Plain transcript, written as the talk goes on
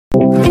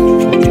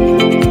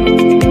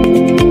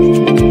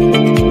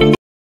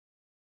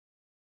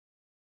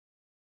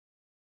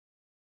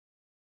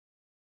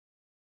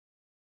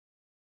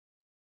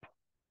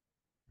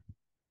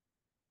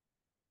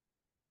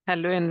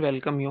Hello and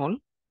welcome you all.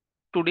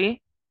 Today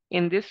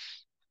in this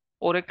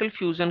Oracle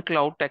Fusion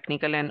Cloud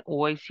Technical and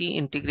OIC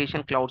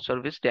Integration Cloud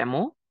Service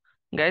demo,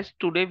 guys,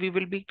 today we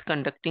will be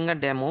conducting a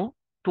demo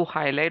to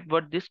highlight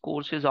what this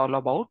course is all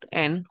about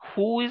and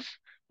who is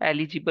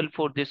eligible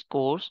for this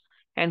course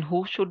and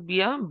who should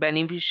be a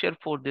beneficiary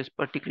for this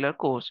particular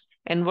course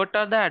and what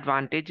are the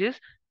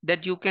advantages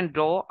that you can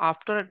draw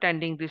after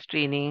attending this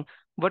training.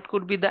 What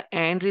could be the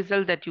end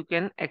result that you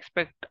can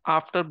expect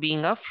after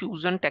being a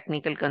Fusion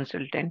technical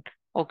consultant?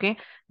 Okay,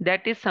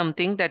 that is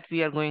something that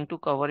we are going to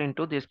cover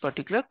into this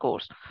particular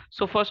course.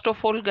 So first of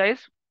all,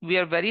 guys, we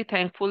are very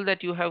thankful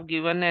that you have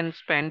given and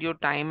spent your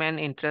time and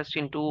interest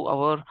into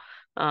our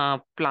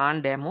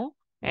planned demo,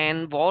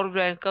 and warm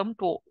welcome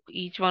to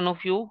each one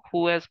of you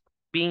who has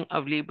been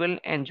available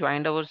and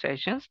joined our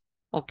sessions.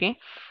 Okay,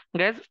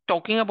 guys,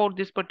 talking about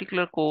this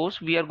particular course,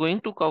 we are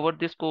going to cover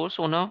this course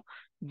on a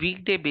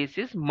weekday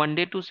basis,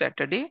 Monday to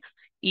Saturday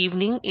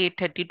evening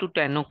 8:30 to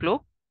 10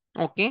 o'clock.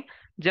 Okay,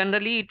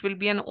 generally, it will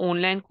be an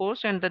online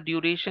course and the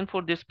duration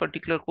for this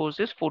particular course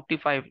is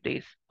 45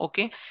 days.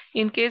 Okay.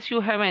 In case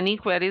you have any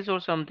queries or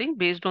something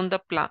based on the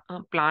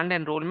planned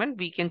enrollment,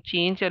 we can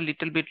change a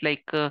little bit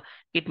like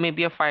it may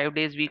be a 5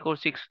 days week or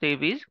 6 day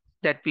week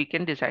that we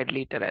can decide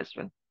later as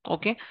well.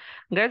 Okay.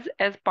 Guys,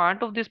 as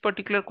part of this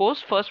particular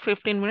course, first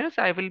 15 minutes,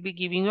 I will be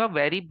giving you a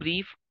very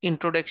brief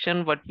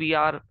introduction what we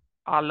are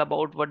all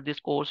about, what this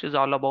course is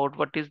all about,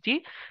 what is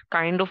the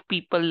kind of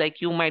people,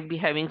 like you might be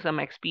having some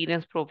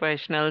experienced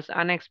professionals,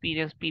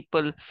 unexperienced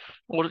people,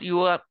 or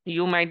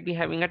you might be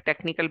having a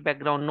technical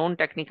background,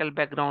 non-technical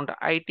background,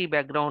 IT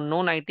background,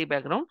 non-IT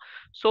background.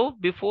 So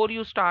before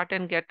you start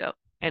and get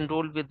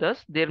enrolled with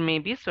us, there may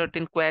be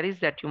certain queries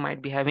that you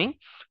might be having.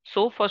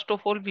 So first of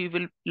all, we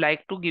will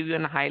like to give you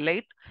an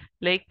highlight,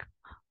 like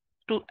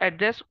to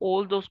address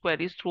all those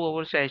queries through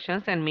our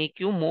sessions and make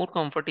you more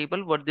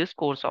comfortable what this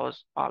course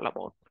is all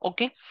about.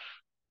 Okay.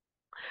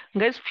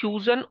 Guys,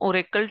 Fusion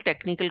Oracle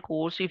technical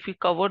course, if we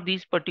cover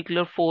these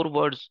particular 4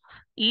 words,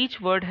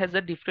 each word has a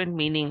different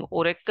meaning.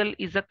 Oracle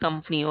is a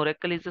company,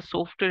 Oracle is a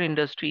software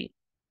industry.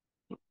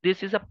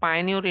 This is a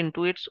pioneer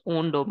into its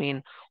own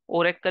domain.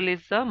 Oracle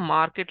is a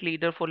market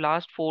leader for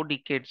last 4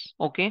 decades.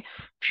 Okay.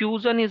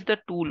 Fusion is the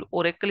tool.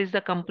 Oracle is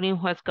the company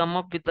who has come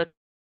up with the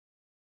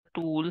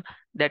tool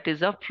that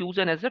is a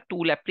Fusion as a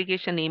tool.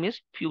 Application name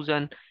is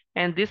Fusion.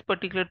 And this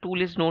particular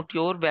tool is not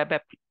your web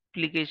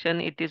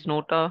application. It is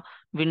not a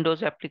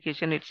Windows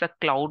application. It's a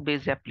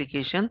cloud-based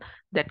application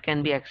that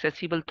can be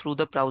accessible through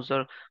the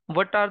browser.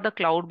 What are the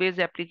cloud-based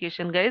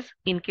application, guys?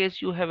 In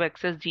case you have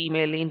access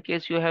Gmail, in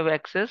case you have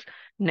access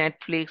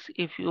Netflix,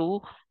 if you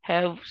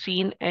have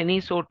seen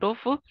any sort of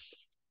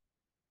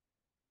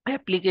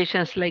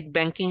applications like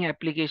banking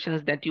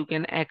applications that you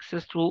can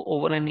access through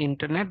over an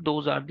internet,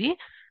 those are the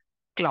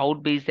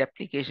cloud-based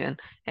application.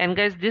 And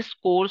guys, this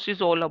course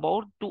is all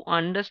about to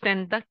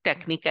understand the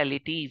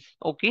technicalities.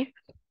 Okay,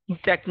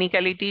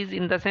 technicalities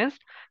in the sense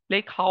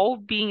like how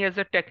being as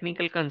a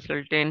technical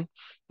consultant,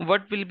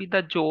 what will be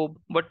the job,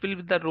 what will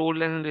be the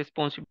role and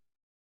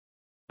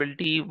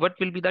responsibility, what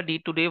will be the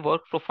day-to-day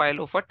work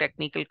profile of a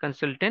technical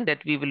consultant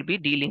that we will be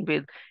dealing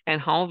with, and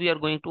how we are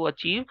going to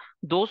achieve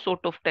those sort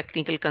of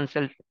technical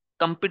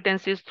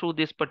competencies through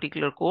this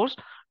particular course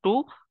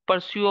to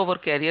pursue our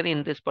career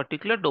in this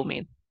particular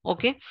domain.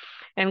 Okay.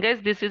 And guys,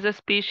 this is a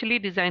specially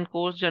designed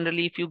course.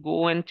 Generally, if you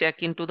go and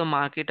check into the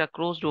market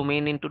across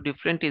domain into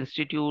different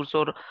institutes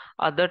or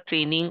other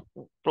training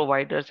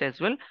providers as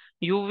well,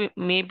 you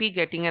may be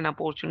getting an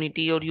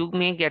opportunity or you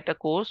may get a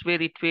course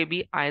where it may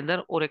be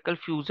either Oracle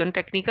Fusion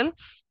Technical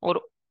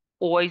or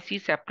OIC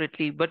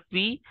separately. But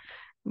we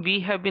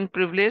have been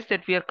privileged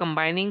that we are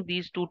combining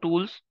these two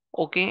tools,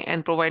 okay,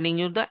 and providing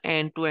you the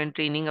end-to-end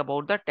training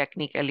about the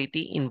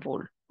technicality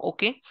involved.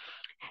 Okay.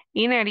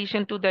 In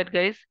addition to that,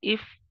 guys, if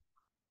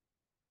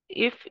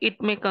it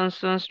may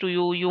concerns to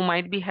you, you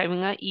might be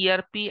having a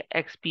ERP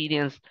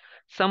experience.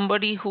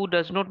 Somebody who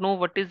does not know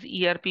what is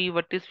ERP,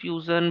 what is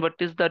Fusion, what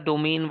is the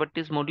domain, what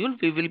is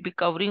module, we will be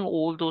covering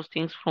all those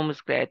things from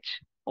scratch.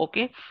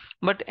 Okay.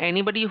 But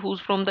anybody who's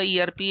from the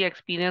ERP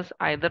experience,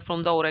 either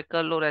from the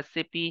Oracle or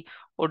SAP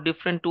or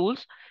different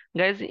tools,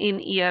 guys,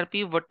 in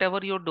ERP,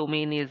 whatever your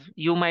domain is,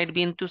 you might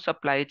be into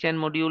supply chain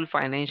module,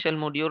 financial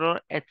module,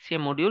 or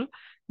HCM module.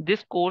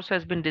 This course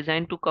has been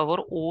designed to cover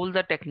all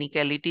the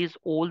technicalities,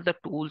 all the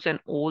tools, and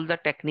all the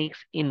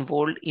techniques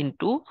involved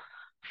into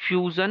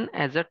Fusion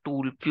as a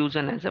tool,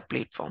 Fusion as a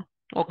platform.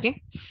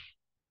 Okay.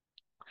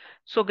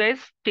 So guys,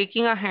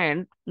 taking a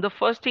hand, the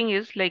first thing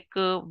is like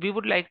we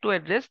would like to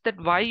address that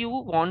why you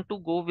want to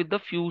go with the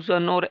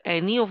Fusion or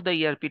any of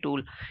the ERP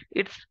tool.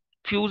 It's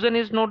Fusion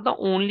is not the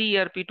only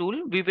ERP tool.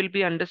 We will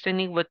be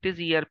understanding what is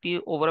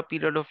ERP over a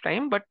period of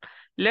time, but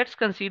let's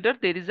consider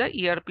there is a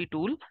ERP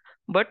tool,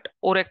 but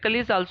Oracle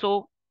is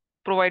also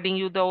providing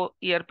you the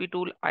ERP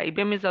tool.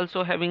 IBM is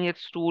also having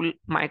its tool.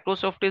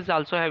 Microsoft is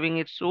also having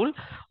its tool.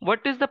 What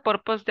is the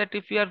purpose that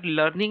if we are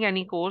learning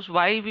any course,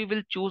 why we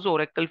will choose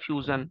Oracle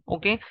Fusion?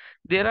 Okay,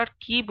 there are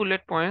key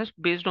bullet points.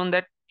 Based on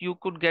that, you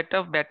could get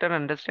a better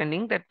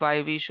understanding that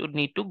why we should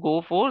need to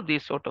go for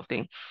this sort of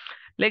thing.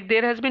 Like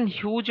there has been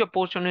huge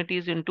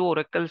opportunities into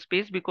Oracle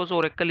space because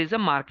Oracle is a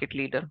market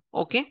leader.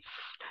 Okay.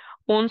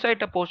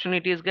 On-site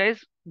opportunities,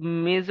 guys,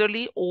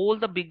 majorly all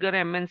the bigger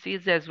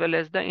MNCs as well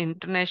as the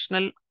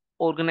international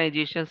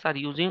organizations are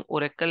using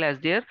Oracle as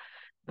their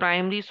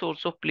primary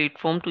source of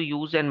platform to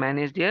use and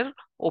manage their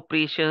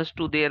operations,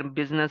 to their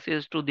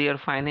businesses, to their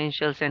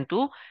financials, and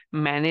to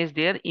manage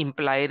their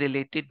employee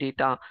related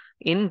data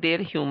in their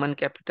human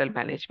capital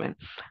management.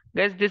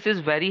 Guys, this is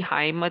very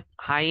much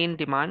high in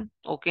demand.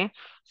 Okay,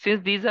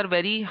 since these are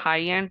very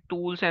high end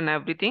tools and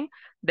everything,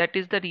 that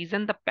is the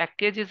reason the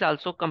package is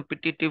also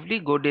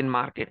competitively good in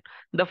market.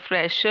 The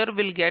fresher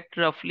will get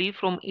roughly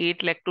from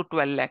 8 lakh to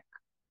 12 lakh.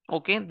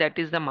 Okay, that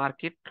is the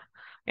market.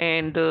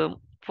 And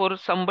for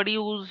somebody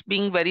who's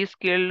being very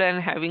skilled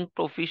and having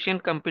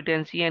proficient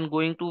competency and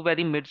going to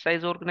very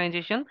mid-size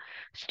organization,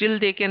 still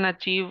they can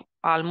achieve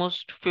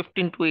almost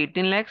 15 to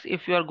 18 lakhs.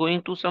 If you are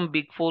going to some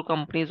big four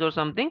companies or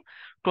something,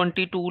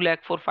 22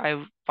 lakh for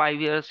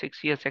 5 years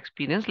 6 years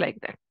experience, like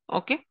that.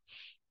 Okay.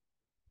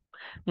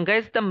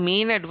 Guys, the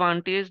main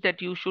advantage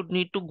that you should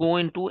need to go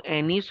into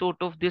any sort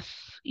of this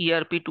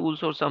ERP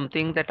tools or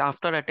something, that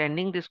after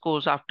attending this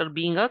course, after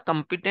being a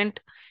competent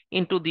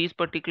into these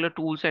particular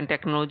tools and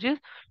technologies,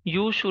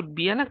 you should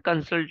be a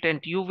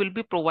consultant. You will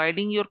be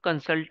providing your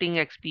consulting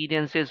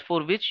experiences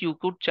for which you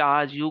could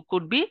charge. You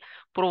could be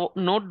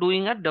not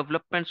doing a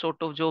development sort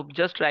of job,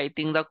 just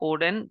writing the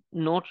code and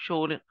not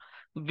sure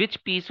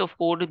which piece of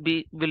code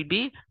will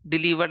be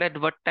delivered at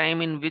what time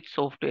in which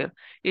software.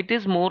 It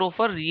is more of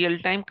a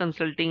real-time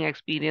consulting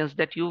experience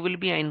that you will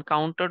be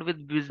encountered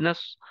with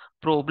business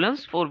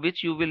problems for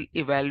which you will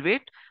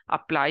evaluate,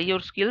 apply your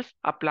skills,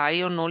 apply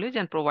your knowledge,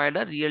 and provide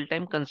a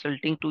real-time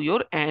consulting to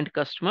your end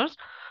customers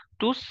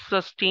to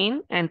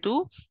sustain and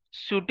to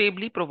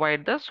suitably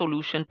provide the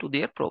solution to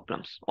their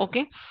problems.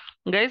 Okay,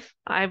 guys,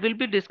 I will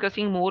be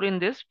discussing more in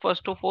this.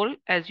 First of all,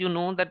 as you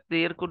know that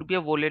there could be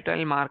a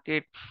volatile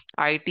market,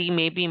 IT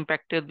may be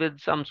impacted with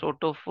some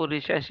sort of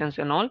recessions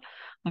and all,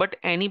 but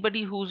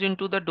anybody who's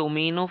into the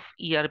domain of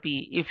ERP,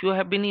 if you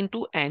have been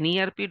into any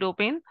ERP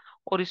domain,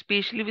 or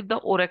especially with the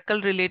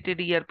Oracle related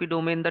ERP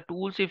domain, the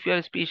tools, if you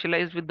are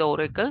specialized with the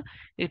Oracle,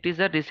 it is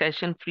a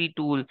recession free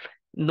tool.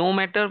 No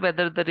matter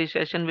whether the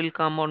recession will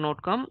come or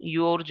not come,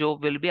 your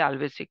job will be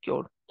always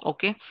secured.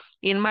 Okay.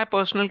 In my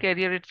personal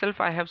career itself,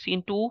 I have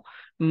seen two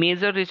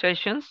major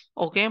recessions.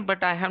 Okay.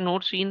 But I have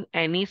not seen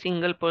any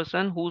single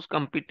person who's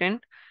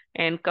competent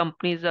and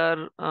companies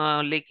are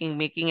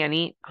making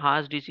any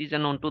harsh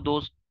decision onto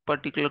those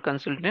particular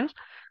consultants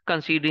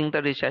considering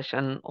the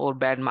recession or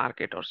bad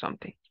market or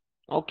something.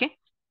 Okay.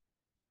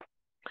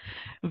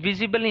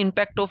 Visible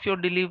impact of your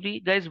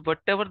delivery, guys,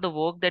 whatever the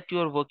work that you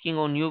are working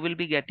on, you will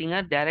be getting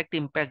a direct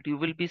impact. You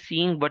will be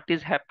seeing what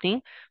is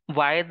happening,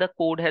 why the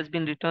code has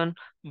been written,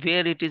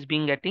 where it is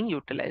being getting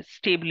utilized.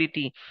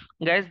 Stability,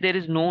 guys, there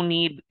is no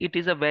need. It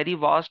is a very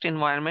vast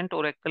environment.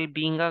 Oracle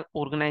being a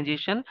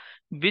organization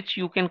which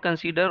you can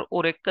consider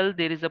Oracle,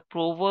 there is a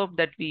proverb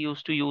that we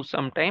used to use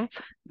sometime,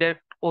 that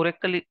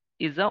Oracle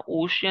is a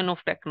ocean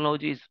of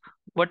technologies.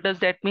 What does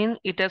that mean?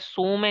 It has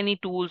so many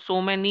tools,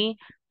 so many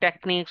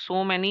techniques,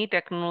 so many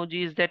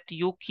technologies that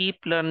you keep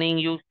learning,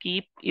 you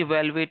keep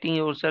evaluating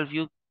yourself,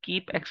 you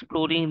keep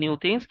exploring new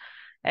things.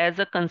 As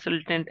a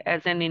consultant,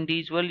 as an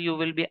individual, you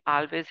will be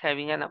always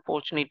having an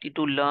opportunity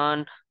to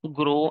learn,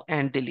 grow,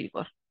 and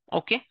deliver.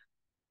 Okay.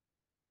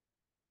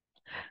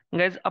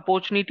 Guys,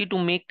 opportunity to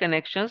make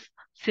connections.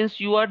 Since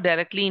you are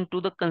directly into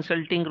the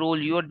consulting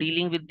role, you are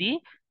dealing with the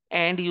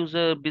end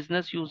user,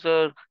 business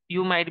user,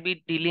 you might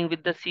be dealing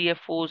with the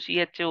CFO,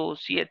 CHO,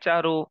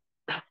 CHRO.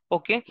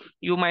 Okay,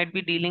 you might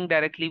be dealing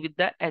directly with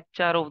the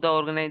HR of the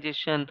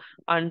organization,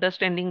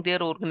 understanding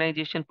their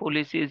organization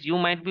policies. You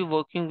might be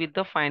working with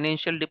the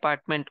financial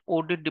department,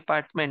 audit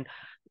department,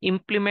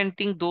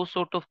 implementing those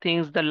sort of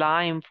things, the law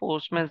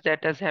enforcement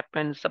that has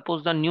happened.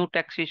 Suppose the new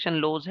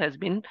taxation laws has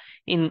been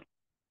in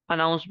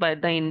announced by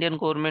the Indian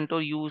government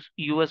or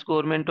US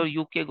government or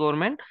UK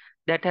government,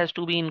 that has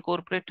to be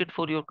incorporated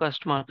for your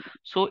customer.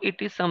 So it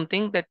is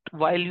something that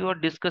while you are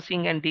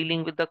discussing and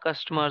dealing with the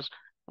customers,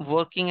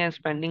 working and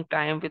spending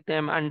time with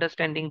them,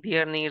 understanding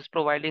their needs,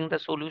 providing the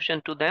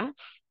solution to them,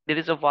 there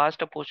is a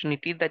vast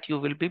opportunity that you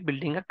will be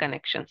building a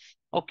connections.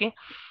 Okay.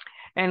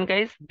 And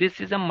guys, this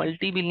is a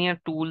multi-billion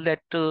tool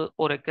that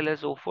Oracle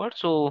has offered.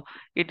 So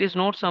it is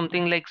not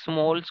something like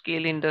small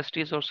scale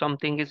industries or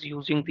something is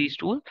using these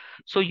tools.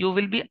 So you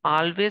will be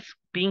always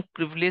being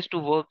privileged to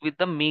work with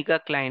the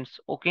mega clients,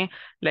 okay?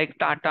 Like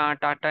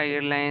Tata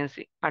Airlines,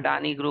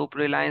 Adani Group,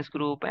 Reliance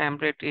Group,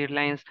 Emirates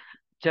Airlines,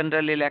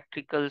 General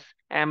Electricals,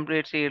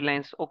 Emirates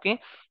Airlines, okay?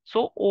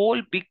 So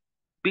all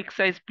big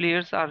size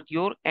players are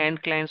your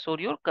end clients or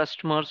your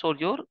customers or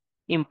your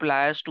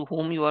employers to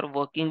whom you are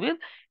working with,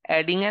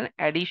 adding an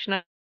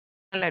additional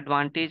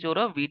advantage or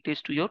a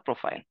weightage to your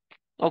profile.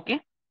 Okay.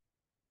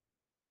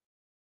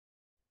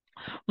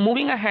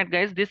 Moving ahead,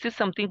 guys, this is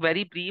something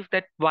very brief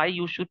that why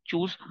you should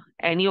choose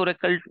any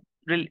Oracle,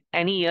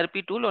 any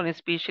ERP tool, or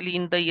especially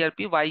in the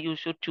ERP, why you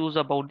should choose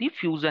about the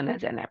Fusion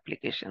as an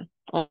application.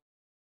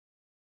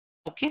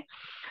 Okay.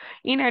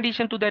 In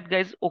addition to that,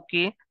 guys,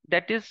 okay,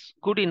 that is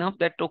good enough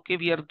that okay,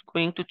 we are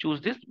going to choose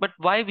this, but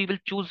why you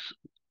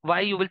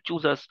will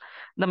choose us?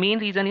 The main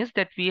reason is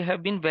that we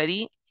have been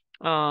very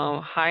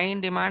high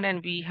in demand,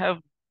 and we have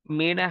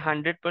made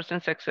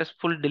 100%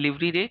 successful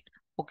delivery rate.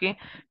 Okay,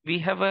 we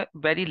have a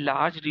very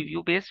large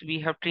review base. We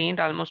have trained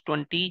almost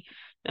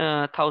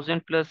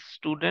 20,000 plus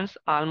students.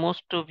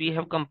 Almost we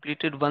have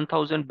completed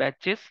 1,000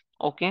 batches.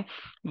 Okay,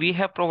 we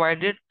have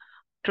provided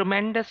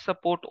tremendous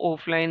support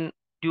offline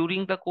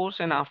during the course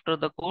and after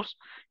the course.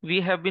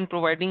 We have been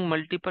providing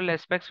multiple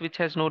aspects which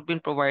has not been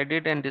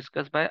provided and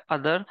discussed by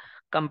other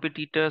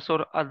competitors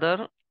or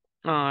other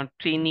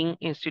training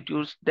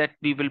institutes that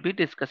we will be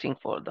discussing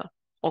further.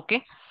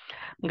 Okay,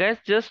 guys,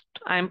 just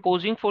I'm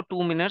posing for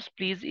 2 minutes.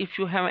 Please, if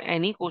you have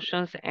any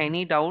questions,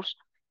 any doubts,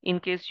 in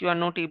case you are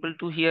not able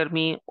to hear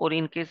me, or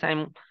in case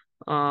I'm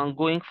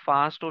going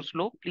fast or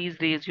slow, please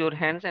raise your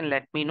hands and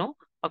let me know.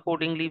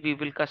 Accordingly, we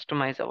will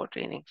customize our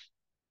trainings.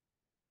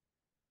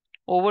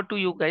 Over to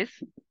you guys.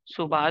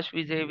 Subhash,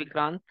 Vijay,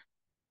 Vikrant,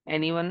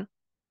 anyone?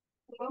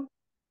 Hello.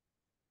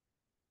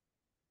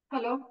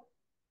 Hello.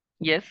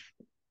 Yes.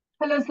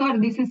 Hello, sir.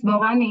 This is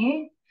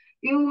Bhavani.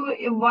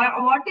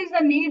 What is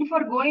the need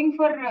for going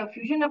for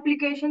fusion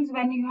applications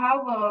when you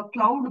have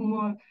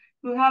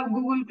you have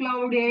Google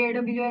Cloud,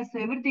 AWS,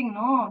 everything,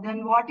 no?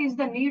 Then what is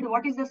the need?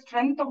 What is the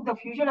strength of the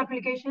fusion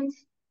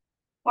applications?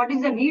 What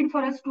is the need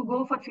for us to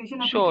go for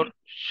fusion Sure, applications?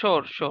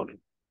 sure, sure.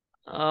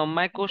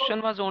 My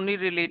question was only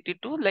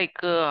related to like,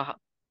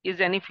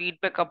 is any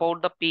feedback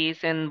about the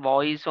pace and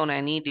voice on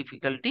any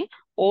difficulty?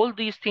 All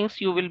these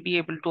things you will be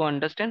able to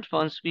understand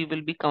once we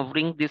will be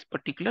covering this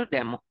particular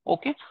demo.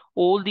 Okay.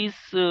 All these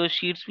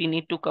sheets we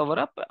need to cover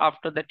up.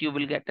 After that, you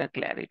will get a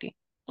clarity.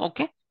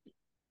 Okay.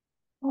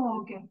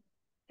 Oh, okay.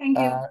 Thank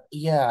you.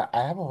 Yeah,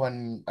 I have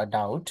a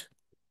doubt.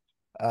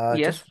 Yes.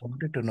 Just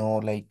wanted to know,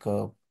 like,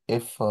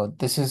 if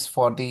this is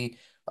for the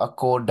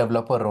code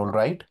developer role,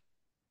 right?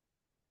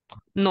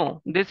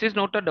 No, this is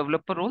not a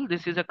developer role.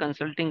 This is a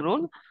consulting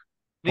role.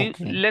 We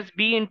Okay. let's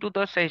be into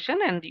the session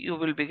and you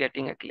will be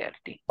getting a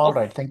clarity. All Okay.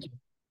 right. Thank you.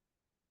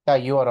 Yeah,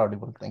 you are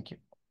audible. Thank you.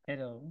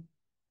 Hello.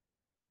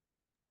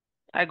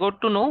 I got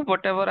to know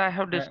whatever I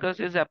have Uh, discussed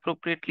is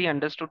appropriately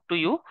understood to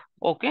you.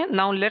 Okay,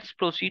 now let's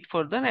proceed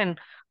further and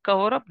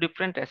cover up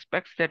different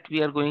aspects that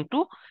we are going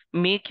to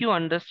make you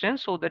understand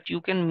so that you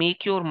can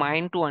make your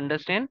mind to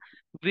understand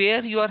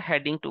where you are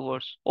heading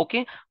towards.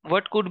 Okay,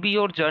 what could be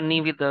your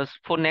journey with us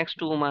for next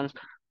 2 months?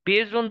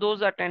 Based on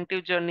those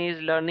attentive journeys,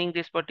 learning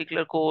this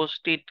particular course,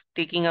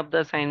 taking up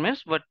the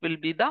assignments, what will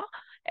be the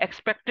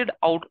expected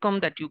outcome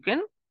that you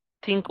can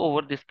think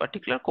over this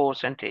particular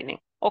course and training?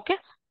 Okay,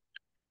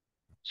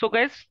 so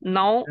guys,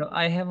 now so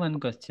I have one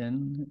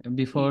question y-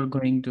 before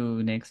going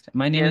to next.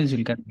 My name is yes,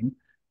 Zulkarnain.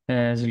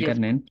 yes,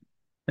 Zulkarnain.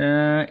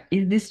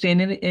 Is this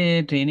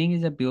training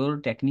is a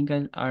pure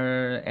technical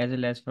or as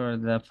well as for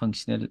the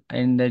functional?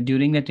 And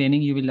during the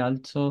training, you will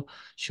also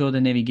show the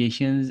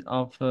navigations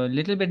of a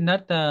little bit,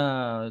 not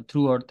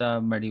throughout the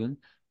module.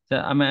 So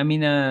I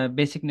mean,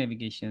 basic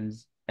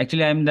navigations.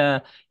 Actually, I'm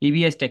the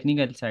EBS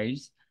technical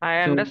sides.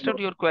 I So understood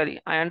your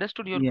query. I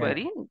understood your yeah.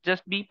 query.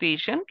 Just be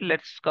patient.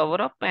 Let's cover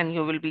up and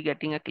you will be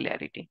getting a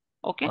clarity.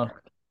 Okay. Okay.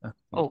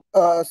 Okay.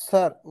 Oh,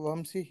 Sir,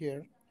 Vamsi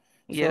here.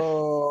 yes.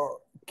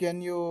 So,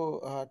 can you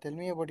tell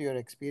me about your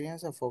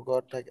experience? I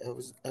forgot, like, I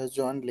was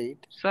joined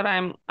late. Sir,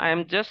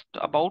 I'm just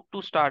about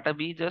to start.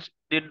 We just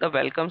did the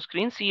welcome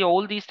screen. See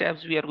all these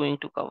tabs we are going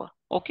to cover.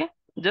 Okay.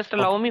 Just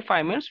allow Okay. me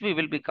 5 minutes. We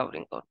will be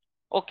covering all.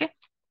 Okay.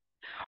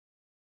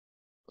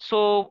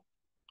 So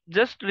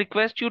just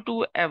request you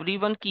to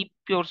everyone keep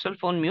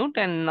yourself on mute,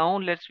 and now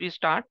let's we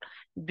start.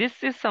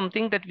 This is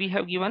something that we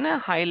have given a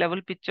high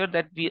level picture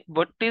that we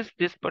what is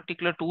this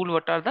particular tool,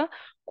 what are the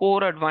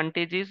core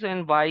advantages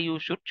and why you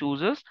should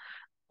choose us.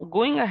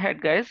 Going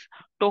ahead, guys,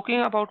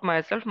 talking about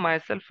myself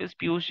is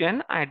Piyush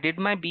Jain. I did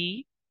my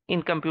BE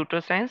in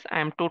computer science. I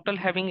am total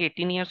having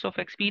 18 years of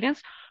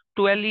experience,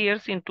 12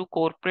 years into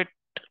corporate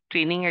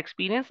training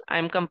experience. I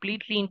am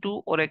completely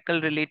into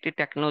Oracle related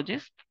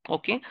technologies.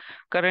 Okay.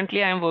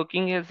 Currently, I am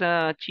working as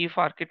a chief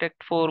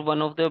architect for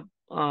one of the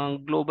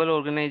global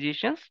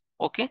organizations.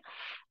 Okay.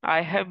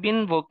 I have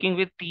been working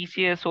with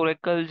TCS,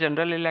 Oracle,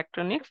 General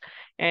Electronics,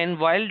 and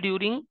while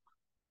during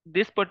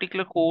this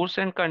particular course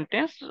and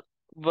contents,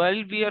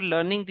 while we are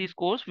learning this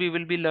course, we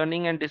will be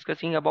learning and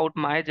discussing about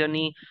my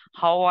journey,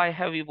 how I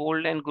have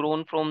evolved and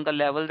grown from the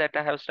level that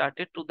I have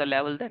started to the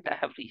level that I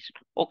have reached.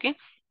 Okay,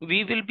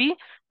 we will be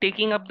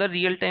taking up the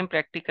real-time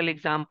practical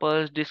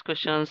examples,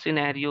 discussions,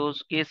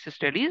 scenarios, case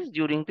studies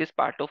during this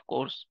part of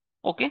course.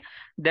 Okay,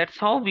 that's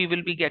how we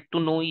will be get to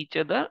know each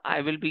other.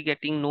 I will be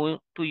getting know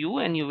to you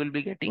and you will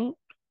be getting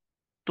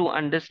to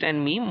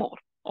understand me more.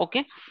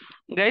 Okay,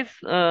 guys,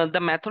 the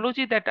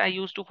methodology that I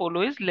used to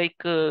follow is like,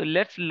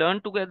 let's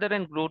learn together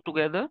and grow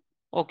together.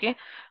 Okay,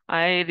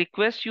 I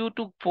request you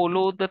to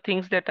follow the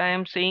things that I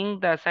am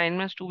saying, the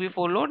assignments to be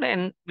followed,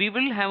 and we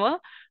will have a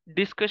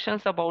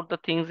discussions about the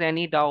things,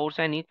 any doubts,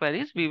 any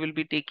queries we will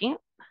be taking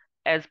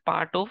as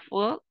part of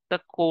the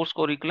course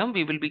curriculum.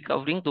 We will be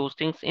covering those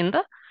things in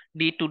the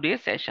day-to-day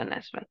session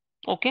as well.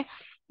 Okay,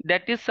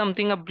 that is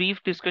something, a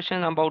brief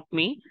discussion about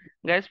me.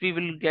 Guys, we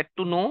will get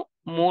to know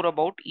more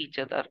about each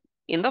other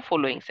in the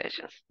following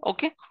sessions.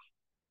 Okay,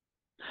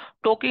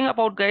 talking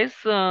about, guys,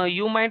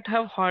 you might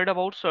have heard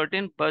about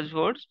certain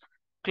buzzwords.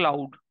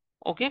 Cloud.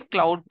 Okay,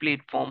 cloud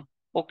platform.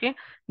 Okay,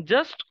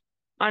 just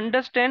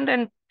understand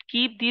and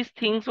keep these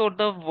things or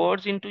the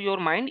words into your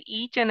mind.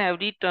 Each and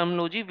every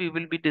terminology we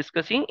will be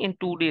discussing in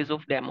 2 days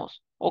of demos.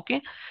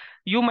 Okay,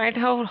 you might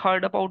have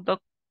heard about the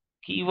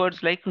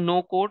keywords like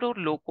no code or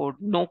low code,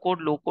 no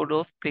code, low code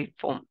of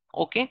platform.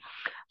 Okay,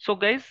 so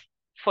guys,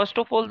 first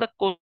of all, the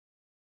question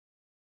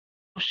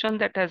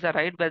that has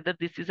arrived, whether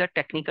this is a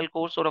technical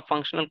course or a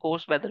functional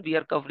course, whether we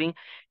are covering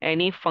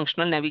any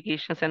functional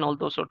navigations and all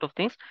those sort of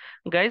things.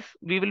 Guys,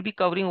 we will be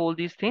covering all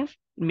these things,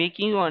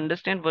 making you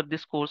understand what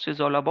this course is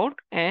all about,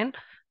 and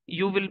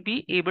you will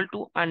be able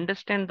to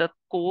understand the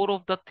core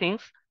of the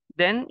things.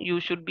 Then you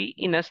should be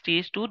in a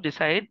stage to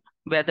decide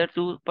whether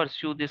to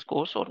pursue this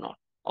course or not.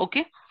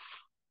 Okay,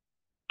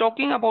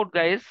 talking about,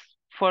 guys,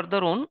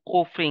 further on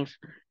offerings,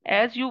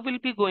 as you will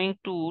be going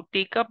to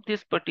take up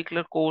this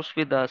particular course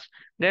with us,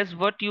 guys,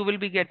 what you will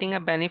be getting a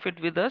benefit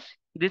with us.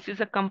 This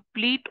is a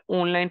complete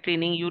online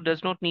training. You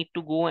does not need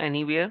to go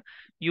anywhere.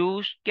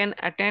 You can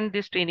attend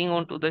this training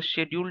onto the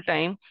scheduled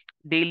time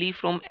daily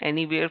from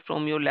anywhere,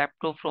 from your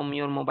laptop, from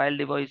your mobile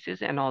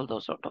devices, and all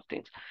those sort of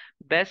things.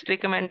 Best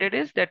recommended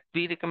is that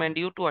we recommend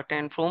you to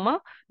attend from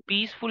a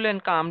peaceful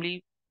and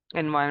calmly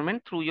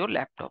environment through your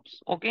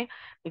laptops. Okay,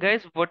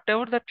 guys,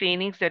 whatever the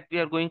trainings that we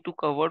are going to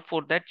cover,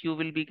 for that you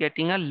will be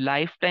getting a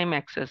lifetime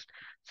access.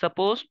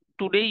 Suppose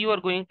today you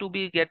are going to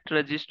be get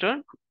registered,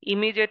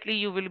 immediately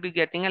you will be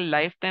getting a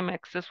lifetime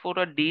access for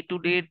a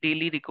day-to-day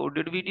daily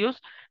recorded videos,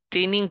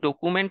 training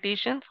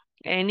documentation,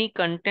 any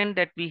content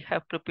that we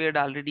have prepared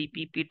already,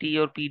 PPT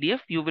or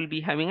PDF, you will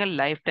be having a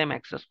lifetime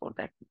access for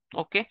that.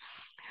 Okay,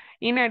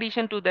 in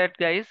addition to that,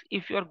 guys,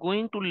 if you are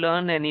going to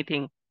learn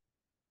anything,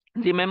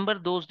 remember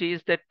those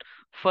days that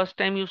first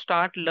time you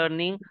start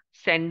learning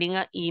sending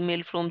an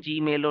email from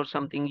Gmail or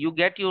something, you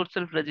get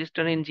yourself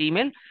registered in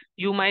Gmail,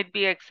 you might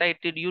be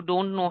excited, you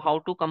don't know how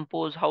to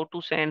compose, how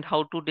to send,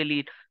 how to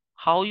delete.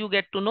 How you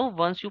get to know?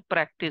 Once you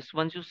practice,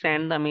 once you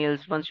send the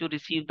mails, once you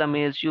receive the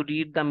mails, you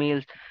read the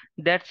mails.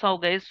 That's how,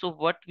 guys. So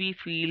what we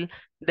feel,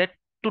 that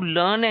to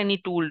learn any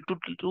tool,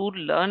 to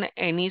learn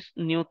any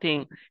new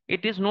thing,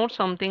 it is not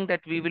something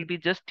that we will be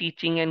just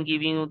teaching and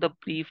giving you the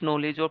brief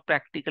knowledge or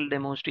practical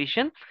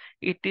demonstration.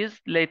 It is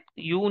like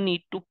you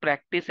need to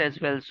practice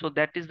as well. So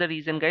that is the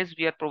reason, guys,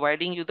 we are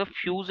providing you the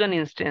Fusion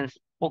instance.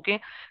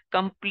 Okay,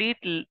 complete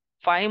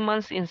 5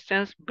 months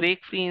instance,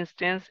 break free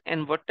instance,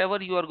 and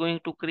whatever you are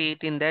going to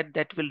create in that,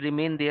 that will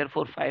remain there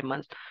for 5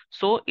 months.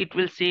 So it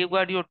will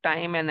safeguard your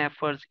time and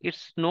efforts.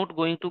 It's not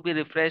going to be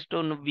refreshed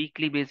on a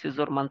weekly basis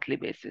or monthly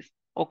basis.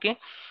 Okay,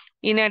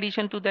 in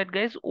addition to that,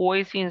 guys,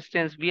 OIC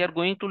instance, we are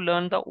going to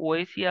learn the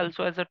OIC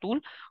also as a tool.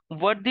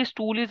 What this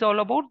tool is all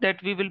about,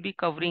 that we will be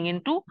covering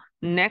into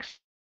next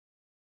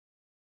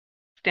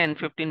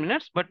 10-15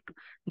 minutes. But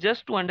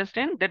just to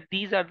understand that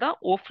these are the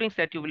offerings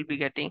that you will be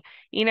getting.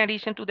 In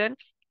addition to that,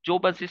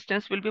 job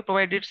assistance will be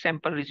provided,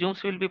 sample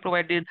resumes will be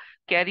provided,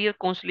 career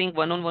counseling,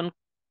 one-on-one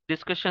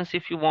discussions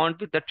if you want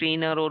with the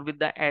trainer or with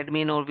the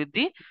admin or with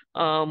the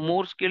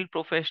more skilled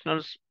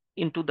professionals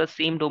into the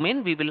same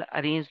domain. We will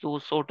arrange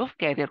those sort of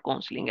career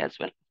counseling as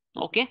well.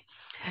 Okay,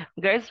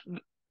 guys,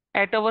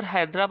 at our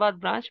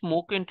Hyderabad branch,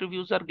 mock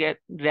interviews are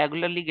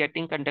regularly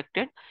getting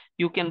conducted.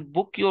 You can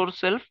book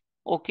yourself.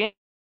 Okay,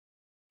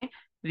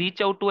 reach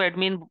out to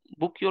admin,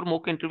 book your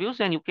mock interviews,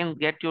 and you can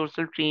get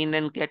yourself trained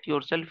and get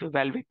yourself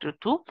evaluated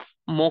through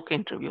mock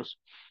interviews.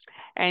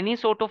 Any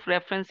sort of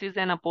references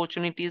and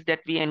opportunities that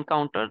we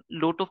encounter,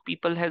 lot of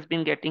people has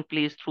been getting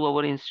placed through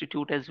our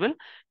institute as well,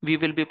 we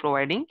will be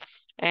providing.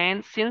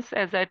 And since,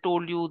 as I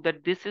told you,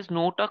 that this is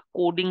not a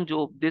coding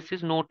job, this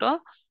is not a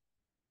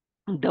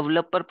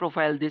developer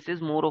profile, this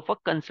is more of a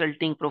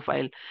consulting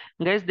profile.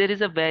 Guys, there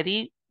is a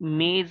very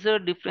major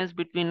difference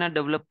between a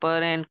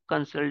developer and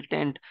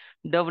consultant.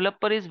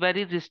 Developer is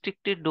very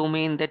restricted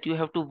domain that you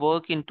have to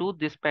work into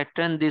this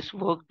pattern, this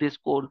work, this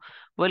code.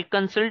 Well,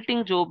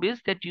 consulting job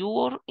is that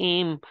your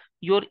aim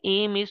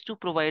is to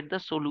provide the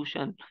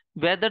solution.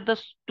 Whether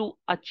to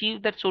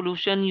achieve that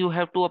solution, you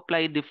have to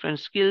apply different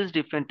skills,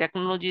 different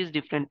technologies,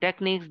 different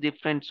techniques,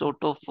 different sort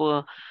of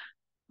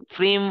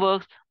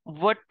frameworks,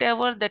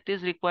 whatever that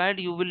is required,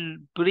 you will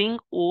bring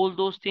all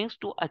those things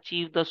to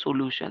achieve the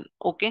solution.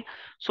 Okay,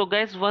 so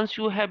guys, once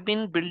you have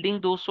been building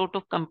those sort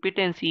of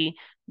competency,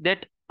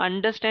 that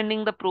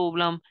understanding the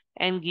problem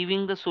and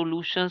giving the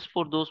solutions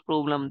for those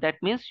problems, that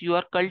means you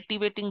are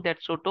cultivating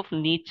that sort of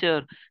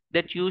nature,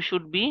 that you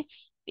should be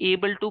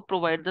able to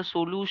provide the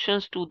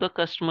solutions to the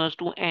customers,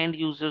 to end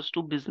users,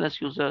 to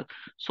business users.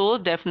 So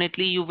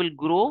definitely you will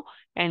grow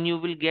and you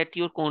will get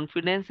your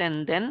confidence,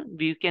 and then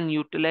we can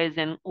utilize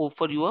and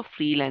offer you a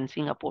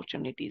freelancing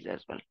opportunities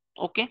as well.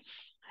 Okay,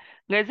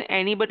 guys,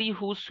 anybody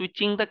who's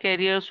switching the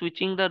career,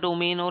 switching the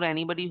domain, or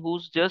anybody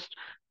who's just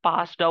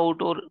passed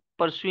out or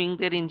pursuing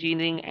their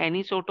engineering,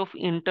 any sort of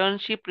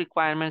internship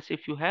requirements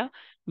if you have,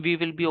 we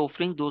will be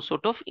offering those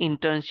sort of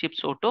internship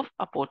sort of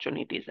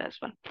opportunities as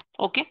well.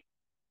 Okay,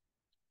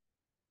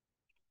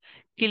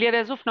 clear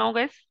as of now,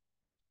 guys?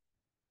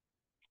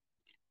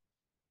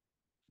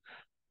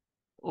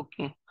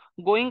 Okay,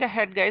 going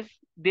ahead, guys,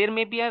 there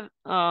may be a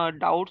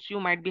doubts you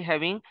might be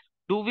having.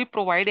 Do we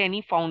provide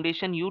any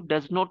foundation you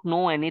does not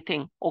know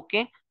anything?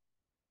 Okay,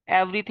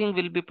 everything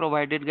will be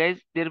provided, guys.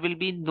 There will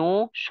be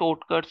no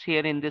shortcuts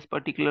here in this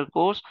particular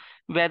course.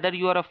 Whether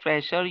you are a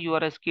fresher, you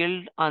are a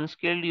skilled,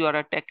 unskilled, you are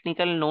a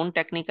technical,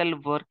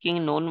 non-technical,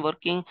 working,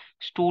 non-working,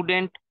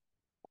 student,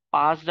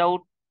 passed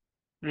out,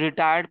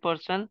 retired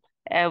person,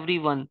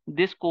 everyone.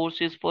 This course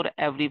is for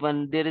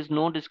everyone. There is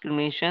no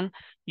discrimination.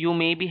 You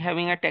may be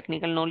having a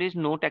technical knowledge,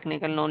 no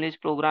technical knowledge,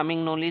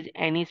 programming knowledge,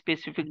 any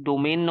specific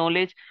domain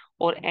knowledge,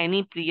 or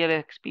any prior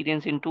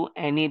experience into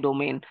any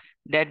domain.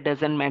 That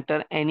doesn't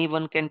matter.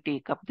 Anyone can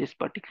take up this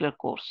particular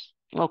course.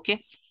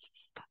 Okay.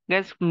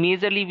 Guys,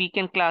 majorly we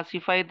can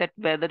classify that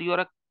whether you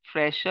are a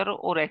fresher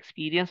or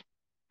experienced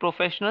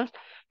professionals,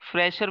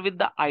 fresher with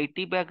the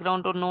IT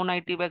background or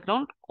non-IT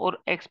background, or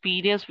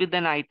experience with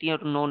an IT or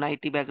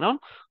non-IT background.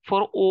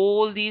 For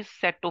all these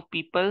set of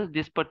people,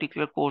 this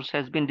particular course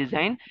has been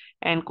designed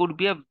and could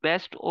be a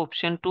best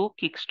option to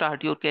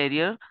kickstart your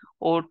career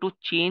or to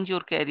change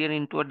your career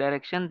into a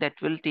direction that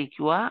will take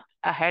you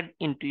ahead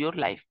into your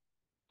life.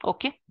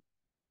 Okay,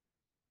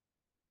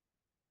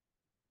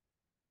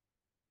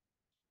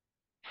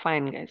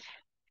 fine, guys.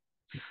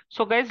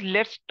 So guys,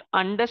 let's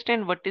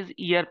understand what is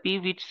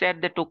ERP, which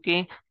said that,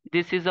 okay,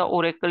 this is a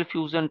Oracle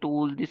Fusion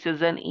tool. This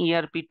is an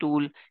ERP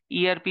tool.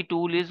 ERP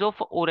tool is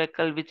of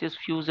Oracle, which is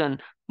Fusion.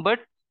 But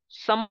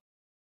some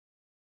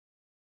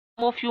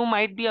of you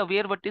might be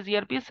aware what is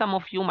ERP. Some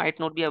of you might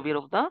not be aware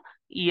of the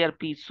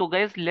ERP. So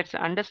guys, let's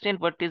understand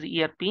what is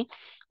ERP.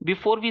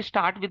 Before we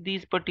start with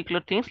these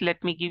particular things,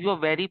 let me give you a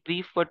very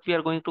brief what we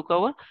are going to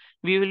cover.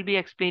 We will be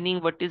explaining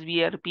what is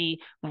ERP,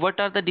 what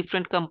are the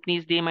different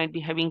companies, they might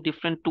be having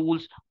different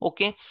tools.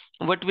 Okay,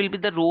 what will be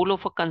the role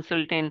of a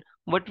consultant,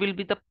 what will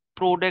be the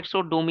products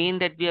or domain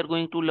that we are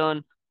going to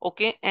learn.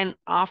 Okay, and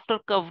after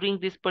covering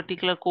this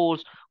particular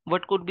course,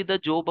 what could be the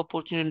job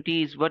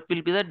opportunities, what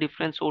will be the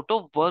different sort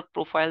of work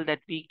profile that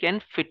we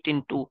can fit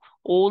into.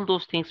 All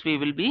those things we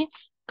will be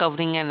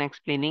covering and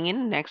explaining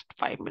in next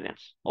 5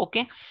 minutes.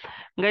 Okay,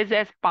 guys,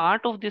 as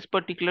part of this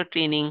particular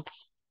training,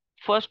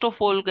 first of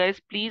all,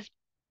 guys, please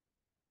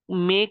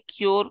make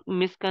your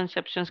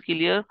misconceptions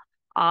clear.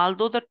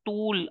 Although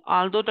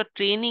the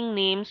training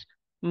names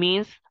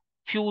means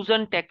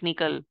Fusion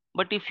Technical,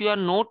 but if you are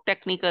not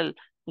technical,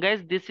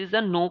 guys, this is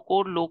a no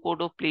code, low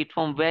code of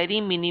platform.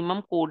 Very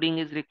minimum coding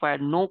is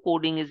required. No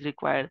coding is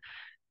required.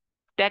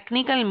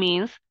 Technical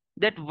means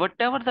that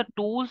whatever the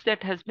tools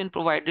that has been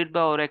provided by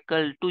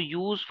Oracle to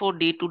use for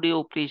day-to-day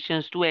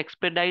operations, to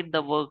expedite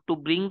the work, to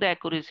bring the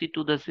accuracy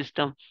to the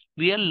system,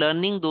 we are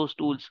learning those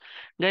tools.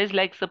 Guys,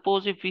 like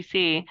suppose if we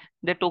say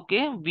that,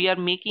 okay, we are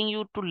making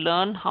you to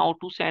learn how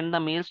to send the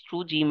mails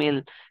through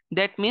Gmail.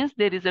 That means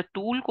there is a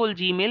tool called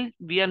Gmail.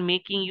 We are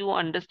making you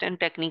understand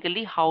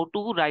technically how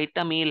to write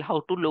a mail,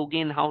 how to log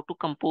in, how to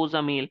compose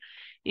a mail.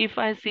 If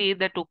I say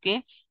that,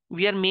 okay,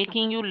 we are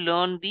making you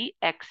learn the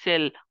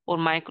Excel or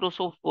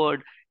Microsoft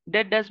Word,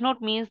 that does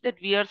not mean that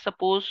we are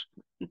supposed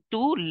to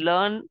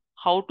learn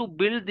how to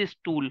build this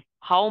tool,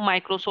 how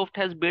Microsoft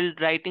has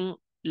built writing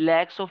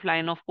lakhs of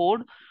line of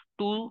code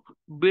to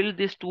build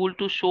this tool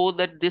to show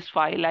that this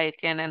file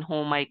icon and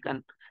home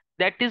icon.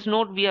 That is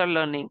not we are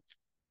learning.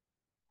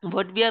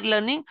 What we are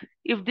learning,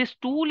 if this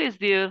tool is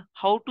there,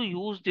 how to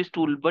use this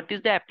tool, what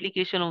is the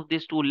application of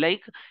this tool.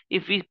 Like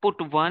if we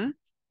put one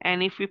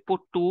and if we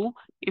put two,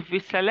 if we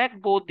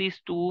select both these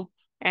two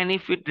and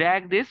if we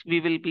drag this, we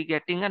will be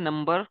getting a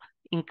number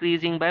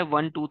increasing by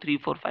 1 2 3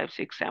 4 5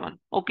 6 7.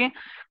 Okay,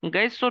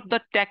 guys, so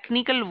the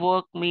technical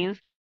work means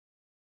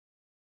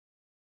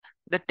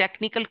the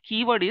technical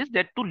keyword is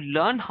that to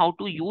learn how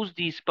to use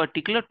these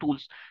particular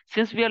tools.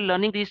 Since we are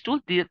learning these tools,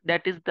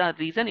 that is the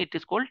reason it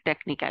is called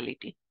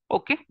technicality.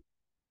 Okay,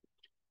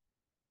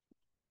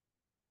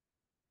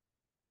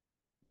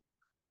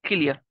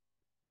 clear.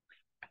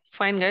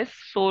 Fine, guys.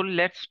 So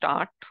let's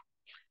start.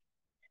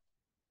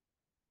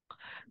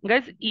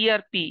 Guys,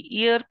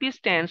 ERP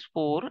stands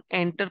for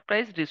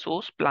Enterprise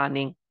Resource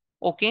Planning.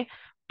 Okay,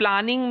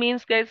 planning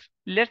means, guys,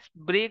 let's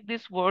break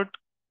this word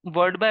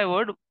by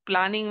word.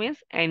 Planning means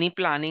any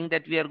planning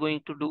that we are going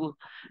to do.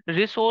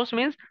 Resource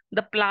means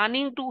the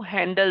planning to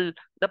handle,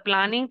 the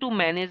planning to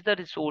manage the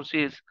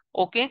resources.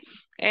 Okay,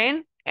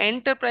 and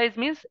enterprise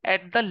means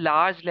at the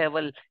large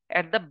level,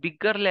 at the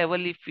bigger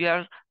level, if we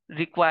are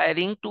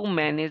requiring to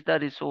manage the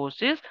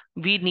resources,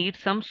 we need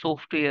some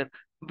software.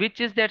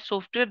 Which is that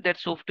software? That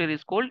software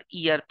is called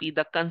ERP.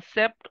 The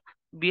concept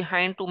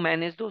behind to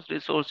manage those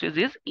resources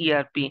is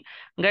ERP.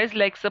 Guys,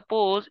 like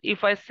suppose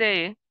if I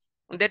say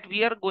that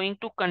we are going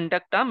to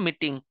conduct a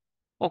meeting.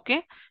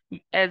 Okay,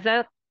 as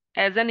a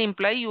as an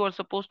employee, you are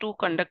supposed to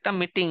conduct a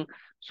meeting.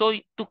 So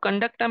to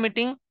conduct a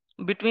meeting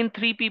between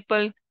three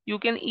people, you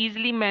can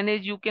easily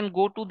manage. You can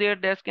go to their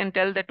desk and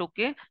tell that,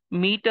 okay,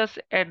 meet us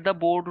at the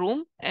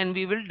boardroom and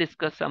we will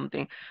discuss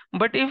something.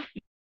 But if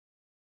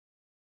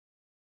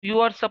you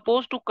are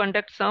supposed to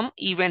conduct some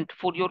event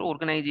for your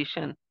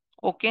organization.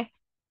 Okay,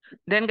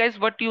 then guys,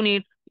 what you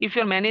need, if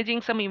you're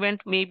managing some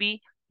event,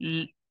 maybe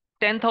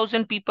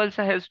 10,000 people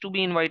has to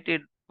be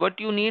invited. What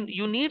you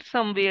need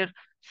somewhere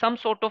some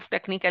sort of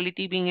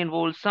technicality being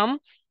involved, some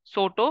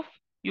sort of,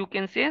 you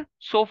can say,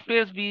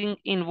 softwares being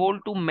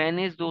involved to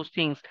manage those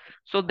things.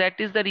 So that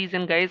is the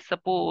reason, guys.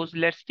 Suppose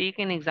let's take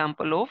an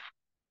example of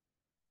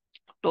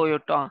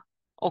Toyota.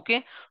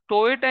 Okay,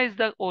 Toyota is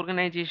the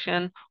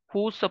organization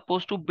who's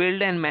supposed to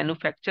build and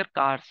manufacture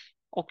cars.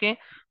 Okay,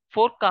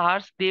 for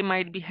cars, they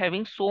might be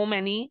having so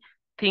many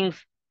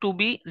things to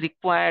be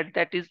required.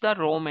 That is the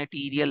raw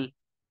material.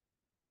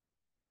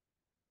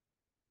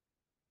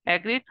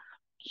 Agreed?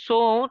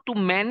 So to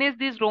manage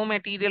this raw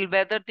material,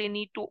 whether they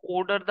need to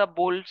order the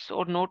bolts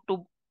or not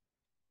to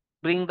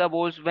bring the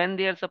bolts, when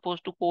they are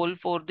supposed to call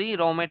for the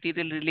raw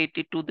material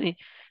related to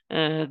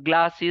the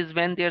glasses,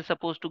 when they are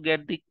supposed to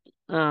get the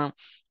uh,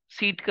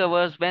 seat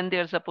covers, when they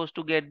are supposed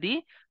to get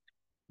the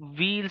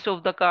wheels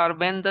of the car,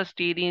 when the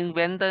steering,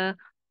 when the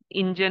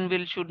engine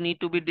will should need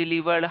to be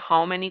delivered,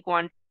 how many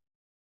quantity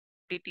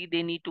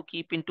they need to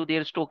keep into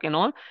their stock and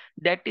all.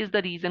 That is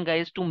the reason,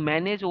 guys, to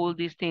manage all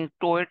these things.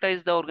 Toyota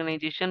is the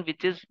organization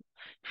which is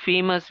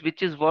famous,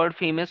 which is world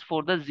famous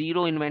for the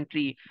zero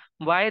inventory.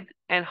 Why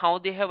and how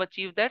they have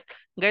achieved that?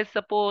 Guys,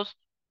 suppose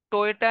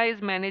Toyota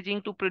is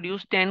managing to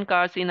produce 10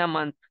 cars in a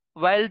month,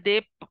 while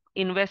they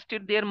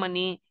invested their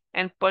money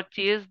and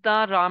purchased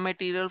the raw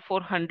material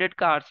for 100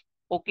 cars.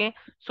 Okay,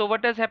 so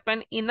what has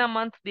happened, in a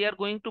month they are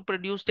going to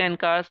produce 10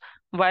 cars,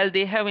 while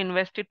they have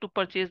invested to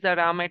purchase the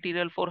raw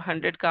material for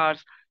 100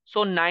 cars.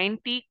 So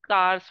 90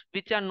 cars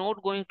which are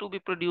not going to be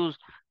produced,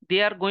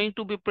 they are going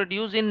to be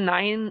produced in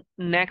 9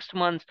 next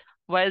months,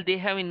 while they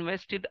have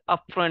invested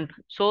upfront.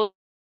 So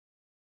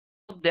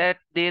that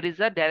there is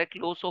a direct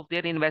loss of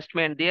their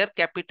investment. Their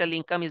capital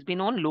income is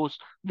been on loss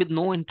with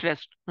no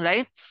interest,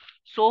 right?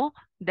 So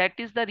that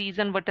is the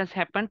reason what has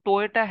happened.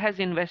 Toyota has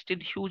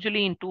invested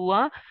hugely into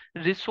a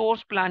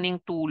resource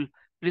planning tool.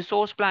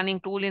 Resource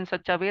planning tool in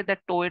such a way that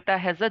Toyota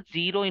has a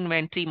zero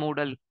inventory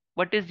model.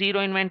 What is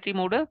zero inventory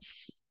model?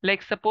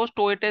 Like suppose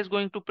Toyota is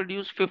going to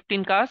produce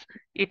 15 cars,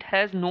 it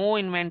has no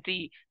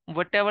inventory.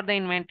 Whatever the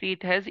inventory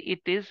it has,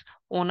 it is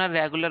on a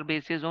regular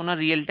basis, on a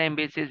real time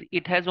basis.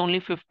 It has only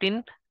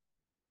 15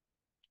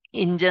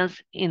 engines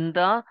in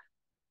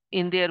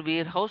their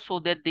warehouse so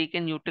that they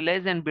can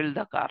utilize and build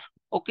the car.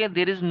 Okay,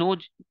 there is no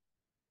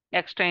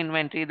extra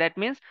inventory. That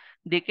means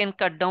they can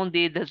cut down,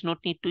 they does not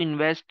need to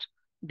invest,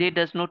 they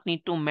does not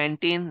need to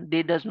maintain,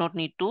 they does not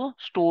need to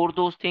store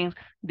those things,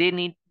 they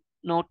need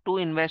not to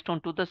invest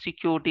onto the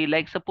security.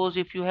 Like suppose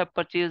if you have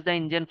purchased the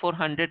engine for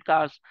 100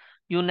 cars,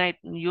 you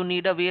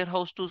need a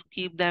warehouse to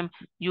keep them,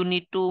 you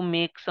need to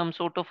make some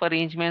sort of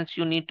arrangements,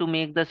 you need to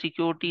make the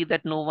security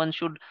that no one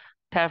should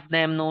theft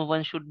them, no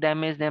one should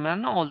damage them,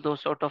 and all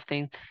those sort of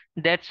things.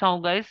 That's how,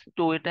 guys,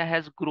 Toyota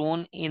has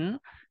grown in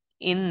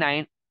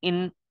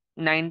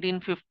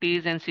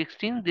 1950s and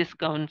 16. This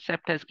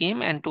concept has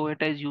came and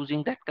Toyota is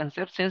using that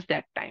concept since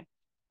that time.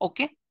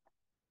 Okay,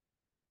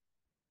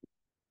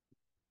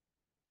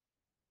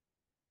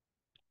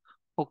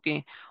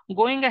 okay,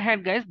 going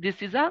ahead, guys,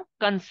 this is a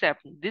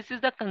concept, this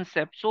is the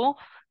concept. So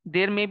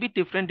there may be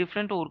different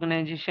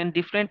organization,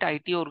 different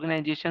IT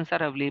organizations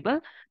are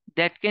available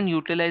that can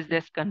utilize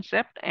this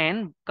concept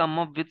and come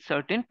up with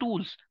certain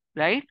tools,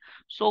 right?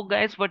 So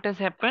guys, what has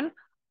happened,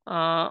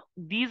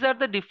 these are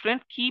the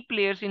different key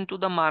players into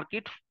the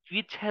market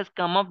which has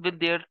come up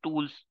with their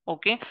tools.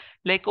 Okay,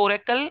 like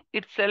Oracle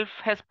itself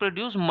has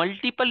produced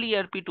multiple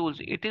ERP tools.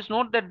 It is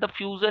not that the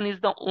Fusion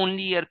is the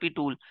only ERP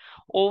tool.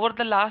 Over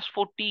the last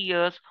 40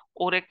 years,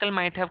 Oracle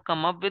might have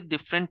come up with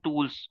different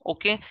tools.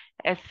 Okay,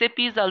 SAP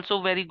is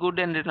also very good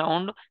and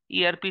renowned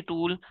ERP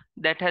tool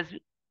that has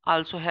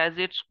also has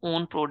its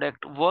own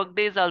product.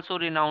 Workday is also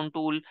renowned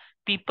tool,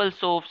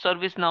 PeopleSoft,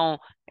 ServiceNow,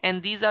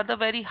 and these are the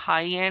very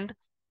high-end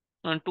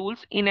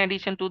tools. In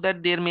addition to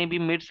that, there may be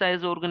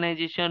mid-size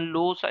organization,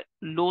 low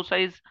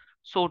size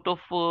sort of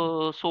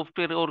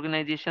software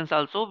organizations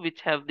also which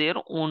have their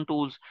own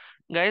tools.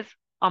 Guys,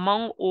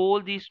 among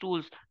all these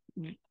tools,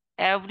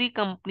 every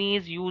company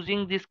is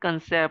using this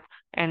concept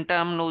and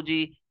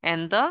terminology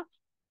and the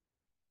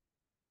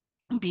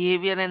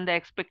behavior and the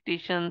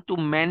expectation to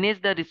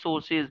manage the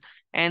resources,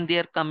 and they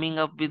are coming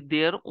up with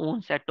their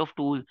own set of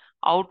tools.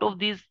 Out of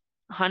these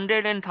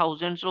hundred and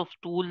thousands of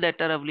tools that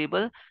are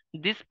available,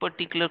 this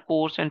particular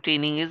course and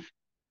training is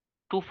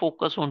to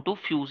focus on to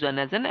Fusion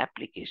as an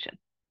application.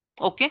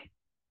 Okay,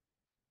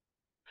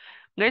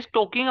 guys,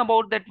 talking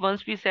about that,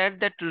 once we said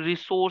that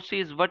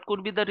resources, what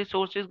could be the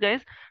resources,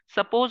 guys?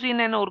 Suppose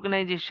in an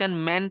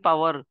organization,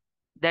 manpower,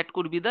 that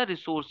could be the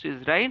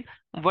resources, right?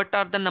 What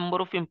are the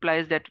number of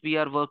employees that we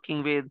are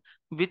working with?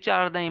 which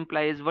are the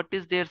employees, what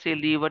is their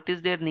salary, what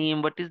is their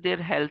name, what is their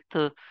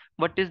health,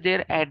 what is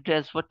their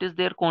address, what is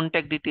their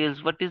contact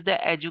details, what is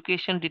the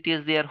education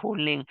details they are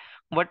holding,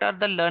 what are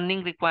the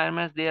learning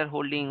requirements they are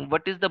holding,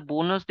 what is the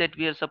bonus that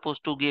we are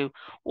supposed to give.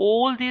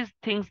 All these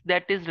things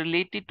that is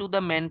related to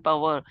the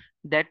manpower,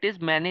 that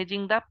is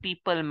managing the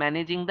people,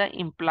 managing the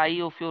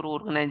employee of your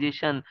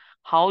organization,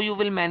 how you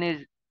will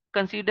manage.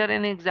 Consider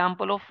an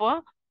example of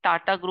a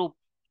Tata Group.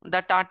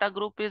 The Tata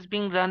Group is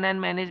being run and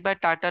managed by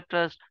Tata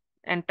Trust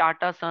and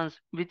Tata Sons,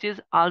 which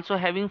is also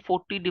having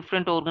 40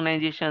 different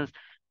organizations,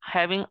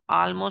 having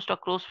almost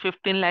across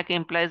 15 lakh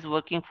employees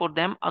working for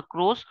them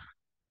across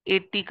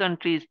 80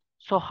 countries.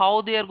 So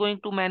how they are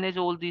going to manage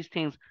all these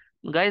things?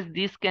 Guys,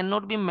 this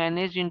cannot be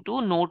managed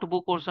into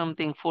notebook or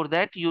something. For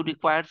that, you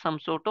require some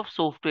sort of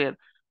software.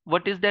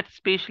 What is that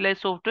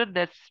specialized software?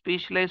 That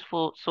specialized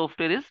for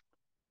software is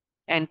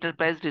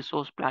enterprise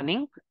resource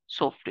planning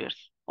softwares.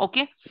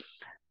 Okay.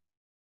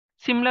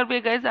 Similar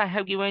way, guys, I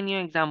have given you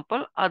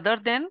example. Other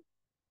than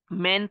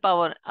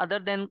manpower, other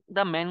than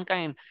the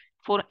mankind,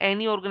 for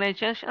any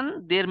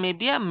organization, there may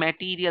be a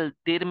material,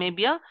 there may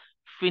be a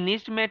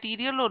finished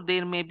material, or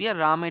there may be a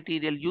raw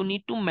material. You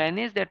need to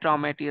manage that raw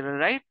material,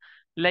 right?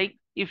 Like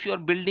if you're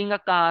building a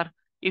car,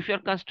 if you're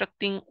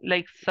constructing,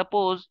 like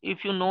suppose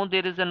if you know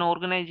there is an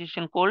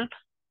organization called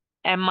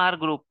MR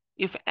Group.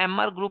 If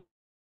MR Group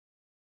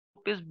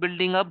is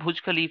building a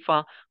Burj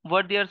Khalifa,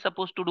 what they are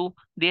supposed to do?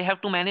 They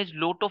have to manage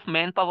lot of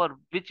manpower.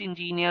 Which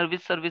engineer,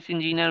 which service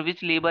engineer,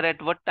 which labor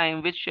at what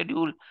time, which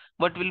schedule,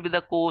 what will be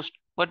the cost,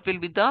 what will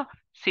be the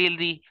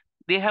salary.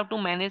 They have to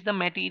manage the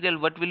material.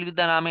 What will be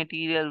the raw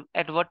material?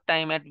 At what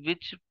time? At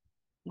which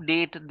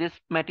date this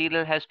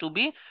material has to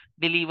be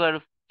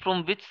delivered?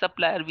 From which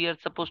supplier we are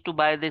supposed to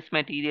buy this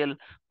material?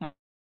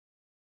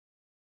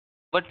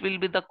 What will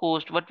be the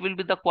cost? What will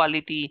be the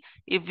quality?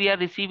 If we are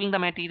receiving the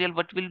material,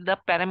 what will be the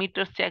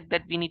parameters check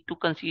that we need to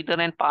consider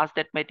and pass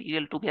that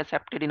material to be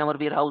accepted in our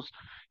warehouse?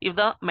 If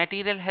the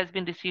material has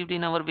been received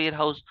in our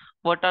warehouse,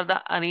 what are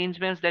the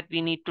arrangements that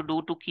we need to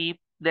do to keep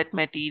that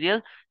material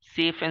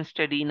safe and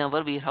steady in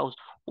our warehouse?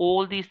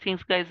 All these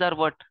things, guys, are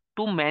what?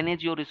 To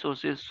manage your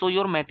resources. So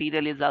your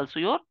material is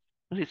also your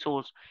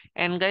resource.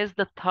 And guys,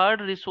 the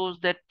third resource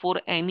that for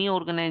any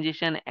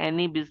organization,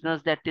 any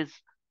business that is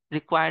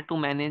required to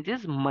manage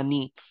is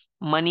money.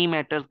 Money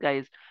matters,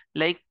 guys.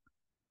 Like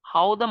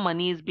how the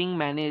money is being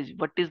managed,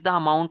 what is the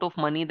amount of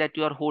money that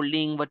you are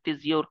holding, what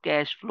is your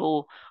cash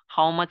flow,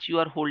 how much you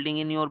are holding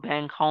in your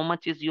bank, how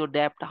much is your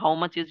debt, how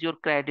much is your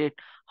credit,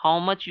 how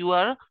much you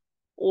are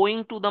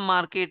owing to the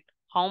market,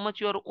 how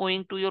much you are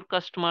owing to your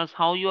customers,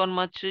 how you are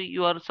much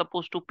you are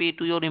supposed to pay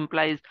to your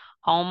employees,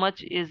 how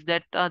much is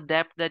that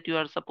debt that you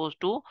are supposed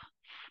to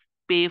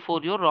pay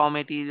for your raw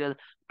material.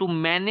 To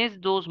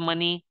manage those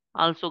money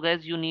also,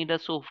 guys, you need a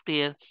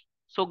software.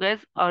 So guys,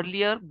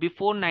 earlier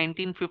before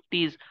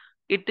 1950s,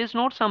 it is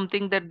not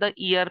something that the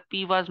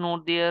ERP was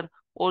not there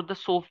or the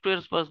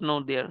softwares was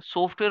not there.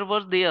 Software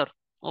was there,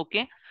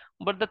 okay,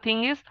 but the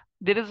thing is,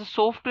 there is a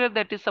software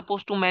that is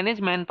supposed to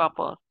manage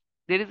manpower,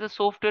 there is a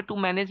software to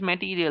manage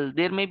material,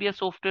 there may be a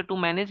software to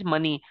manage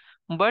money.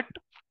 But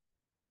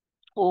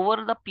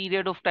over the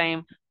period of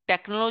time,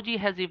 technology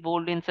has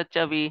evolved in such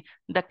a way,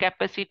 the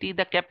capacity,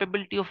 the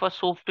capability of a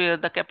software,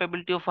 the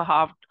capability of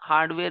a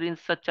hardware in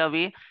such a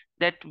way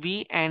that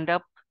we end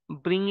up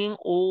bringing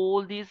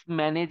all these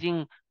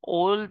managing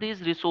all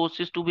these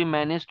resources to be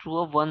managed through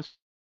a one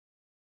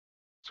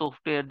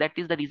software. That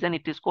is the reason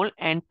it is called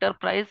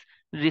enterprise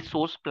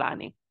resource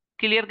planning.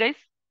 Clear, guys?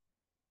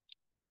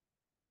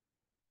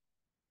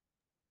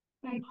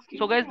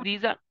 So guys,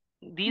 these are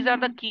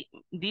the key,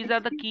 these are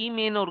the key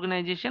main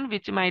organization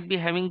which might be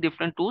having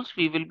different tools.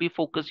 We will be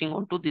focusing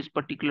on to this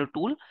particular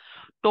tool.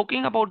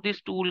 Talking about this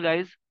tool,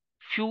 guys,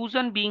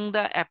 Fusion being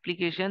the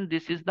application,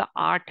 this is the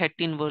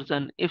R13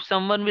 version. If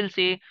someone will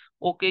say,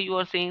 okay, you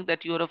are saying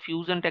that you are a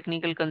Fusion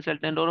technical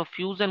consultant or a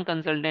Fusion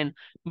consultant,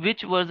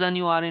 which version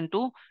you are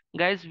into?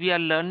 Guys, we are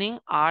learning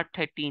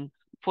R13.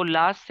 For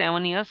last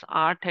 7 years,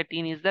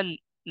 R13 is the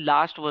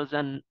last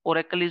version.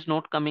 Oracle is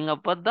not coming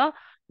up with the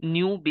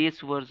new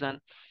base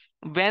version.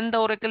 When the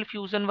Oracle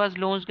Fusion was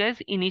launched,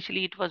 guys,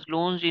 initially it was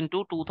launched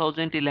into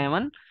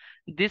 2011.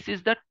 This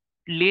is the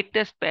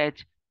latest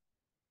patch.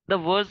 The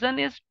version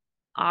is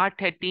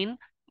R13,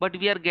 but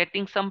we are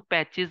getting some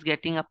patches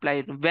getting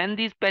applied. When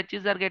these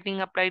patches are getting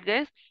applied,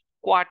 guys,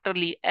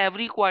 quarterly,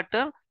 every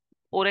quarter,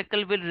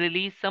 Oracle will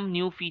release some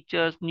new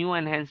features, new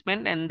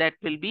enhancement, and that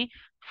will be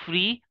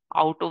free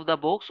out of the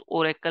box.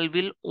 Oracle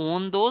will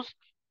own those.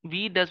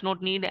 We does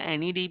not need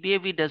any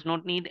DBA, we does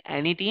not need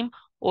any team.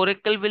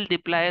 Oracle will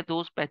deploy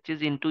those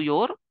patches into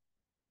your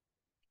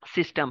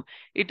system.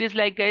 It is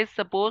like, guys,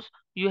 suppose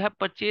you have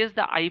purchased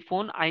the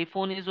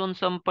iPhone is on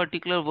some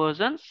particular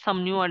version,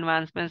 some new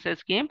advancements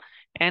has came,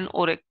 and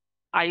or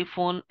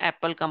iPhone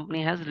Apple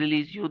company has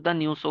released you the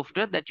new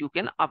software that you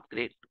can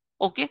upgrade.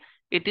 Okay,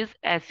 it is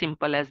as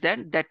simple as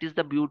that. That is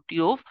the beauty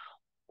of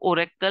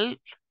Oracle,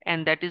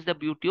 and that is the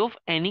beauty of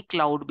any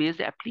cloud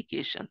based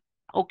application.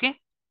 Okay,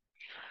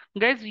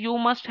 guys, you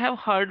must have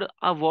heard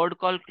a word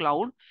called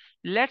cloud.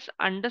 let's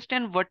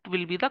understand what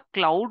will be the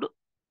cloud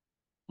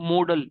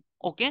model.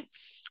 Okay,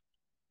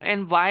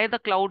 and why the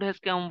cloud has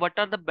come, what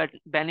are the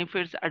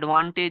benefits,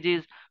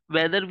 advantages,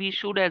 whether we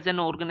should as an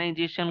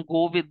organization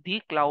go with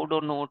the cloud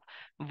or not,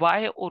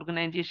 why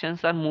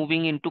organizations are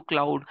moving into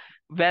cloud,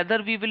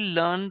 whether we will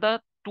learn the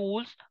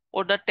tools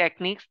or the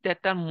techniques that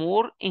are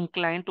more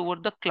inclined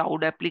toward the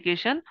cloud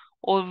application,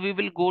 or we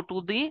will go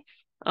to the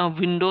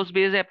Windows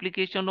based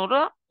application or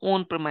a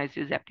on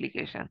premises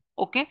application.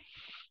 Okay,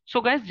 so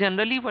guys,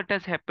 generally what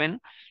has happened,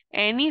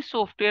 any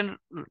software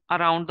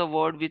around the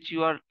world which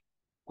you are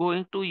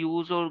going to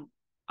use or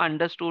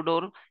understood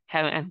or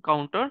have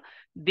encountered,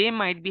 they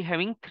might be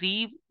having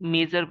three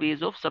major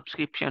ways of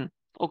subscription.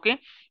 Okay,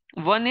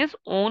 one is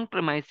on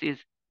premises.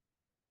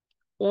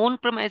 On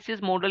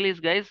premises model is,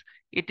 guys,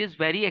 it is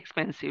very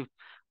expensive,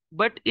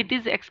 but it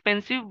is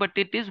expensive, but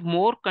it is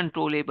more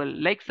controllable.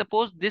 Like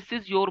suppose this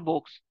is your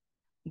box,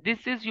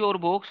 this is your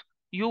box,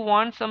 you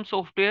want some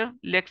software,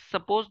 let's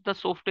suppose the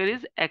software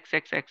is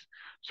XXX,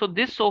 so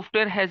this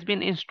software has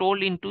been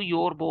installed into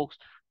your box.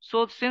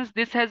 So since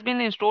this has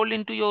been installed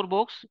into your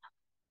box,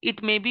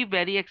 it may be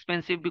very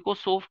expensive because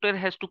software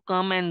has to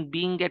come and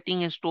being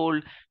getting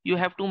installed, you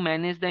have to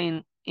manage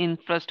the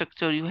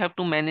infrastructure, you have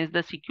to manage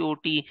the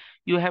security,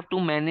 you have to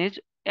manage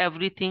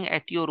everything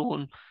at your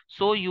own,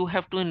 so you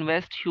have to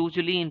invest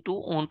hugely into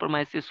on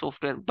premises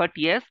software. But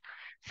yes,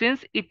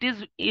 since it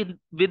is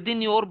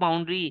within your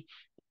boundary,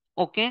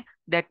 okay,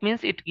 that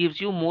means it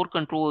gives you more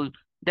control,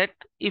 that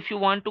if you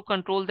want to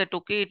control that,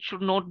 okay, it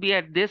should not be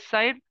at this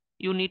side,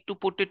 you need to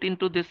put it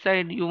into this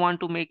side, you want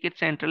to make it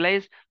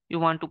centralized, you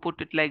want to put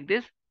it like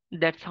this,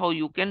 that's how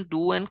you can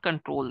do and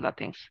control the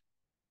things.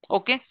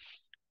 Okay,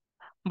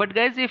 but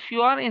guys, if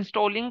you are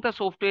installing the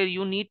software,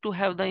 you need to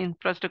have the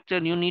infrastructure,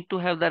 you need to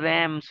have the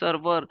RAM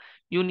server,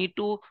 you need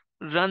to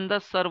run the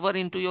server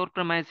into your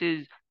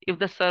premises. If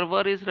the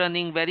server is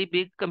running, very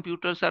big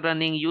computers are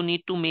running, you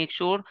need to make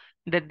sure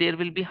that there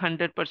will be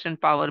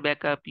 100% power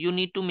backup. You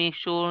need to make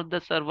sure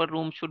the server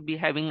room should be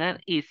having an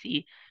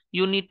AC.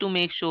 You need to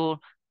make sure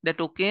that,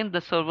 okay,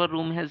 the server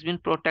room has been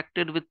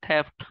protected with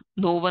theft.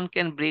 No one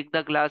can break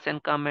the glass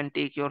and come and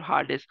take your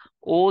hard disk.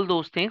 All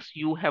those things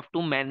you have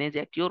to manage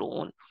at your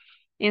own.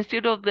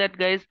 Instead of that,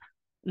 guys,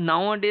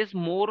 nowadays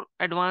more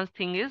advanced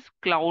thing is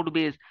cloud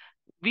based.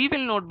 We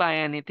will not buy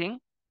anything,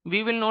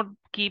 we will not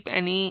keep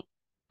any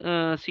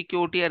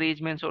security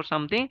arrangements or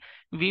something,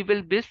 we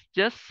will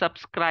just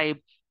subscribe.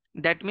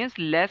 That means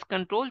less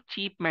control,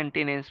 cheap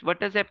maintenance.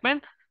 What has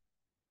happened,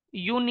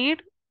 you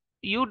need,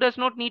 you does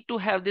not need to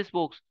have this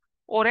box.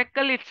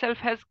 Oracle itself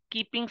has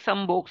keeping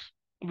some box,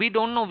 we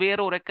don't know where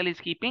Oracle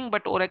is keeping,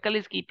 but Oracle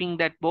is keeping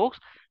that box.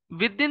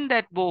 Within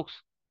that box,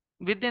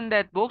 within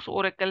that box,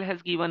 Oracle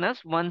has given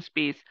us one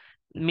space.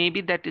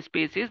 Maybe that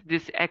space is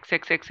this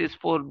XXX is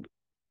for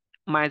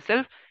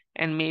myself,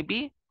 and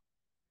maybe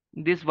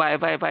this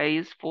YYY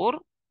is for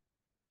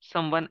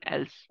someone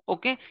else.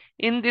 Okay,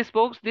 in this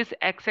box, this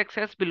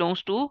XXX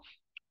belongs to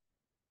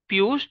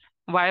Piyush,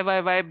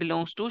 YYY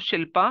belongs to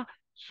Shilpa.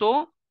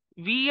 So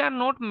we are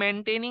not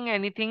maintaining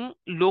anything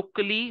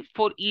locally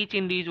for each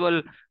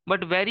individual,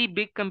 but very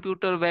big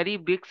computer, very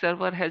big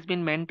server has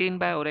been maintained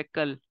by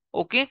Oracle.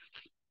 Okay,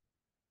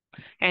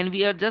 and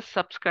we are just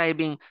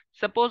subscribing.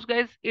 Suppose,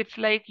 guys, it's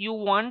like you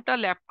want a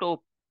laptop.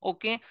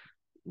 Okay,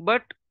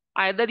 but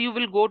either you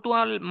will go to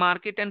a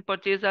market and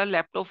purchase a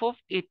laptop of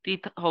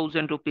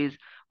 80,000 rupees,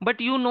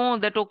 but you know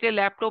that, okay,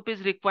 laptop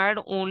is required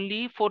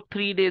only for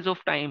 3 days of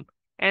time,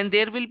 and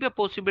there will be a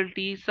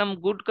possibility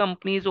some good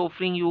companies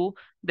offering you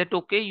that,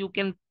 okay, you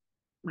can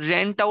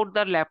rent out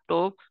the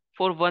laptop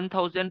for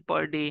 1000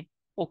 per day.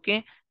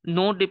 Okay,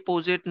 no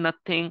deposit,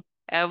 nothing,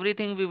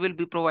 everything we will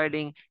be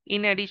providing.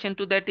 In addition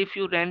to that, if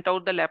you rent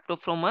out the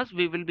laptop from us,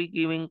 we will be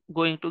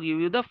going to give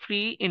you the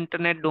free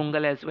internet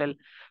dongle as well.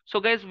 So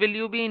guys, will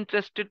you be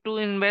interested to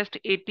invest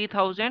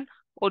 80,000,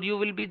 or you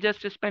will be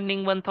just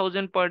spending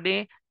 1000 per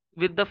day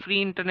with the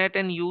free internet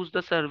and use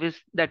the service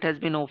that has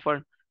been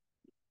offered?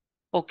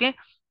 Okay,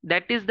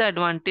 that is the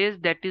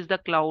advantage, that is the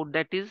cloud,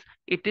 that is,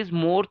 it is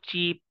more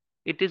cheap,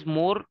 it is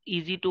more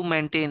easy to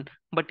maintain,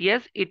 but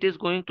yes, it is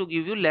going to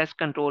give you less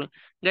control.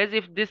 Guys,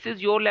 if this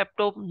is your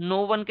laptop,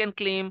 no one can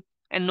claim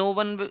and no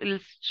one will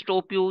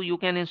stop you. You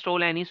can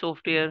install any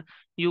software,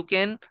 you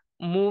can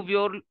move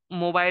your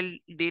mobile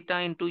data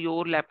into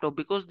your laptop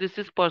because this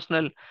is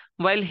personal.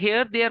 While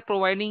here they are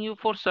providing you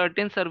for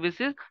certain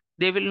services,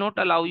 they will not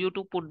allow you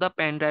to put the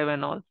pen drive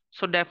and all,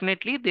 so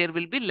definitely there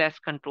will be less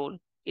control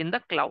in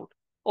the cloud.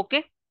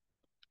 Okay,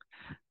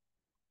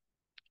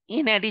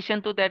 in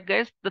addition to that,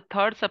 guys, the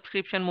third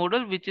subscription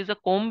model, which is a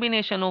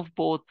combination of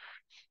both,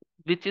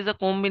 which is a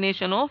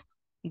combination of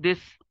this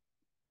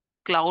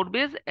cloud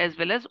based as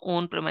well as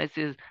on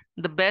premises.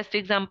 The best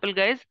example,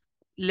 guys,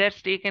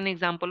 let's take an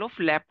example of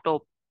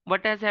laptop.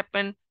 What has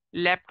happened,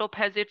 laptop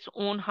has its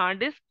own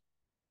hard disk.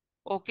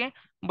 Okay,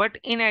 but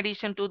in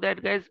addition to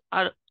that, guys,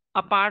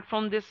 apart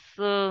from this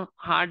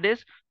hard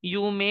disk,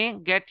 you may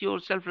get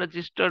yourself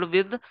registered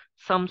with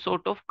some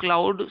sort of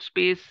cloud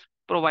space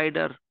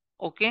provider.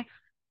 Okay,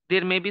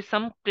 There may be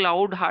some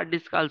cloud hard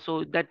disk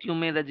also that you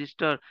may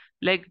register,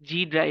 like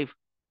G Drive.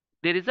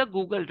 There is a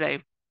Google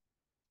Drive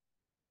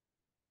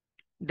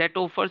that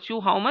offers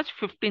you how much?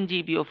 15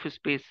 GB of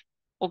space.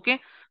 Okay,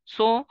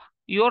 so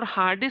your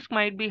hard disk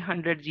might be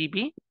 100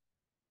 GB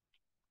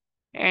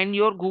and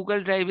your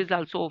Google Drive is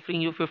also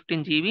offering you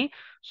 15 GB.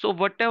 So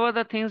whatever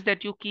the things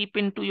that you keep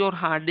into your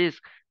hard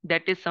disk,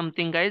 that is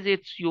something, guys,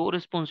 it's your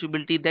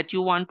responsibility, that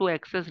you want to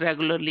access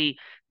regularly,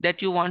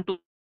 that you want to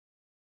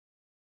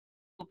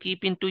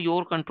keep into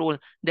your control,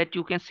 that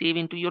you can save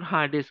into your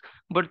hard disk.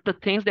 But the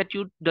things that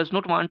you does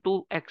not want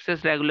to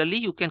access regularly,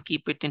 you can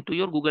keep it into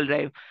your Google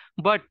Drive.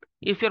 But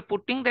if you're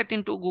putting that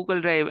into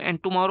Google Drive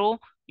and tomorrow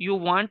you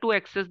want to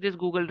access this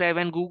Google Drive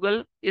and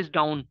Google is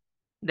down,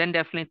 then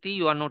definitely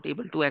you are not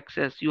able to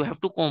access. You have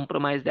to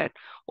compromise that.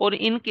 Or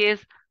in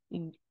case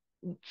mm,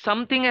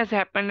 something has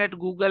happened at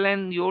Google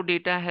and your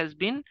data has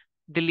been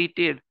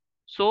deleted.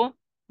 So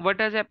what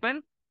has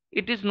happened?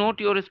 It is not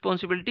your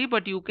responsibility,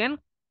 but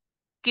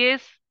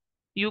case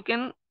you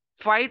can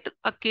fight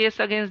a case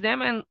against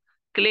them and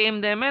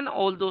claim them, and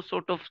all those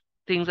sort of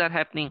things are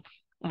happening.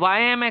 Why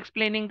I am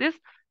explaining this?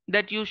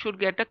 That you should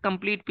get a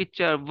complete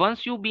picture.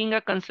 Once you being a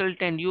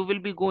consultant, you will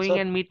be going Sir,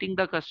 and meeting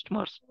the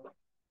customers.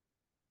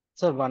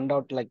 sir, one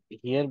doubt, like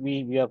here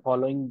we are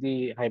following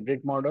the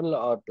hybrid model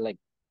or like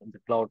the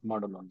cloud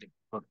model only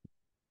for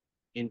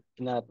in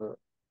our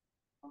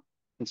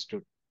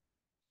institute.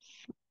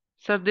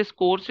 Sir, this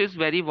course is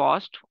very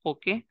vast.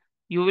 Okay,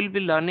 you will be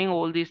learning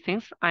all these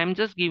things. I am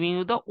just giving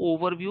you the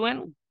overview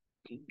and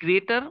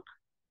greater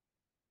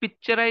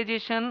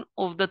picturization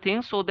of the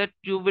things so that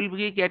you will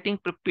be getting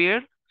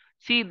prepared.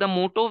 See, the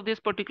motto of this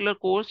particular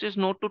course is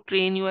not to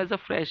train you as a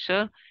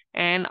fresher,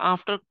 and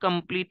after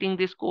completing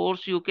this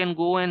course, you can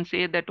go and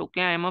say that,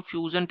 okay, I am a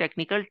Fusion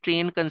technical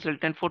trained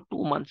consultant for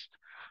 2 months.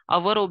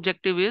 Our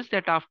objective is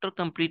that after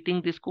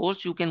completing this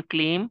course, you can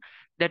claim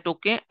that,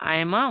 okay, I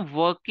am a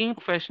working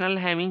professional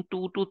having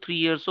 2 to 3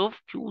 years of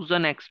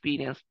Fusion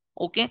experience.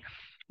 Okay,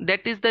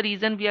 that is the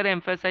reason we are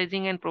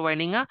emphasizing and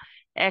providing a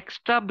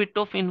extra bit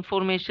of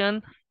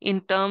information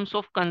in terms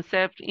of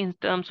concepts, in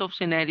terms of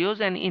scenarios,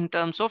 and in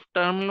terms of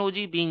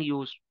terminology being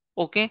used.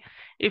 Okay,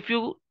 if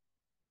you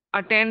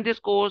attend this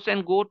course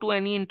and go to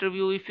any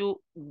interview, if you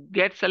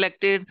get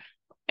selected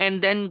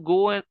and then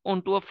go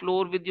onto a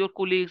floor with your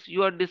colleagues,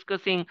 you are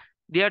discussing,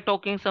 they are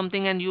talking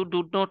something and you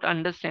do not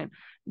understand.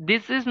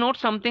 This is not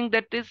something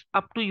that is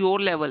up to your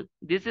level.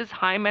 This is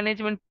high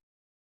management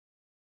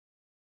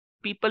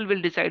people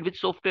will decide which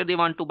software they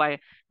want to buy,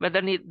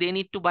 whether they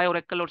need to buy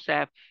Oracle or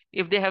SAP.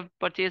 If they have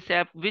purchased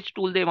SAP, which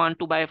tool they want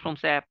to buy from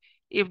SAP.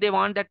 If they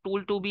want that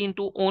tool to be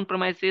into on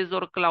premises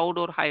or cloud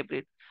or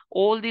hybrid.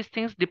 All these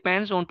things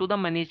depends on to the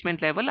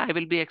management level. I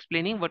will be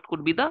explaining what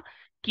could be the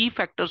key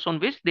factors on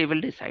which they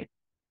will decide.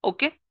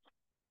 Okay.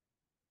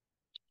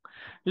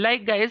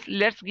 Like, guys,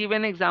 let's give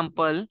an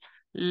example.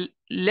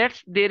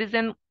 Let's there is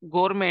an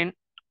government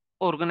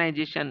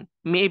organization.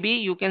 Maybe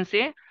you can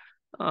say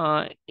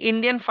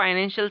Indian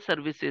Financial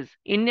Services.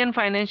 Indian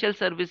Financial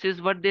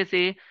Services, what they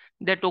say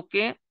that,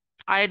 okay,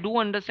 I do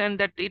understand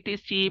that it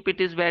is cheap,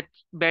 it is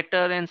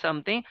better and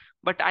something,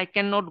 but I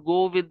cannot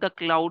go with the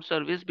cloud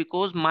service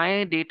because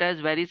my data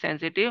is very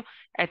sensitive.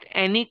 At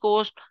any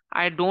cost,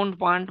 I don't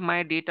want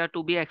my data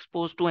to be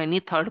exposed to any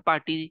third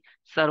party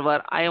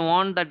server. I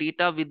want the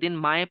data within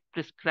my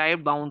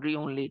prescribed boundary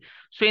only.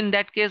 So in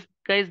that case,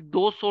 guys,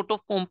 those sort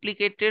of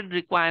complicated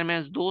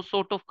requirements, those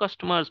sort of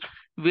customers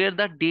where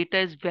the data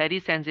is very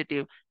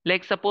sensitive.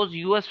 Like suppose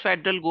US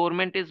federal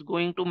government is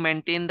going to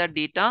maintain the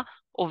data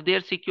of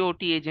their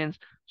security agents.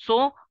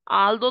 So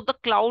although the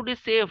cloud is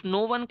safe,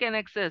 no one can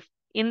access.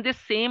 In this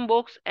same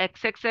box,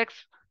 XXX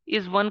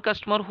is one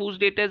customer whose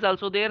data is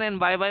also there and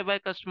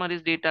YYY customer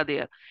is data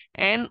there.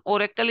 And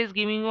Oracle is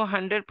giving you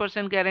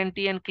 100%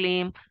 guarantee and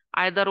claim,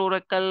 either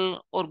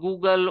Oracle or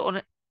Google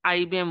or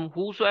IBM,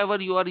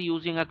 whosoever you are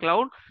using a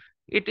cloud.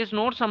 It is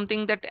not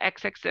something that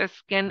XXX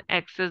can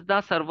access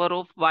the server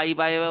of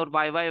YY or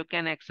YY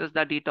can access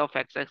the data of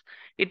XX.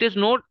 It is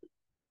not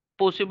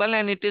possible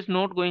and it is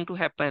not going to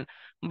happen.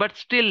 But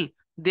still,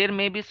 there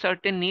may be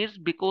certain needs.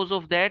 Because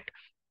of that,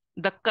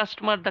 the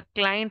customer, the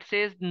client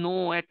says,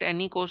 no, at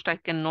any cost, I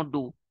cannot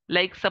do.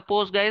 Like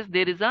suppose, guys,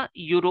 there is a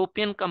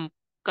European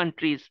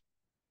countries.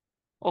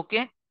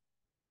 Okay.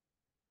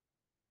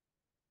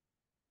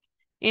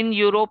 In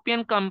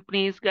European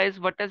companies, guys,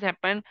 what has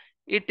happened?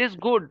 It is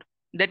good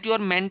that you are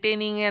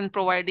maintaining and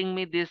providing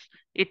me this.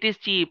 It is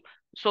cheap.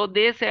 So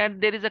they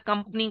said there is a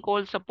company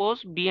called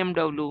suppose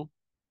BMW.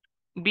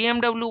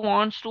 BMW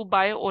wants to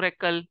buy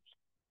Oracle.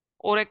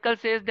 Oracle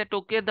says that,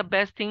 okay, the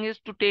best thing is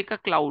to take a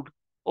cloud.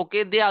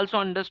 Okay, they also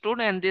understood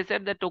and they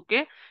said that,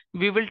 okay,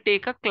 we will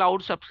take a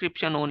cloud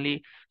subscription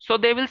only. So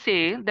they will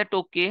say that,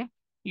 okay,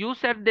 you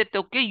said that,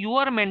 okay, you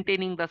are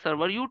maintaining the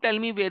server. You tell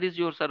me where is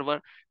your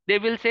server. They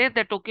will say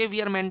that, okay,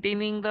 we are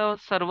maintaining the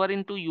server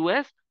into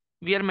US.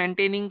 We are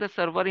maintaining the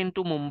server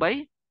into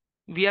Mumbai.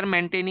 We are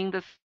maintaining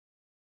the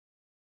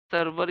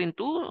server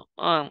into,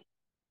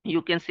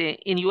 you can say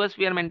in US,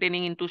 we are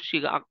maintaining into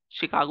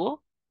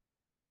Chicago.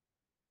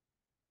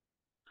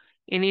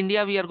 In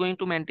India, we are going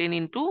to maintain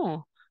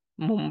into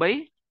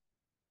Mumbai,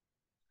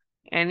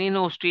 and in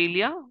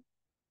Australia,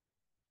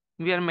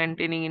 we are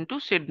maintaining into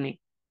Sydney.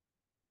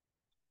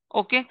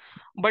 Okay,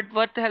 but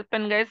what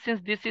happened, guys,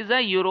 since this is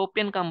a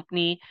European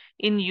company,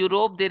 in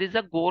Europe there is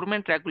a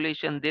government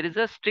regulation, there is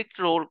a strict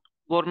role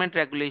government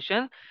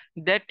regulation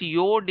that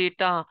your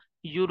data,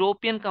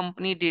 European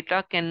company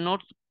data,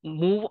 cannot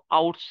move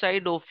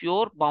outside of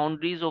your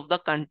boundaries of the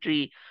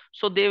country.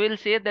 So they will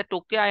say that,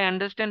 okay, I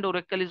understand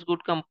Oracle is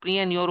good company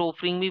and you're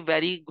offering me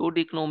very good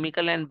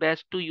economical and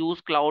best to use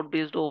cloud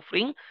based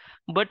offering,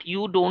 but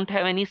you don't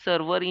have any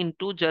server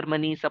into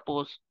Germany,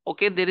 suppose.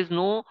 Okay, there is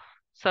no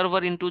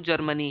server into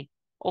Germany.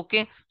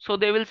 Okay, so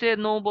they will say,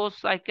 no,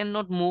 boss, I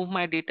cannot move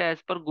my data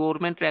as per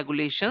government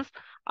regulations.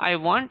 I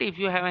want, if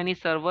you have any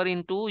server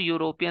into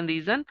European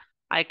region,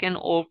 I can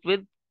opt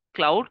with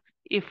cloud.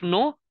 If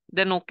no,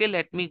 then okay,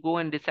 let me go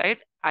and decide.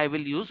 I will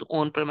use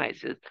on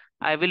premises.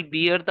 I will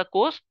bear the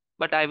cost,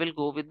 but I will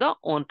go with the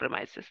on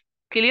premises.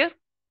 Clear?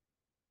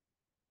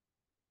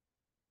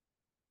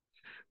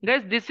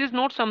 Guys, this is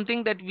not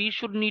something that we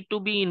should need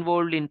to be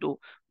involved into.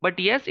 But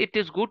yes, it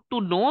is good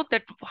to know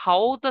that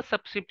how the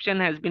subscription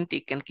has been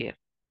taken care.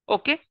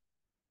 Okay.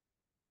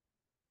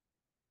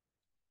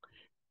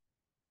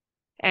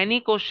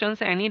 Any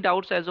questions, any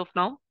doubts as of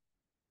now?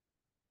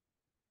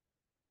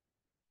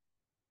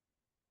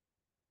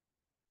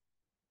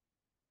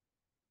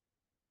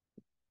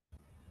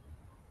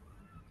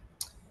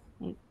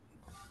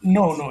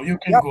 No, you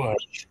can Yeah, go ahead.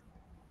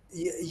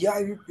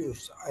 yeah,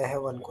 Piyush, I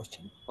have one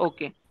question.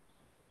 Okay.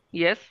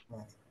 Yes.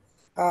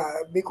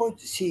 Because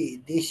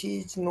see, this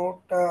is not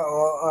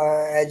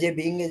as a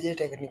being as a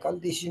technical,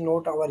 this is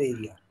not our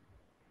area.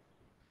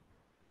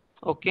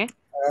 Okay.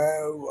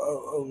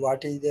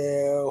 What is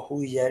the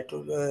who is had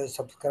to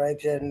subscribe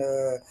and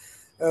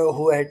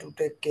who had to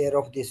take care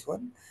of this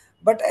one?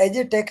 But as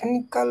a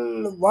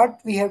technical, what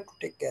we have to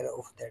take care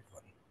of that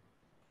one?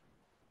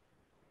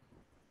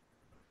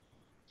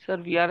 Sir,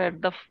 we are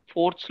at the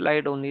fourth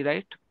slide only,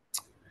 right?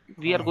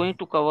 We are going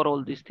to cover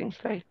all these things,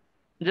 right?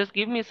 Just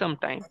give me some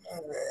time.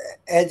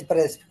 As per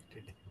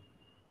expected.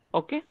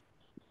 Okay.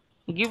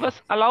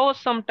 Allow us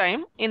some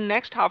time. In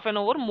next half an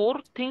hour, more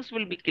things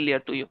will be clear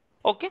to you.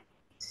 Okay.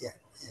 Yeah,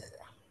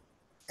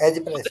 as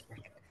per So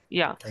expected.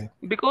 yeah, Thank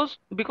you.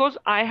 because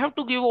I have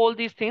to give all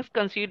these things,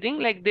 considering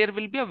like there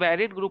will be a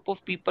varied group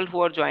of people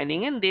who are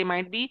joining, and they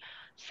might be,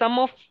 some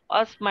of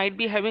us might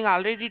be having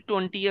already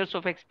 20 years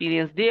of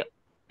experience.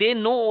 They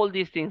know all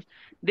these things.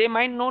 They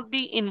might not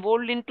be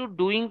involved into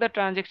doing the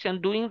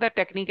transaction, doing the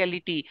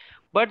technicality,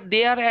 but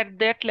they are at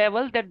that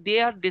level that they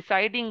are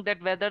deciding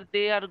that whether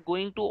they are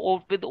going to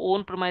opt with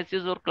own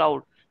premises or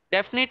cloud.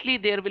 Definitely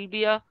there will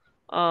be a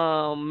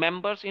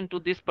members into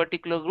this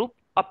particular group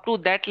up to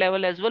that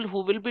level as well,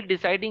 who will be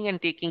deciding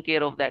and taking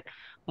care of that,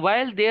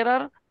 while there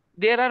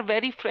are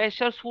very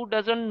freshers who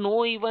doesn't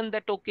know even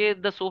that, okay,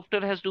 the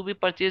software has to be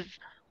purchased,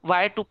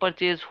 why to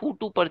purchase, who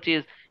to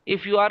purchase.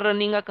 If you are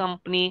running a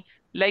company,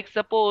 like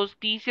suppose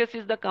TCS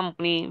is the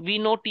company, we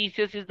know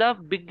TCS is the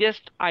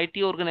biggest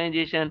IT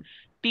organization.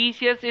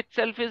 TCS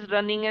itself is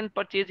running and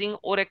purchasing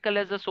Oracle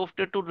as a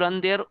software to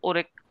run their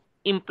Oracle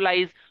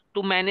employees,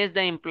 to manage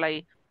the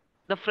employee.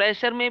 The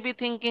fresher may be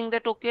thinking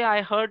that, okay,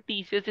 I heard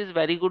TCS is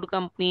very good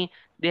company,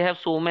 they have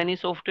so many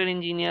software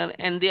engineer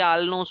and they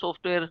all know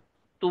software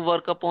to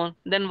work upon,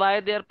 then why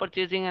they are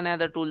purchasing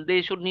another tool?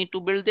 They should need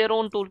to build their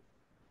own tool,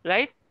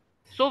 right?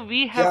 So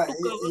we have Yeah, to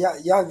cover.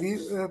 yeah. We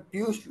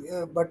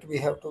Piyush, but we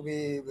have to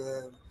be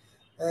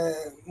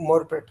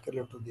more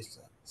practical to this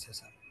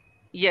session.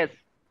 Yes,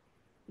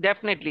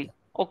 definitely.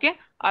 Okay,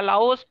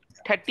 allow us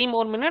 30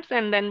 more minutes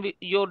and then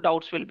your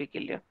doubts will be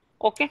clear.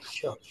 Okay.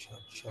 Sure.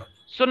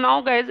 So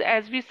now, guys,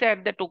 as we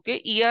said that,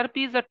 okay, ERP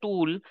is a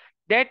tool.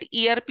 That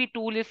ERP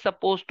tool is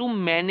supposed to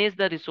manage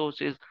the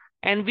resources.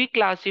 And we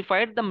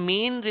classified the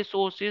main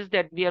resources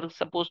that we are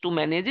supposed to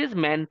manage is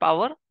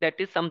manpower. That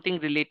is something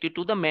related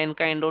to the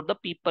mankind or the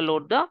people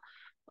or the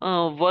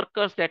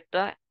workers that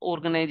the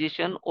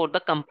organization or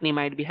the company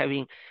might be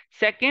having.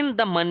 Second,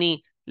 the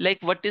money. Like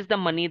what is the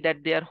money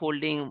that they are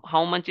holding?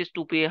 How much is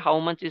to pay? How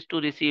much is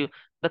to receive?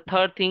 The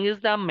third thing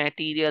is the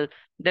material.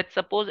 That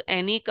suppose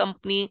any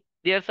company,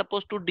 they are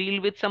supposed to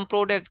deal with some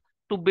product,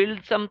 to build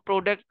some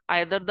product,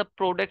 either the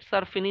products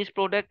are finished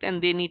product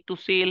and they need to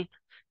sell,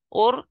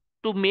 or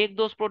to make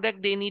those products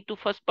they need to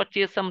first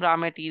purchase some raw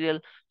material.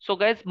 So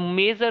guys,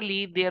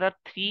 majorly there are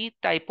three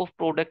type of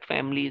product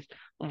families.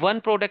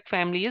 One product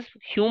family is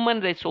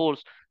human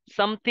resource,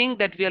 something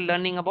that we are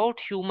learning about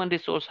human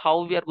resource,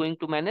 how we are going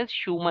to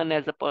manage human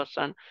as a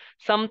person.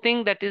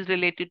 Something that is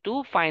related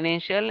to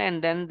financial,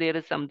 and then there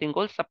is something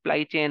called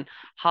supply chain,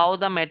 how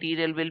the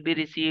material will be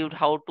received,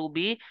 how to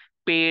be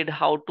paid,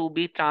 how to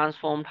be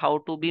transformed, how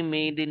to be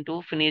made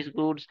into finished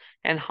goods,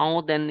 and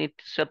how then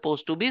it's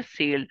supposed to be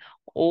sold.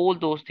 All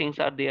those things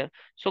are there.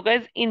 So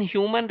guys, in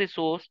human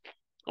resource,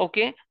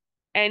 okay,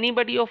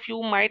 anybody of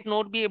you might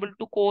not be able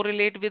to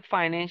correlate with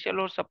financial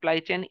or supply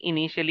chain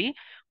initially,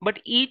 but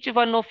each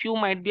one of you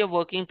might be a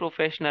working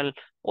professional.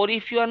 or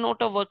if you are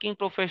not a working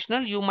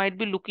professional, you might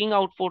be looking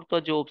out for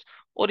the jobs,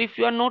 or if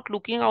you are not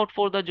looking out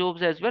for the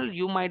jobs as well,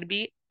 you might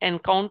be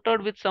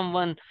encountered with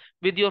someone,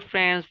 with your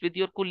friends, with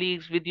your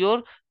colleagues, with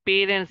your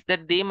parents,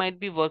 that they might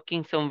be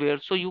working somewhere,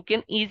 so you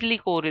can easily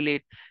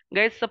correlate.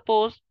 Guys,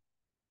 suppose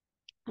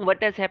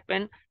what has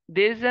happened,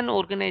 there is an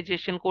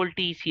organization called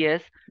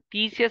TCS.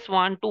 TCS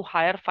want to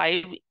hire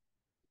 5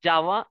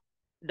 Java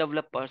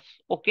developers.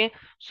 Okay,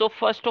 so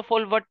first of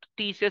all, what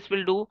TCS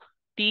will do,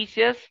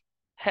 TCS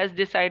has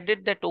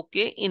decided that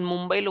okay, in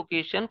Mumbai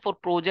location for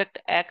project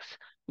X,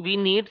 we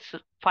need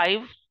 5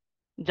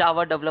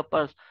 Java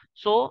developers.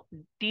 So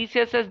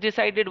TCS has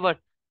decided what?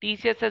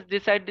 TCS has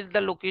decided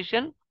the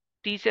location,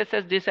 TCS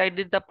has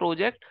decided the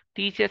project,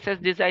 TCS has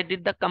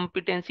decided the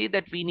competency,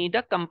 that we need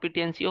a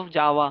competency of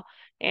Java.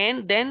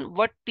 And then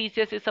what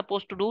TCS is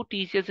supposed to do?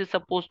 TCS is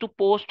supposed to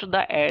post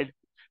the ad.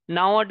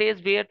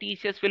 Nowadays, where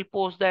TCS will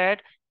post the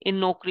ad? In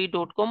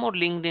Naukri.com or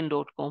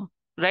LinkedIn.com,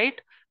 right?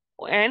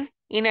 And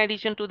in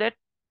addition to that,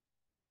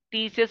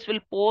 TCS will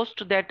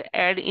post that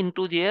ad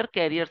into their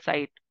career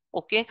site.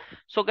 Okay,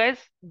 so guys,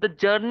 the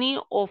journey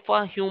of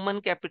a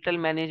human capital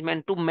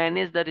management to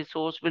manage the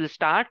resource will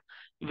start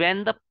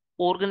when the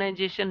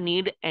organization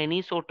need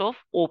any sort of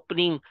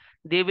opening.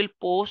 They will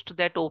post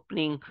that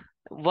opening.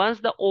 Once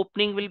the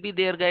opening will be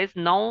there, guys,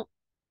 now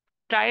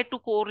try to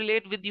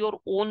correlate with your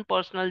own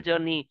personal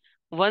journey.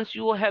 Once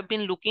you have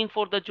been looking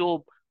for the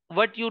job,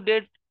 what you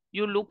did,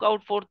 you look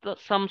out for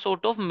some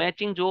sort of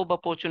matching job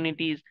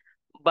opportunities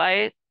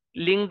by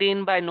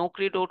LinkedIn, by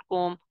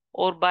Naukri.com,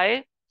 or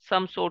by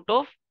some sort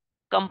of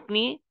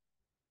company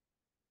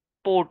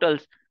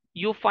portals.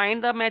 You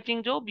find the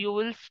matching job, you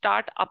will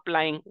start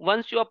applying.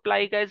 Once you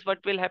apply, guys, what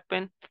will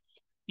happen?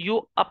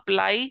 You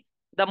apply.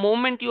 The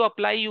moment you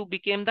apply, you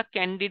became the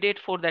candidate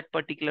for that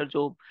particular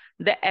job.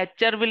 The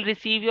HR will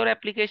receive your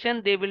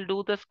application, they will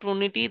do the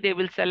scrutiny, they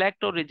will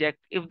select or reject.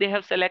 If they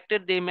have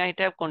selected, they might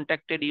have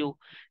contacted you,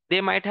 they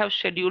might have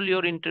scheduled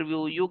your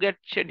interview, you get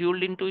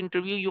scheduled into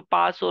interview, you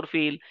pass or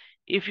fail.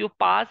 If you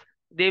pass,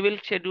 they will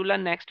schedule a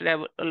next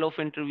level of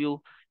interview.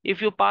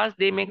 If you pass,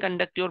 they may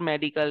conduct your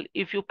medical.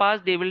 If you pass,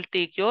 they will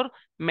take your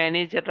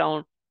manager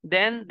round.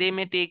 Then they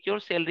may take your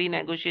salary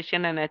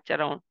negotiation and HR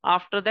round.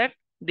 After that,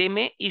 they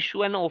may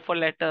issue an offer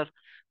letter.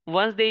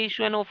 Once they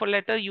issue an offer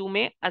letter, you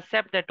may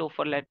accept that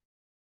offer letter.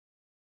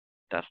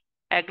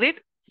 Agreed?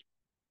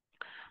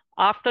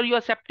 After you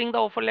accepting the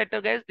offer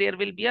letter, guys, there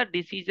will be a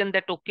decision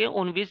that okay,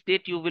 on which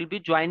date you will be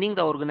joining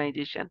the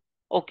organization.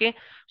 Okay,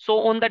 so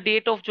on the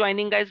date of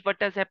joining, guys, what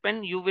has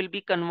happened? You will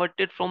be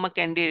converted from a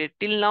candidate.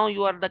 Till now,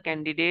 you are the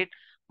candidate,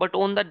 but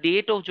on the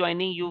date of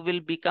joining, you will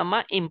become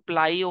an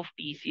employee of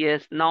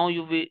TCS. Now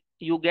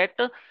you get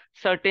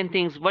certain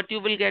things. What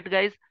you will get,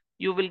 guys?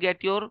 You will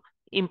get your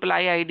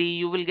employee ID,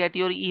 you will get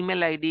your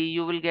email ID,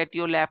 you will get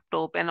your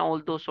laptop and all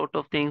those sort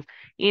of things.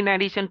 In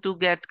addition to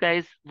that,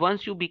 guys,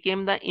 once you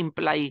became the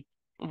employee,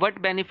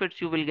 what benefits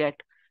you will get?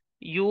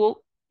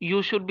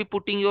 You should be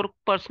putting your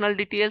personal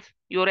details,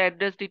 your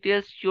address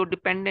details, your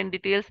dependent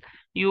details.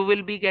 You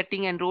will be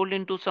getting enrolled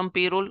into some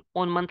payroll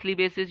on monthly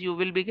basis. You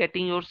will be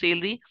getting your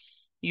salary.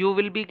 You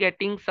will be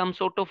getting some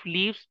sort of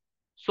leaves.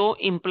 So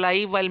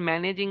employee, while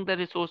managing the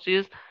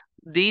resources,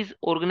 these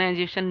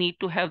organizations need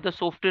to have the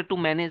software to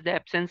manage the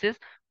absences.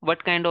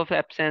 What kind of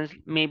absence?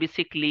 Maybe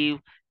sick leave,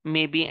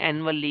 maybe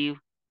annual leave.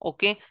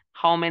 Okay,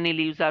 how many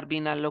leaves are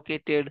being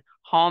allocated,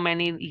 how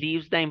many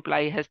leaves the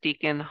employee has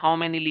taken, how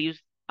many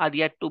leaves are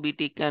yet to be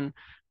taken.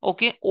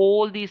 Okay,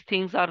 all these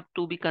things are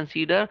to be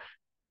considered.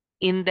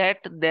 In that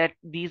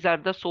these are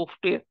the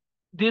software,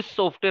 this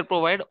software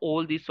provide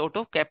all these sort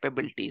of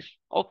capabilities.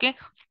 Okay,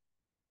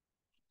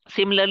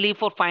 similarly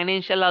for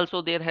financial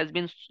also, there has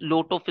been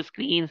lot of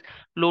screens,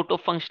 lot of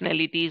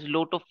functionalities,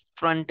 lot of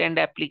front end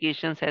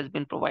applications has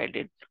been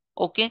provided.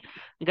 Okay,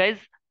 guys,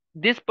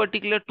 this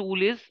particular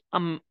tool is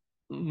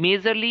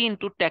majorly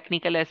into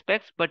technical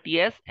aspects, but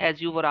yes,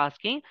 as you were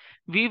asking,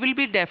 we will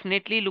be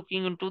definitely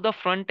looking into the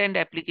front end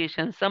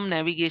applications, some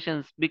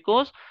navigations,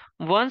 because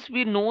once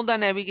we know the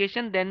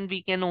navigation, then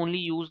we can only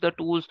use the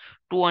tools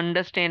to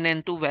understand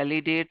and to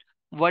validate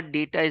what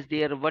data is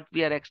there, what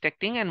we are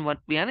extracting and what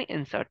we are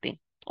inserting.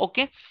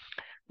 Okay,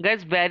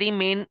 guys, very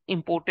main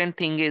important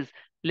thing is,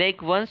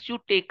 like, once you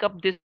take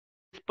up this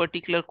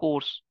particular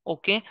course,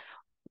 okay,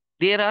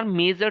 there are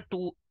major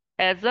two.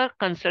 As a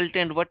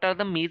consultant, what are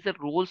the major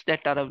roles that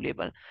are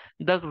available?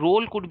 The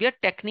role could be a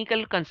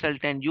technical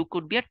consultant. You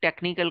could be a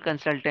technical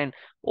consultant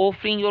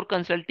offering your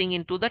consulting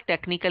into the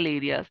technical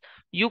areas.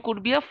 You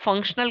could be a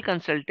functional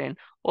consultant.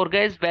 Or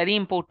guys, very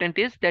important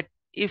is that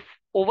if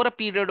over a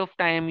period of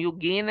time you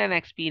gain an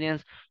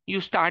experience,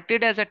 you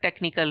started as a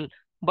technical,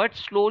 but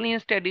slowly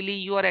and steadily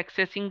you are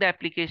accessing the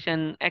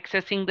application,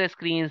 accessing the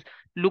screens,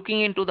 looking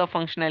into the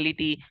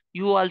functionality,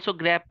 you also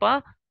grab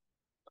a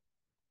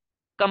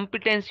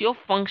competency of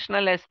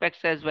functional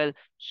aspects as well.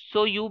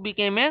 So you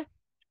became a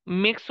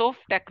mix of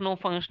techno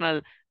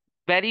functional.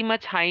 very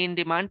much high in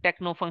demand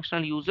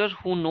techno-functional users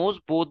who knows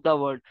both the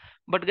word.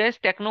 But guys,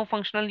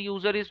 techno-functional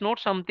user is not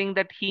something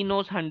that he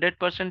knows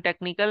 100%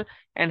 technical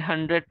and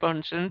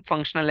 100%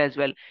 functional as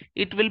well.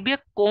 It will be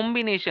a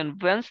combination.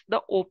 Once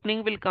the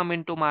opening will come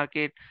into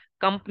market,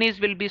 companies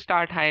will be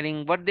start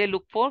hiring. What they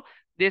look for,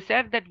 they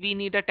said that we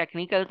need a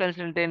technical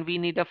consultant, we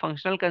need a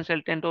functional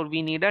consultant, or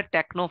we need a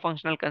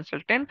techno-functional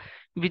consultant,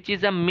 which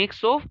is a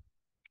mix of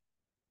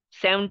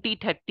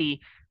 70-30,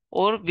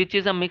 or which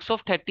is a mix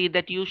of 30,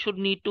 that you should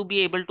need to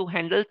be able to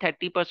handle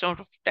 30%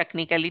 of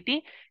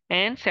technicality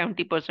and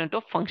 70%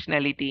 of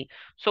functionality.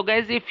 So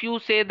guys, if you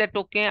say that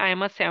okay, I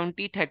am a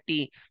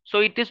 70-30, so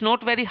it is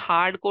not very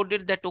hard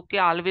coded that okay,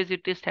 always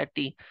it is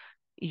 30.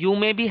 You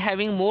may be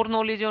having more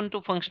knowledge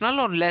onto functional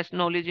or less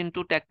knowledge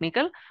into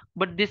technical,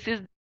 but this is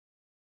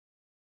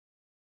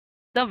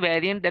the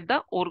variant that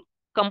the or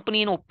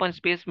company in open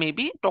space may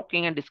be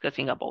talking and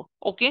discussing about.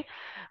 Okay,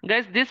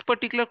 guys, this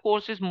particular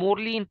course is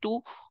morely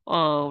into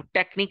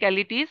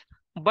technicalities,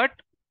 but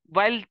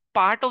while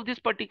part of this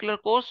particular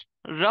course,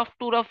 rough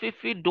to rough, if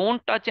we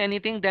don't touch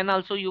anything, then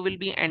also you will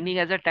be ending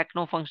as a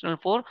techno functional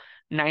for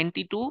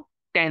 90 to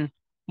 10.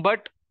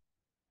 But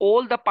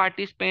all the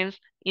participants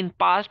in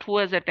past who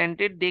has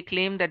attended, they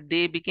claim that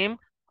they became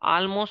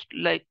almost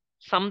like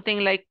something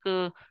like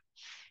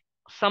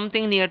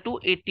something near to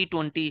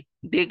 80-20.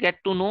 They get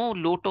to know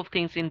lot of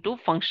things into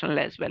functional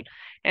as well.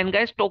 And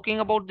guys, talking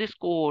about this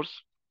course,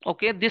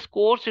 okay, this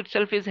course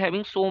itself is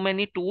having so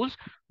many tools.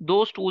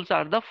 Those tools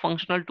are the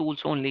functional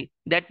tools only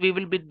that we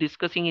will be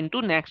discussing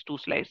into next two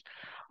slides.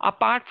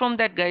 Apart from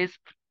that, guys,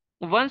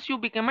 once you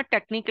become a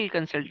technical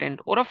consultant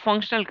or a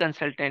functional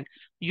consultant,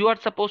 you are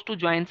supposed to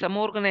join some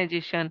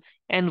organization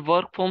and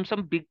work from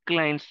some big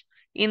clients.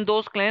 In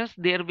those clients,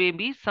 there may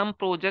be some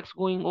projects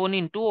going on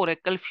into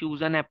Oracle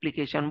Fusion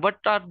application. What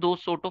are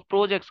those sort of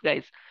projects,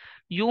 guys?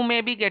 You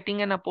may be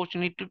getting an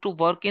opportunity to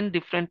work in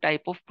different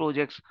type of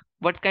projects.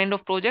 What kind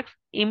of projects?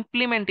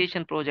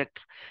 Implementation project.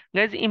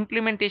 Guys,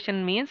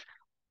 implementation means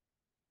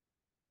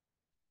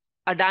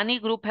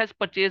Adani Group has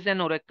purchased an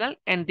Oracle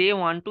and they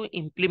want to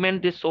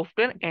implement this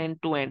software end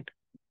to end.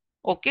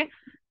 Okay,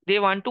 they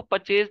want to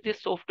purchase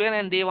this software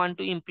and they want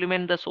to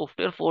implement the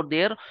software for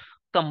their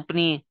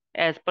company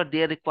as per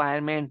their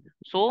requirement.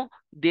 So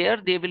there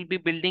they will be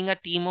building a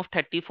team of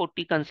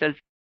 30-40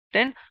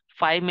 consultant.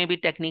 5 may be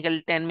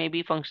technical, 10 may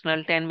be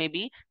functional, 10 may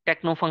be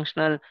techno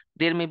functional.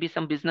 There may be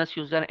some business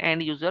user,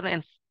 end user,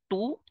 and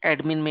 2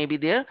 admin may be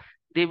there.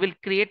 They will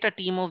create a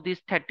team of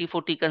these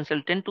 30-40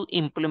 consultant to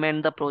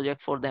implement the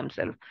project for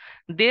themselves.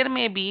 There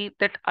may be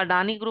that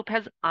Adani Group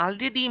has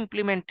already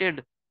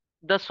implemented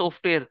the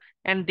software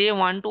and they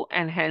want to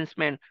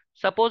enhancement.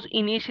 Suppose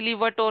initially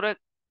what or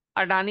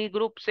Adani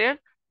Group said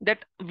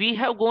that we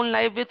have gone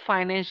live with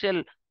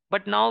financial,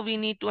 but now we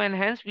need to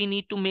enhance, we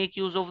need to make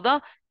use of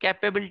the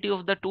capability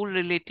of the tool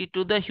related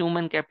to the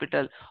human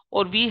capital,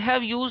 or we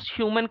have used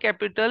human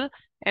capital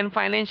and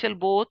financial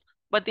both,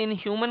 but in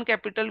human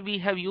capital we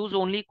have used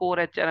only core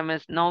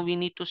HRMS. Now we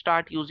need to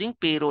start using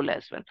payroll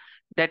as well.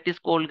 That is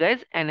called,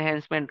 guys,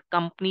 enhancement.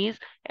 Companies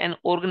and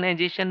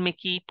organization may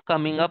keep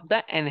coming up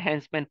the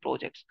enhancement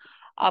projects.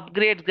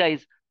 Upgrades,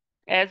 guys.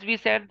 As we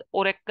said,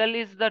 Oracle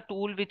is the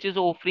tool which is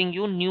offering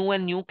you new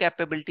and new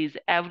capabilities.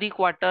 Every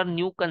quarter,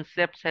 new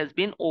concepts has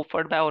been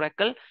offered by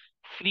Oracle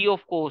free of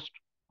cost.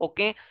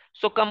 Okay,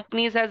 so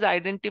companies has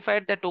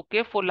identified that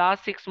okay, for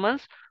last 6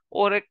 months,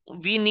 or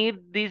we need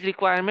these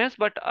requirements,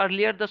 but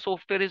earlier the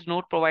software is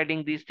not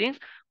providing these things.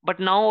 But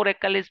now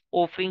Oracle is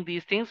offering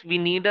these things. We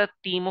need a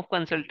team of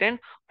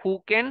consultants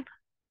who can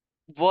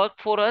work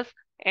for us,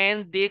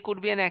 and they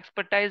could be an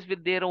expertise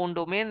with their own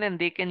domain, and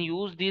they can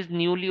use these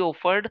newly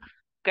offered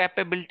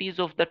capabilities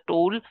of the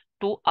tool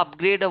to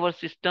upgrade our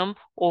system,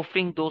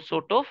 offering those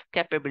sort of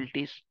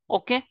capabilities.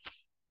 Okay,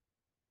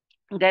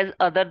 guys,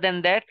 other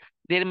than that,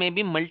 there may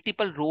be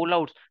multiple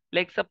rollouts.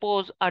 Like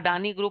suppose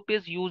Adani Group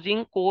is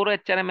using core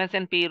HRMS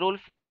and payroll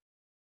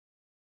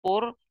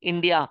for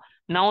India.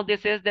 Now they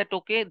says that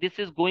okay, this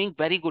is going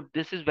very good,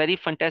 this is very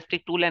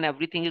fantastic tool and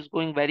everything is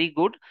going very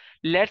good.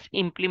 Let's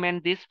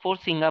implement this for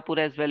Singapore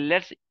as well,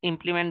 let's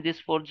implement this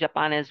for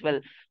Japan as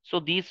well. So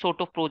these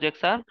sort of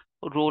projects are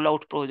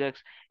rollout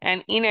projects.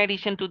 And in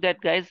addition to that,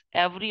 guys,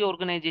 every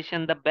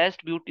organization, the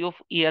best beauty of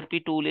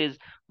ERP tool is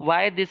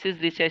why this is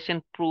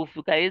recession proof,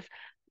 guys.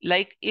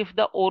 Like if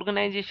the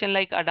organization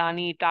like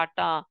Adani,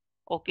 Tata,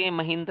 okay,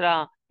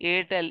 Mahindra,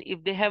 Airtel,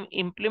 if they have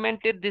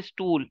implemented this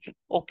tool,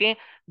 okay,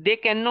 they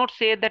cannot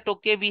say that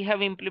okay, we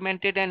have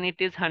implemented and it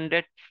is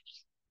 100%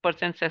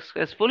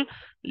 successful.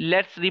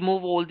 Let's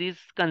remove all these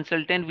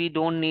consultant we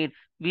don't need.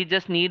 We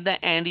just need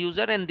the end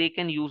user and they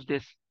can use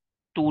this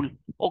tool.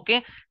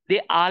 Okay,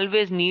 they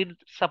always need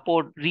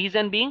support.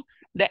 Reason being,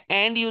 the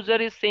end user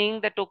is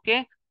saying that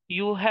okay,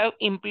 you have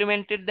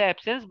implemented the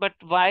absence, but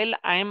while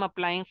I am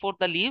applying for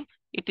the leave,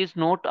 it is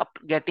not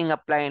getting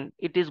applied,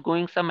 it is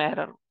going some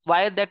error.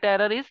 Why that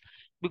error is?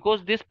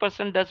 Because this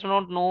person does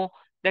not know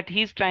that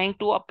he is trying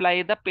to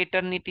apply the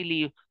paternity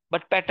leave,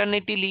 but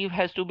paternity leave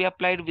has to be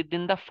applied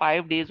within the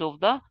 5 days of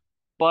the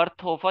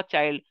birth of a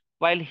child.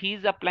 while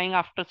he's applying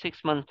after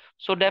 6 months.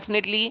 So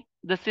definitely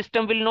the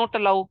system will not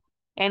allow.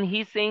 And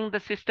he's saying the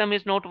system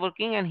is not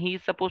working, and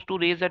he's supposed to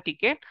raise a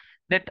ticket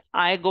that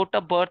I got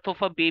a birth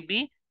of a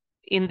baby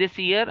in this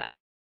year.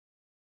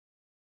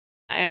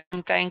 I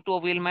am trying to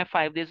avail my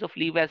 5 days of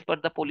leave as per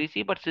the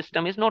policy, but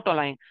system is not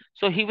allowing.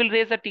 So he will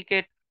raise a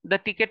ticket. The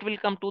ticket will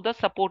come to the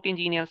support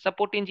engineer.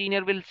 Support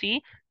engineer will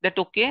see that,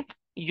 okay,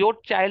 your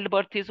child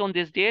birth is on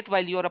this date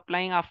while you are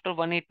applying after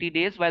 180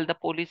 days, while the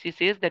policy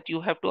says that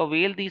you have to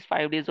avail these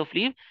 5 days of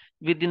leave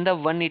within the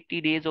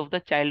 180 days of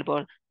the child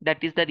birth.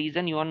 That is the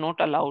reason you are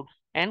not allowed,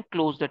 and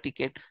close the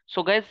ticket.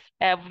 So guys,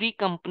 every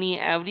company,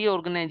 every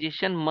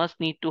organization must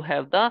need to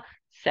have the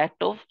set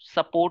of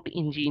support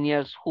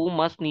engineers who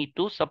must need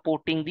to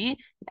supporting the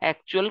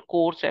actual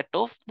core set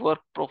of work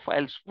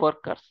profiles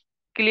workers.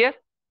 Clear?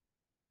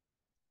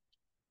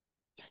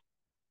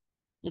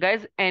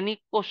 Guys,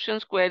 any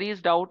questions, queries,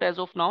 doubt as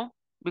of now?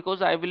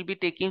 Because I will be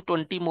taking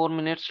 20 more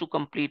minutes to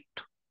complete.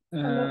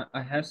 Hello.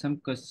 I have some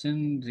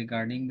question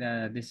regarding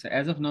this.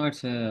 As of now,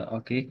 it's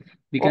okay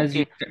because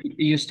Okay,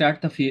 you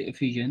start the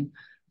fusion.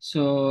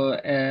 So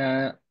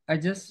I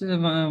just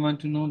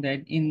want to know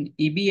that in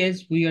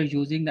EBS we are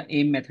using the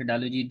AIM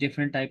methodology,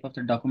 different type of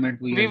the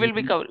document we are using.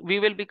 we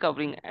will be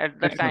covering at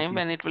the That's time okay.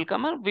 when it will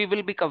come up. We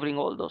will be covering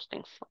all those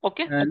things.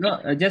 Okay.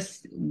 No,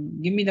 just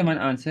give me the one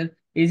answer.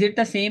 Is it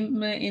the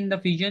same in the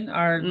fusion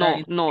or the No,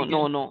 in no, no,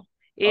 fusion? no.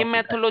 A Okay,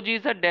 methodology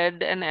is a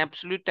dead and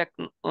absolute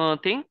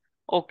thing.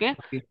 Okay,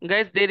 okay.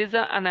 guys, there is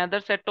another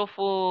set of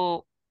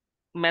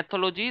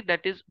methodology,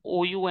 that is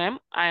OUM.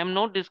 I am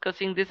not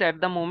discussing this at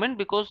the moment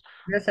because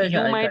Yes, yes, you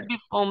I got might it. be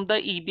from the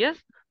EBS.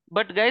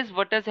 But guys,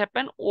 what has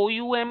happened?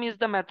 OUM is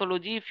the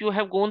methodology. If you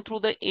have gone through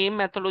the AIM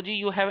methodology,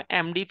 you have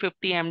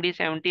MD50,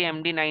 MD70,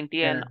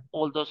 MD90, and Yeah.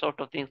 all those sort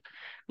of things.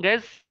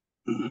 Guys,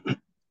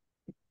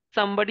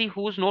 somebody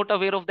who's not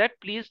aware of that,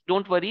 please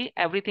don't worry.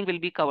 Everything will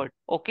be covered.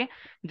 Okay.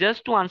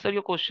 Just to answer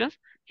your questions,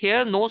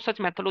 here no such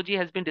methodology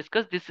has been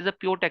discussed. This is a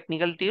pure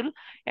technical tool.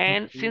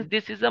 And since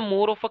this is a Okay.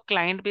 more of a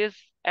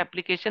client-based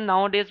application,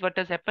 nowadays what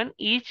has happened?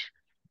 Each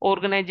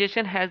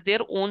organization has their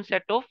own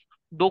set of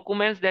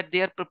documents that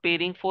they are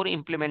preparing for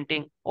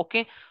implementing.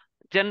 Okay.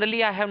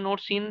 Generally, I have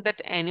not seen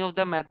that any of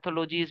the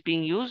methodology is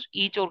being used.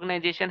 Each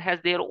organization has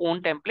their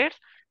own templates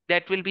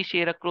that will be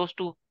shared across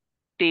to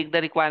take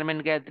the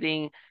requirement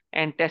gathering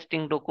and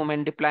testing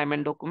document,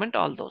 deployment document,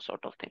 all those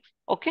sort of things.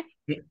 Okay.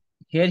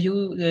 Here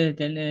you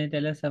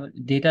tell us about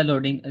data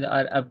loading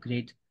or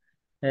upgrade.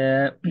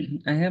 Uh,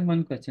 I have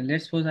one question.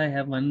 Let's suppose I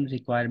have one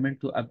requirement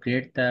to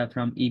upgrade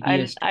from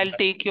EBS to I'll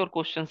take your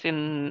questions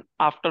in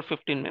after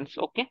 15 minutes.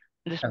 Okay.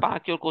 Just okay.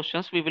 park your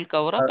questions. We will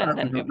cover up and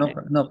Okay, then we no, will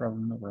take. no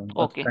problem, no problem.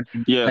 Okay, Okay.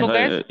 continue. Yeah, So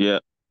hi. guys,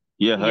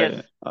 Yeah, hi.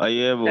 yes, I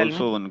have tell me.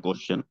 also one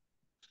question.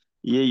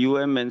 Yeah, you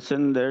have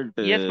mentioned that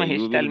Yes, you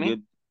Mahesh, tell will me. give.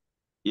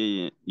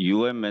 Yeah,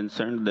 you have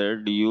mentioned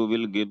that you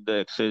will give the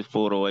access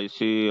for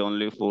OIC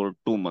only for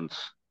 2 months,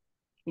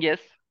 Yes.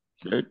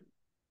 right?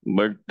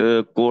 But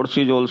course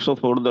is also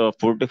for the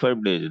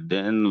 45 days.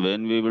 Then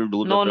when we will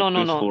do the No, no,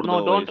 no, practice no, for the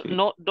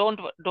no,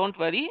 OIC? don't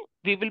worry.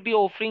 We will be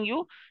offering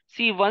you.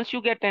 See, once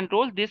you get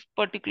enrolled, this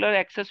particular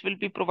access will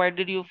be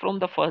provided you from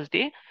the first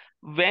day.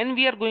 When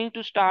we are going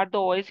to start the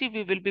OIC,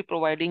 we will be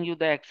providing you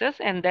the access,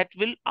 and that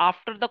will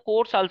after the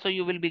course also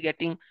you will be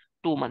getting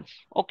 2 months.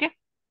 Okay?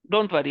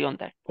 Don't worry on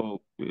that.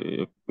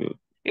 Okay, okay,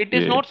 It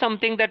is okay. not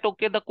something that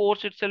okay, the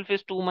course itself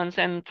is 2 months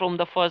and from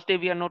the first day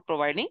we are not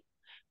providing.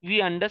 We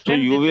So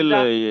understand this is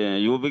a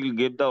you will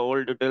give the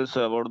all details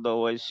about the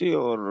OIC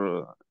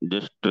or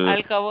just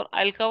I'll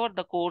cover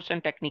the course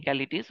and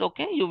technicalities.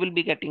 Okay, you will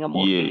be getting a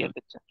more yeah, clear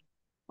picture.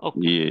 Okay,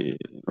 yeah.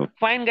 Okay.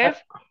 fine, Hi, guys.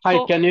 hi,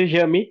 So can you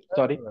hear me?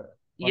 Sorry, one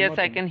yes, more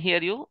I thing. can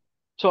hear you.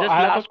 So Just I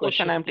have a last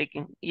question question. I'm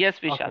taking. Yes,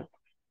 Okay. Vishal.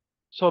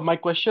 So my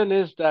question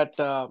is that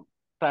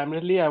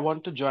primarily I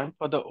want to join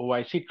for the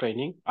OIC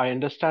training. I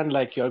understand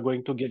like you're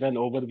going to give an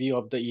overview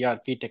of the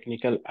ERP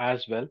technical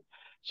as well.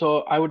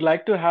 So I would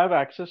like to have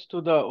access to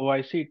the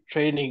OIC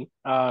training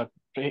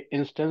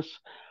instance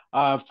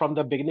from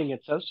the beginning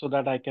itself so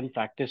that I can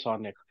practice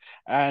on it.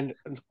 And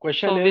the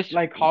question So is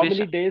like how many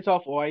Vishal, days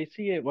of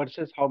OIC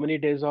versus how many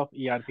days of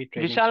ERP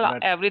training so Vishal,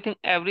 that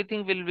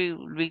everything will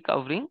be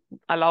covering.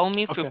 Allow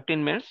me okay,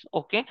 15 minutes.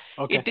 Okay.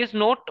 okay. It is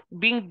not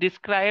being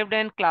described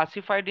and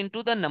classified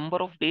into the number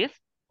of days.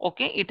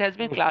 Okay. It has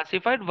been Hmm.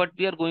 classified what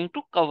we are going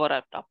to cover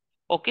up.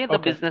 Okay. The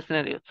Okay, business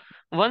scenario.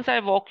 Once I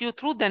walk you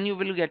through, then you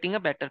will getting a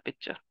better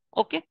picture.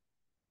 Okay.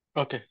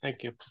 okay,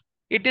 thank you.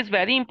 It is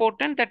very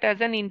important that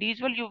as an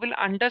individual you will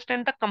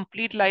understand the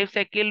complete life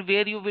cycle,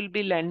 where you will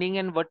be landing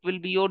and what will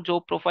be your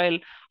job profile,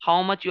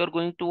 how much you are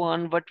going to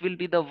earn, what will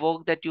be the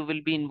work that you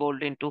will be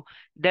involved into.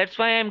 That's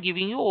why I'm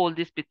giving you all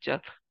this picture.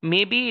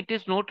 Maybe it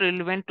is not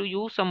relevant to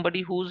you,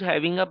 somebody who's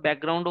having a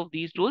background of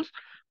these tools,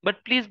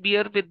 but please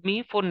bear with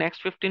me for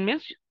next 15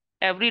 minutes.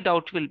 Every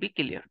doubt will be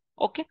clear.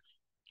 Okay.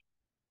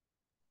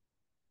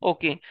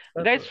 Okay,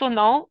 guys, so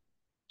now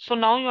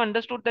you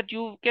understood that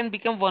you can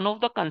become one of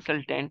the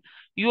consultant.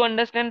 You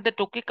understand that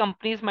okay,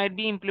 companies might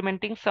be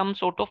implementing some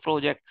sort of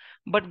project,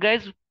 but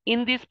guys,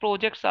 in these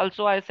projects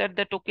also I said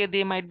that okay,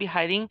 they might be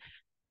hiring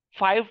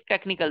 5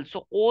 technicals.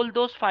 So all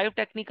those 5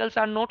 technicals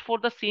are not for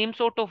the same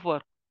sort of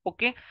work.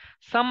 Okay,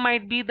 some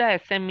might be the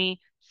SME,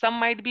 some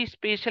might be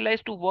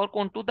specialized to work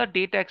onto the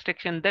data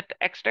extraction, that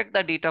extract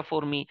the data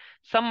for me.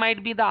 Some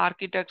might be the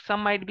architect,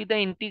 some might be the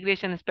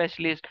integration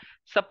specialist.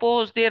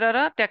 Suppose there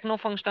are a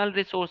techno-functional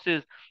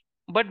resources,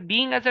 but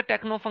being as a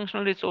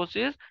techno-functional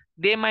resources,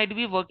 they might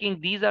be working.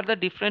 These are the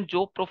different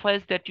job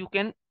profiles that you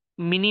can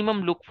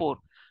minimum look for.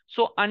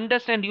 So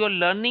understand, you are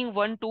learning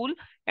one tool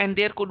and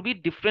there could be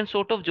different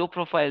sort of job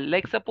profile.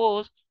 Like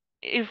suppose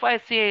if I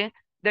say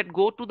that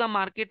go to the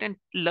market and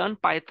learn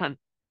Python.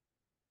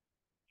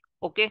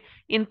 Okay,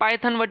 in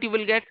Python, what you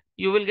will get?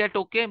 You will get,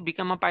 okay,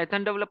 become a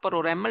Python developer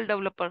or ML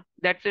developer.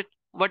 That's it.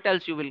 What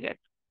else you will get?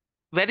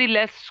 Very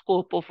less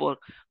scope of work.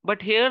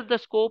 But here the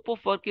scope of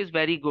work is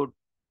very good.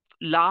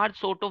 Large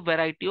sort of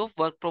variety of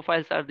work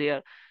profiles are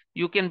there.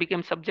 You can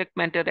become subject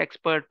matter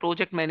expert,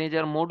 project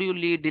manager, module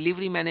lead,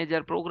 delivery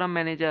manager, program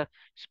manager,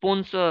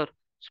 sponsor.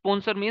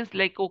 Sponsor means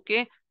like,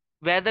 okay,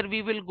 whether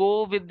we will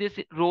go with this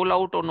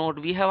rollout or not.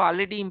 We have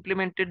already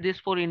implemented this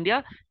for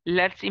India.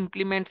 Let's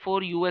implement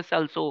for US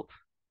also.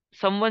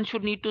 Someone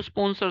should need to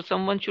sponsor,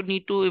 someone should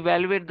need to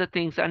evaluate the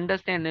things,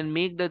 understand and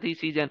make the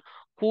decision.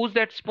 Who's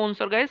that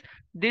sponsor, guys?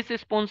 This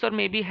sponsor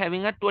may be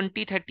having a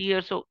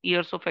 20-30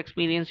 years of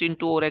experience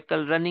into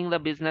Oracle, running the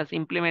business,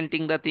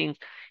 implementing the things.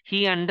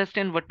 He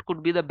understand what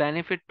could be the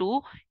benefit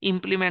to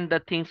implement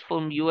the things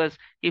from US.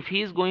 If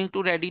he is going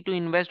to ready to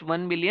invest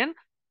 1 million,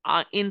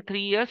 in 3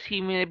 years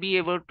he may be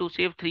able to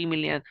save 3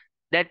 million.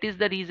 That is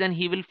the reason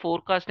he will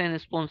forecast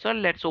and sponsor.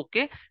 Let's,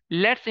 okay,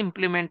 let's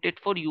implement it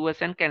for US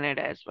and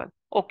Canada as well.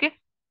 Okay,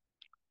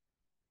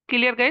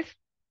 clear, guys?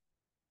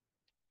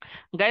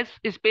 Guys,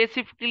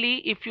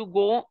 specifically if you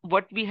go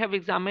what we have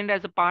examined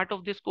as a part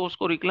of this course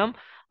curriculum,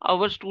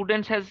 our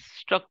students has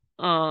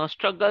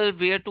struggled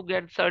where to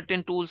get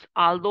certain tools.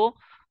 Although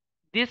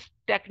this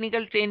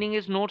technical training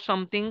is not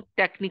something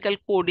technical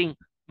coding,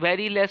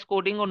 very less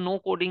coding or no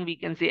coding, we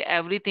can say.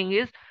 Everything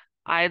is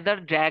either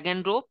drag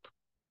and drop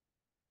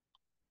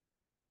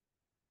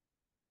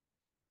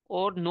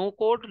or no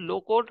code,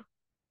 low code,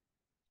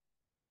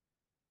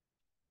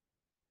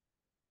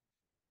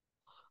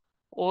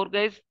 or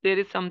guys there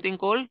is something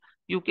called,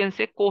 you can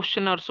say,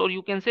 questionnaires, or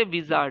you can say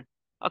wizard.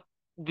 A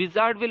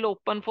wizard will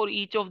open for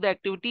each of the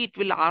activity. It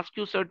will ask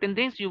you certain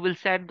things, you will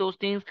set those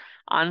things,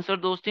 answer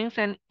those things,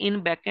 and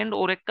in backend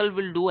Oracle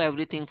will do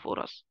everything for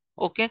us.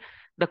 Okay,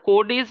 the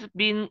code is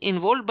being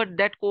involved, but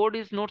that code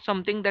is not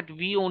something that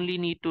we only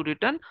need to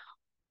return.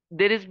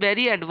 There is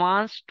very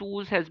advanced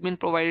tools has been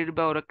provided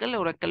by Oracle.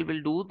 Oracle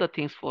will do the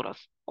things for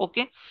us.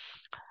 Okay,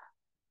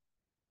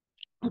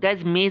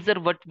 guys, measure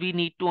what we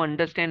need to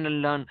understand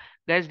and learn.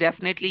 Guys,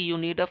 definitely you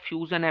need a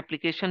Fusion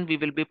application. We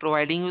will be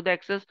providing you the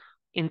access.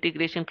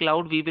 Integration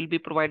Cloud, we will be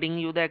providing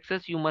you the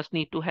access. You must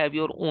need to have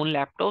your own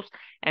laptops,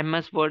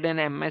 MS Word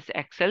and MS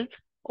Excel.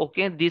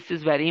 Okay, this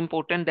is very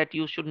important that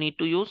you should need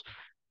to use.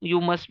 You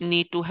must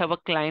need to have a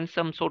client,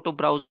 some sort of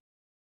browser,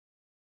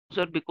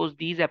 because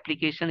these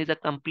application is a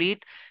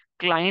complete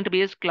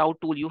client-based cloud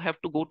tool. You have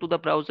to go to the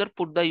browser,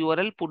 put the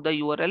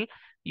URL,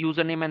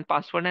 username and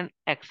password, and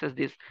access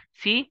this.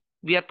 See,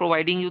 we are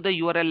providing you the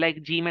URL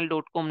like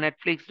gmail.com,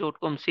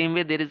 netflix.com. Same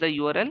way, there is a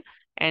URL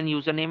and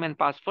username and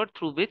password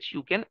through which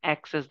you can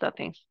access the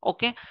things.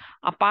 Okay,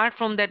 apart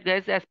from that,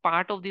 guys, as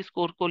part of this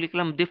core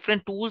curriculum,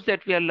 different tools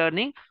that we are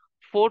learning,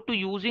 for to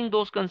using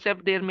those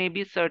concepts, there may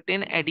be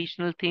certain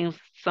additional things,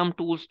 some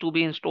tools to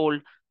be installed.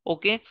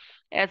 Okay,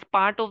 as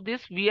part of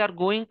this, we are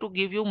going to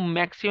give you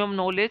maximum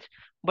knowledge,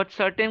 but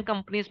certain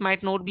companies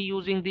might not be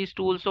using these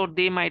tools, or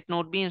they might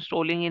not be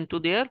installing into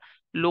their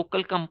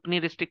local company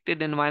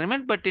restricted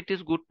environment. But it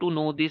is good to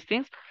know these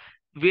things.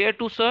 Where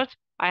to search?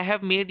 I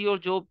have made your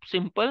job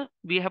simple.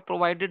 We have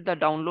provided the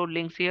download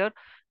links here.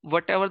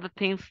 Whatever the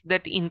things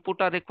that input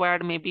are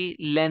required, maybe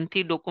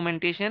lengthy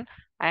documentation,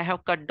 I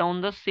have cut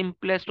down the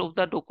simplest of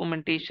the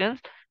documentations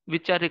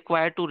which are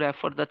required to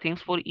refer the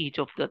things for each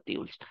of the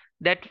tools.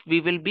 That we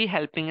will be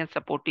helping and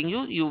supporting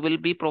you. You will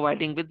be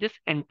providing with this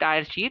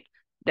entire sheet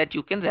that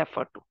you can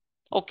refer to.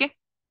 Okay.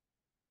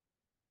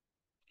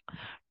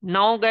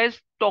 Now, guys,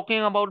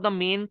 talking about the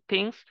main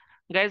things,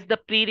 guys, the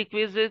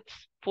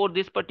prerequisites for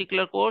this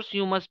particular course,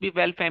 you must be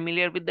well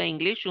familiar with the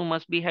English. You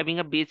must be having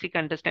a basic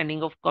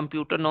understanding of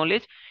computer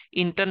knowledge,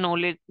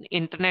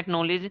 internet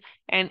knowledge.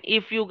 And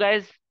if you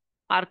guys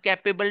are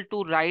capable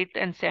to write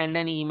and send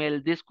an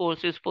email, this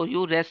course is for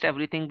you. Rest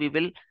everything we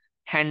will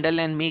handle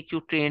and make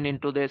you trained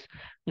into this.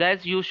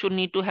 Guys, you should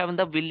need to have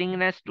the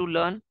willingness to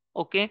learn.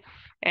 Okay,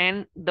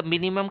 and the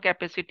minimum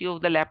capacity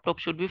of the laptop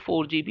should be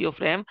 4 GB of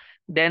RAM.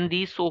 Then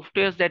these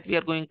softwares that we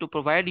are going to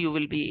provide, you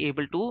will be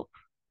able to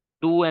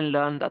do and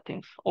learn the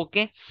things.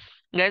 Okay,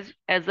 guys,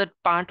 as a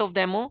part of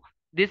demo,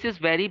 this is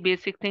very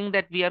basic thing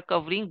that we are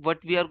covering.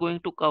 What we are going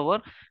to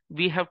cover,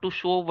 we have to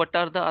show what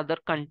are the other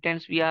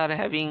contents we are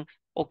having.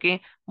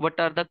 Okay, what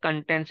are the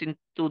contents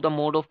into the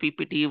mode of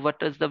PPT, what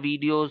is the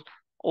videos,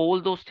 all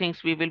those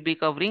things we will be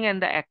covering,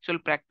 and the actual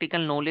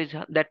practical knowledge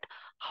that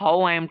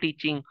how I am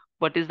teaching,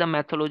 what is the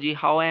methodology,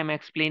 how I am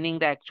explaining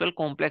the actual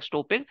complex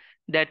topic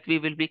that we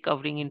will be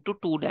covering into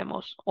 2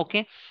 demos.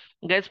 Okay,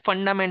 guys,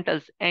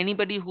 fundamentals.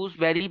 Anybody who's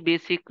very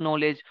basic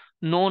knowledge,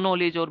 no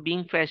knowledge or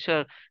being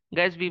fresher,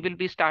 guys, we will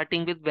be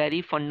starting with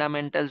very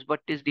fundamentals. What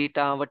is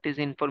data? What is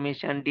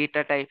information?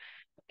 Data type.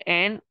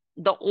 And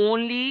the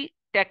only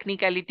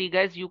technicality,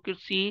 guys, you could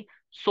see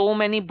so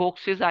many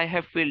boxes I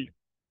have filled.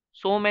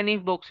 So many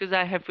boxes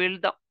I have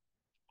filled. The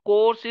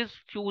course is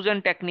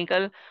Fusion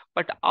Technical,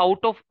 but out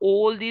of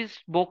all these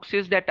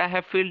boxes that I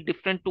have filled,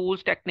 different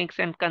tools, techniques,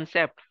 and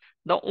concept,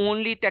 the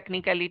only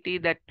technicality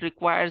that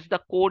requires the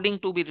coding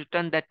to be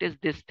written, that is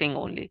this thing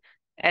only.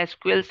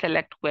 SQL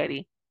select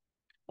query.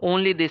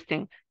 Only this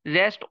thing.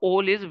 Rest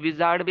all is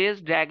wizard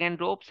based, drag and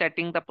drop,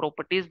 setting the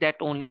properties, that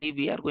only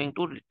we are going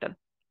to return.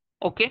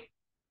 Okay.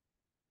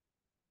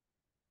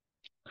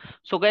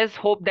 So guys,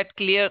 hope that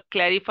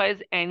clarifies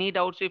any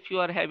doubts if you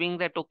are having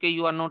that, okay,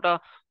 you are not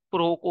a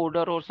pro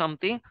coder or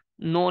something.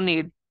 No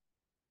need.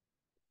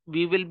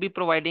 We will be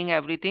providing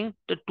everything.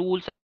 The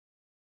tools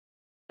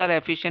are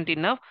efficient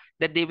enough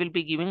that they will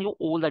be giving you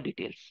all the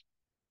details.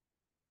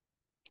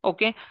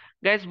 Okay,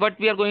 guys, what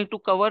we are going to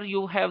cover,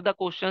 you have the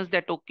questions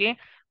that, okay,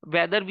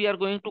 whether we are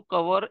going to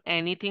cover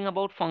anything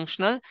about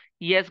functional.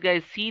 Yes,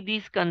 guys, see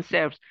these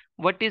concepts.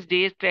 What is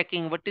days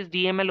tracking? What is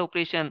DML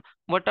operation?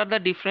 What are the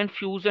different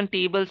fusion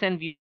tables and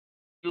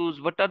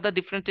views? What are the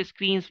different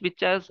screens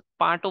which are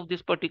part of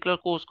this particular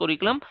course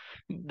curriculum?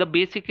 The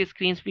basic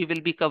screens we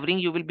will be covering.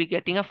 You will be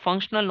getting a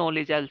functional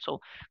knowledge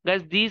also.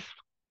 Guys, these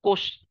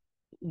question,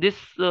 this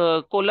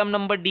column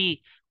number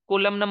D,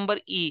 column number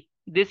E,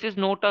 this is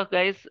not a,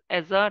 guys,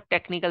 as a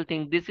technical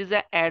thing. This is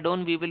a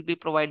add-on. We will be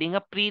providing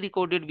a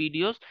pre-recorded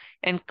videos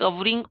and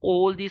covering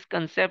all these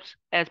concepts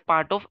as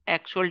part of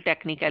actual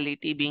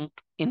technicality being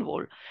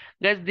involved.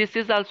 Guys, this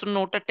is also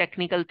not a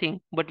technical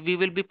thing, but we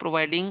will be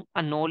providing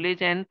a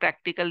knowledge and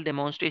practical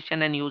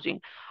demonstration and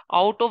using.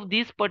 Out of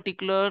these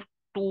particular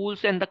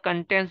tools and the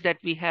contents that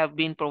we have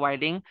been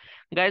providing,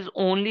 guys,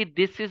 only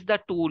this is the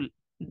tool.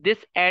 This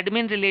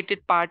admin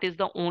related part is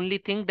the only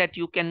thing that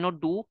you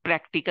cannot do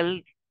practical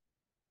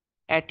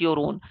at your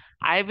own.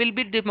 I will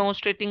be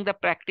demonstrating the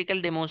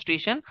practical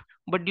demonstration,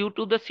 but due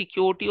to the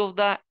security of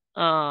the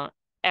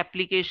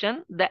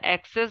application, the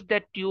access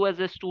that you as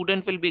a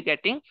student will be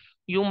getting,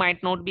 you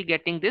might not be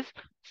getting this.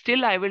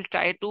 Still, I will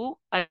try to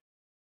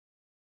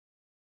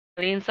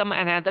arrange some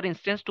another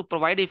instance to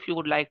provide if you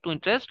would like to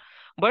interest.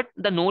 But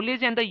the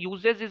knowledge and the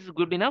uses is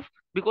good enough,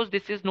 because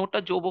this is not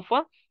a job of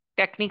a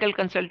technical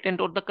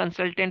consultant or the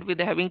consultant with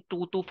having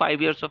 2 to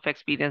 5 years of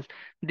experience.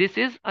 This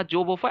is a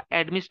job of a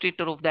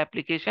administrator of the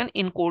application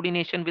in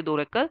coordination with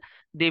Oracle.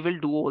 They will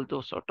do all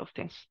those sort of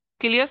things.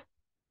 Clear?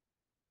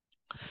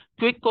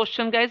 Quick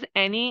question, guys.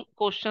 Any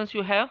questions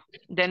you have?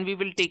 Then we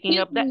will taking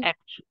up the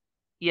action.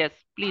 Yes,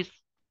 please.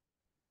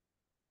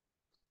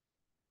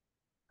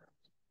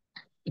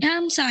 Yeah,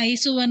 I'm Sai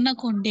Suvarna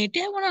Kondete.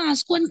 I want to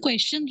ask one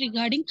question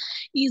regarding,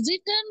 is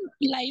it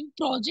a live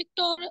project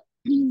or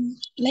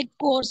like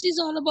course is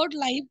all about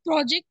live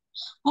project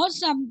or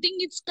something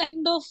it's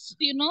kind of,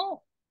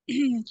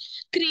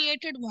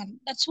 created one?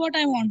 That's what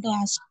I want to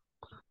ask.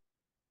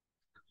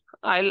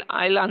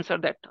 I'll answer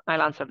that.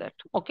 I'll answer that.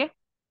 Okay.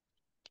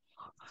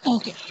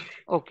 Okay.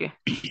 Okay.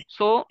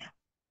 So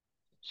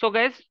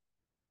guys,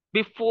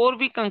 before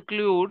we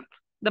conclude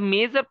the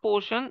major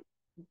portion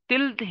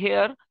till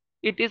here,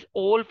 it is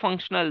all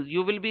functional.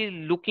 You will be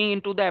looking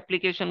into the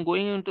application,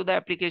 going into the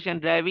application,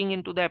 driving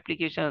into the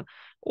application.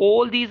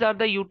 All these are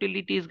the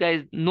utilities,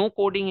 guys. No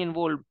coding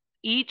involved.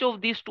 Each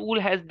of these tool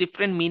has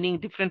different meaning,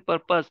 different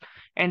purpose,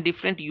 and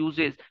different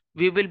uses.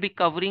 We will be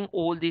covering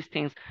all these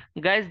things.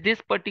 Guys, this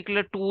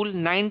particular tool,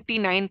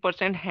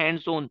 99%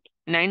 hands-on,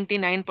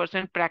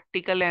 99%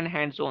 practical and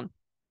hands-on.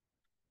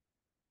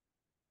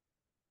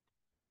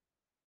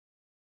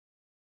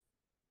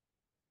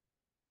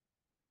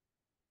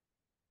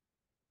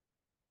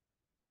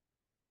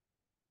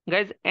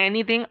 Guys,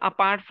 anything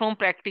apart from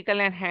practical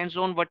and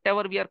hands-on,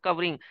 whatever we are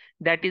covering,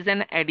 that is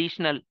an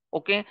additional,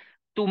 okay?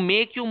 To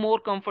make you more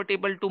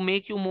comfortable, to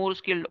make you more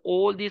skilled,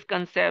 all these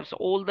concepts,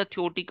 all the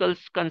theoretical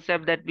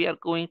concept that we are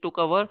going to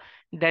cover,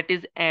 that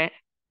is a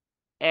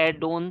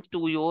add-on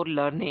to your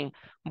learning.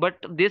 But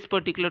this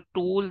particular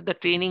tool, the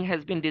training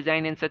has been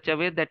designed in such a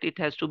way that it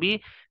has to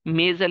be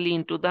majorly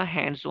into the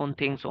hands-on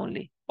things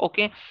only.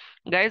 Okay,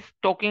 guys,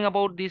 talking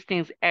about these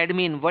things,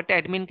 admin, what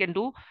admin can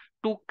do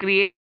to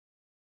create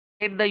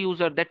the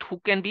user, that who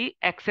can be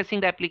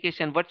accessing the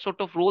application, what sort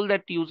of role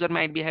that user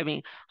might be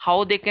having,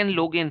 how they can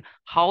log in,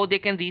 how they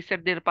can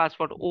reset their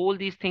password. All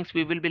these things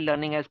we will be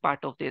learning as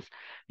part of this.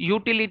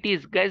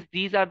 Utilities, guys,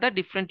 these are the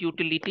different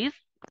utilities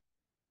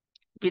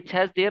which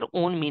has their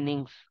own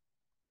meanings.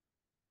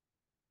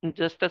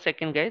 Just a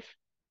second, guys.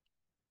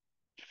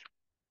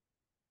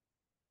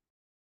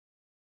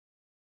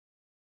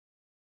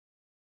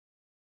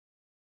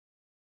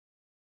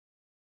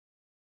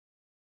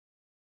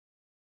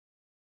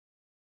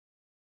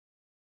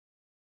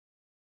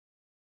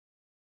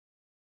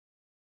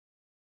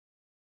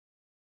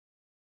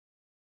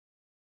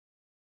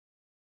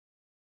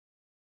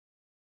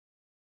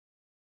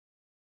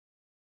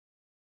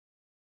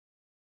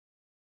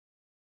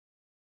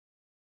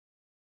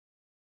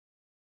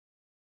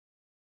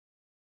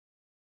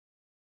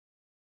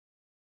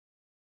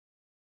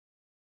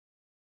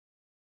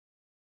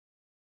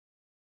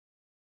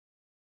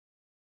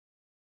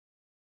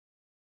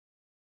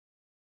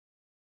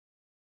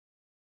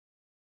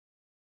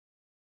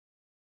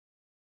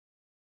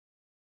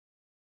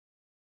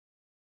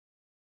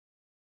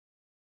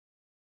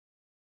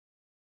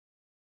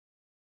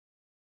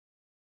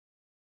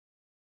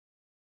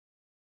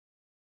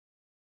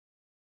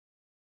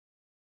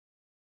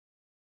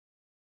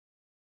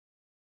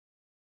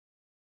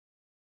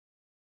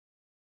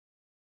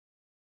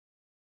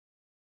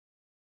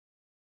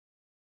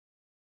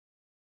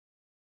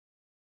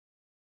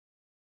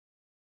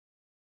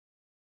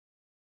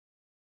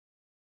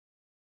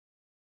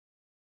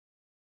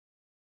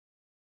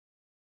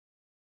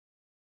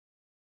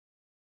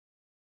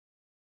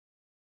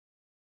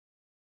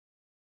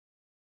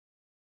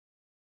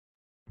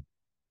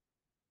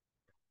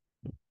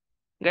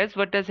 Guys,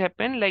 what has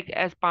happened, like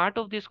as part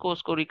of this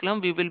course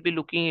curriculum, we will be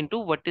looking into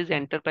what is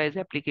enterprise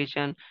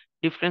application,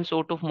 different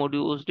sort of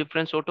modules,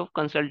 different sort of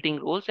consulting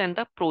roles, and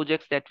the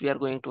projects that we are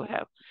going to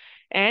have.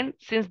 And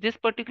since this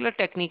particular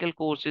technical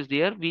course is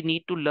there, we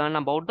need to learn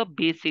about the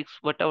basics,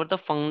 whatever the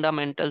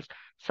fundamentals,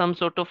 some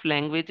sort of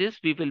languages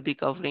we will be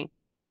covering.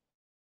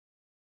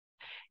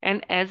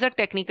 And as a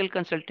technical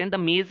consultant, the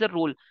major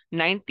role,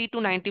 90 to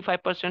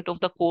 95% of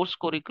the course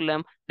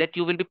curriculum that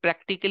you will be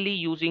practically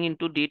using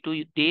into day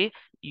to day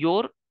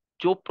your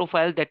job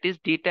profile, that is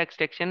data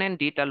extraction and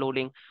data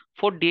loading.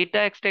 For data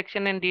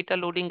extraction and data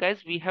loading,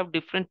 guys, we have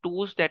different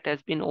tools that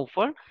has been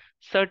offered.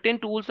 Certain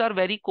tools are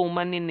very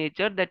common in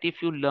nature that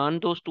if you learn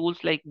those tools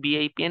like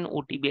BIP and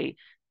OTBI,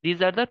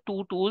 these are the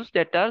two tools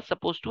that are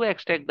supposed to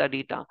extract the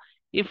data.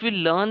 If we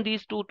learn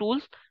these two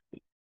tools,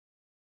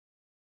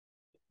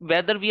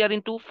 whether we are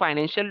into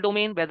financial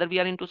domain, whether we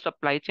are into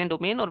supply chain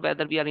domain, or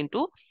whether we are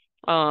into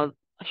uh,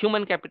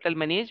 human capital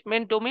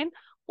management domain,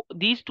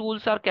 these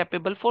tools are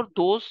capable for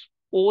those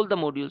all the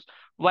modules.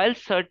 While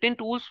certain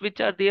tools which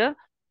are there,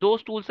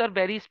 those tools are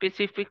very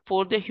specific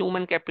for the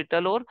human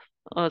capital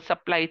or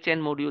supply chain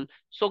module.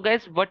 So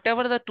guys,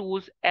 whatever the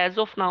tools as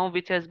of now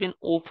which has been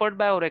offered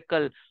by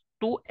Oracle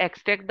to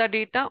extract the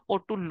data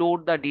or to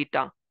load the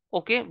data,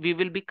 okay, we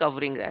will be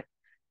covering that.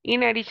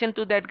 In addition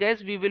to that,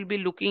 guys, we will be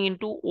looking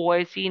into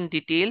OIC in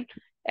detail.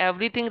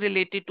 Everything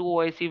related to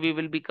OIC, we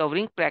will be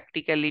covering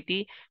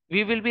practicality.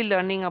 We will be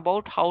learning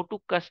about how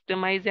to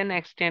customize and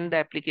extend the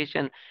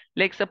application.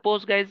 Like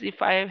suppose, guys,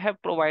 if I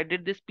have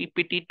provided this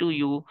PPT to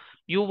you,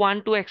 you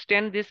want to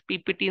extend this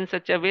PPT in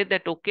such a way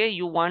that, okay,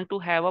 you want to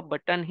have a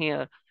button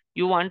here.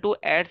 You want to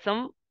add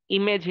some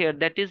image here.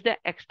 That is the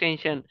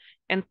extension.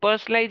 And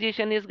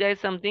personalization is, guys,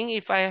 something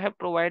if I have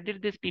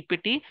provided this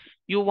PPT,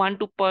 you want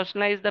to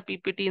personalize the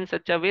PPT in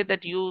such a way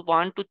that you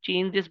want to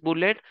change this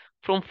bullet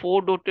from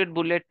 4 dotted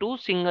bullet to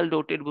single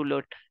dotted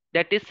bullet.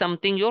 That is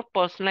something your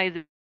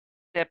personalized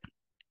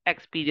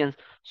experience.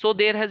 So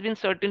there has been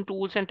certain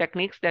tools and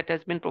techniques that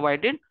has been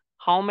provided.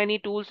 How many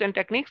tools and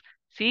techniques?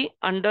 See,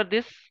 under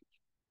this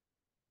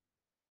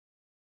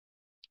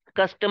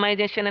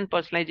customization and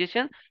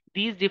personalization,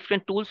 these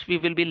different tools we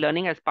will be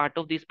learning as part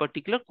of this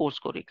particular course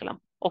curriculum.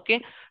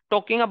 Okay,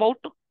 talking about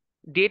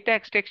data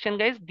extraction,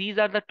 guys, these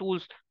are the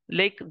tools.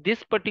 Like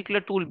this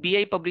particular tool,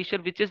 BI Publisher,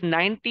 which is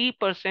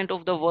 90%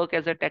 of the work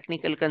as a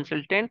technical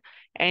consultant.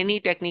 Any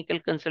technical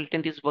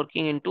consultant is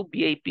working into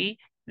BIP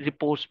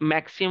reports,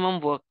 maximum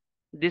work.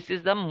 This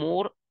is the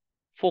more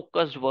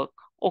focused work.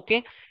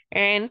 Okay,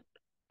 and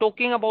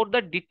talking about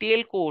the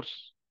detailed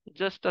course,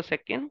 just a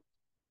second.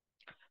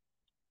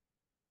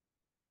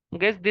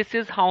 Guys, this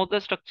is how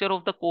the structure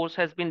of the course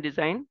has been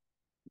designed.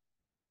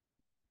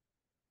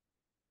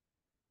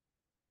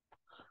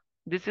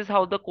 This is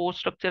how the course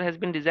structure has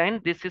been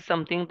designed. This is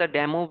something the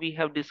demo we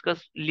have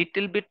discussed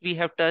little bit, we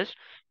have touched.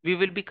 We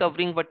will be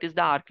covering what is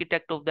the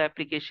architect of the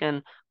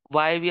application,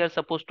 why we are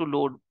supposed to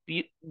load.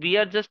 We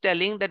are just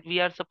telling that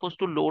we are supposed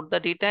to load the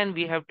data and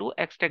we have to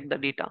extract the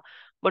data.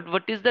 But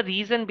what is the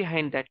reason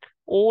behind that?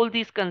 All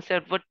these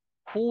concepts,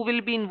 who will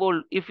be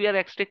involved if we are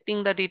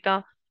extracting the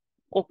data?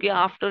 Okay,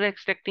 after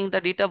extracting the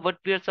data, what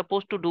we are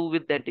supposed to do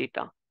with that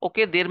data?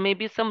 Okay, there may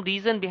be some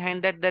reason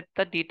behind that, that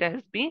the data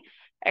has been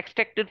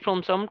extracted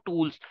from some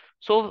tools.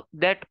 So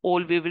that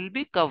all we will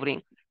be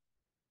covering.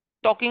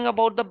 Talking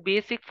about the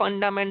basic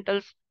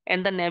fundamentals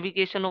and the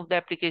navigation of the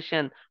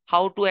application,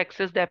 how to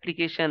access the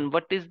application,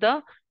 what is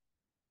the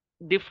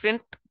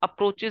different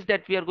approaches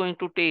that we are going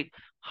to take,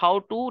 how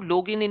to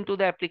log in into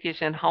the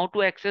application, how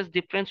to access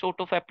different sort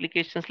of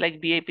applications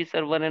like BIP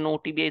server and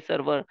OTBI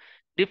server,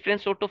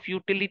 different sort of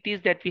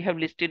utilities that we have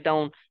listed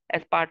down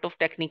as part of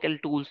technical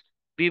tools.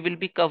 We will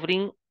be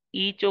covering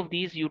each of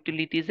these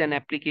utilities and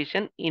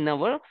application in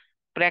our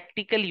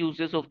practical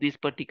uses of this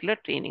particular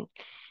training.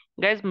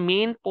 Guys,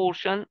 main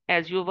portion,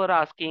 as you were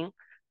asking,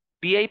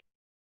 BIP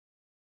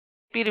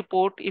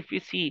report, if we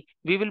see,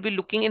 we will be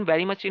looking in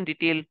very much in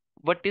detail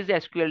what is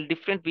SQL,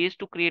 different ways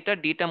to create a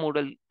data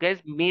model.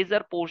 Guys,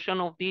 major portion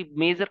of the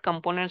major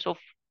components of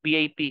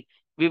BIP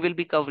we will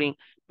be covering.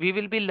 We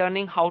will be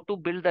learning how to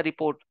build the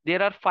report.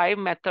 There are 5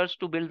 methods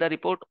to build the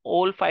report.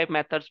 All 5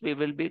 methods we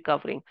will be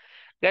covering.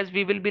 Guys,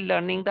 we will be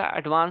learning the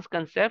advanced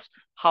concepts,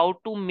 how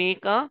to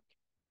make a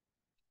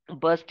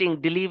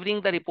bursting,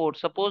 delivering the report.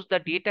 Suppose the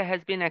data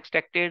has been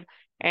extracted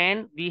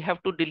and we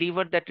have to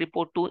deliver that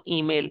report to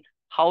email.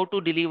 How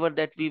to deliver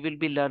that, we will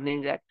be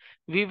learning that.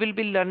 We will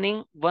be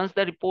learning once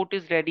the report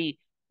is ready,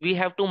 we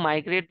have to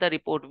migrate the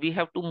report, we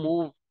have to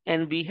move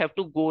and we have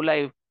to go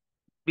live,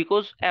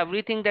 because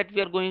everything that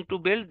we are going to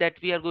build, that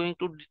we are going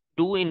to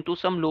do into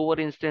some lower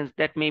instance,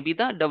 that may be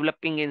the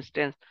developing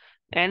instance,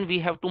 and we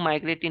have to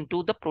migrate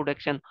into the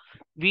production.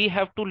 We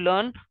have to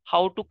learn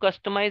how to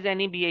customize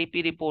any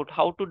BIP report,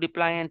 how to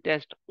deploy and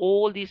test.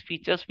 All these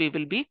features we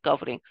will be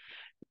covering.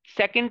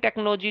 Second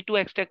technology to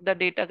extract the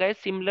data, guys,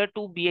 similar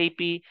to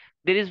BIP,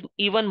 there is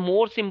even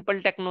more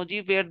simple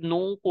technology where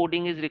no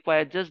coding is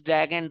required, just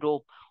drag and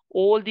drop.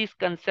 All these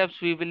concepts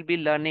we will be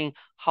learning,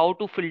 how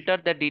to filter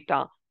the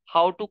data,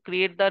 how to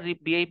create the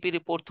BIP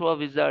report through a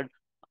wizard,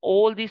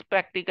 all these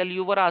practical,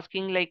 you were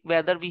asking like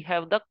whether we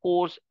have the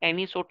course,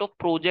 any sort of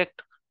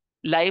project,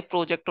 live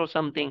project or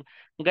something.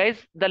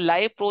 Guys, the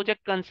live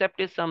project concept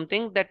is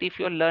something that if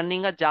you're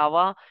learning a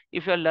Java,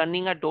 if you're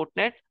learning a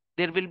 .NET,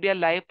 there will be a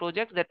live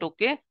project that,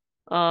 okay,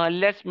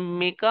 let's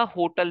make a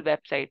hotel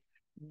website.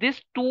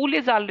 This tool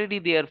is already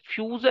there.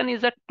 Fusion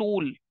is a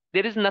tool.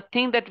 There is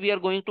nothing that we are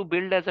going to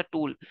build as a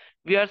tool.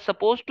 We are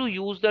supposed to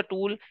use the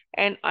tool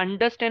and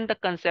understand the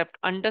concept,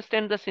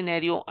 understand the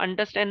scenario,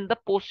 understand the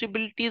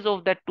possibilities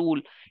of that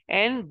tool,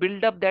 and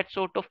build up that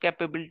sort of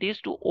capabilities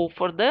to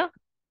offer the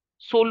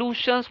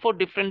solutions for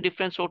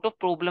different sort of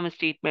problem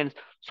statements.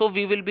 So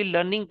we will be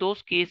learning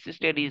those case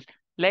studies.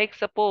 Like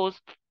suppose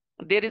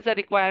there is a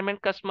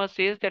requirement, customer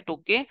says that,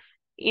 okay,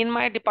 in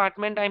my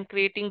department I'm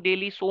creating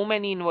daily so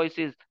many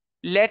invoices.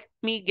 Let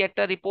me get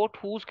a report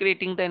who's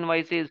creating the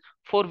invoices,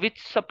 for which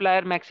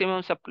supplier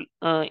maximum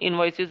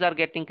invoices are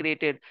getting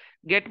created.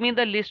 Get me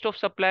the list of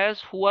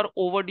suppliers who are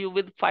overdue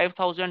with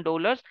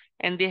 $5,000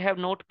 and they have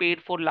not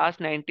paid for last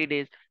 90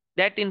 days.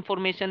 That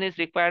information is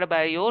required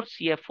by your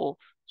CFO.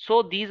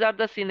 So these are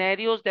the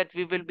scenarios that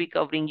we will be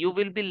covering. You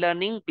will be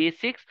learning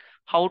basics,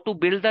 how to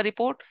build the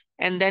report,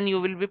 and then you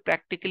will be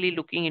practically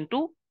looking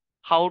into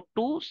how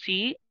to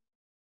see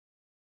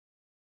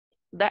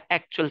the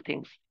actual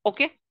things.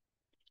 Okay.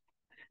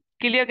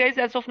 Clear, guys,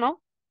 as of now?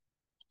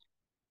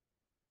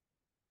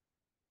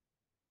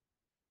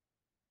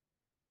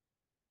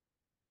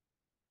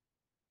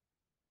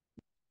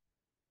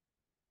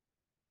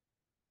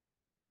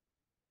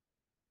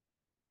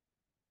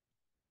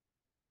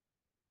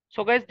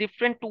 So guys,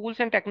 different tools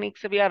and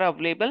techniques we are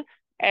available.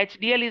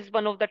 HDL is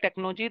one of the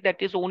technology that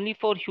is only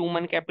for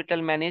human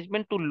capital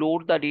management to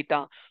load the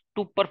data,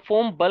 to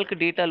perform bulk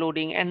data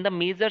loading. And the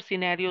major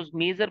scenarios,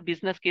 major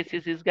business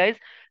cases is, guys,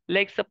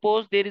 like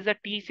suppose there is a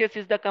TCS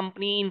is the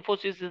company,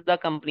 Infosys is the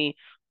company.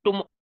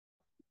 Tom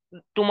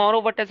Tomorrow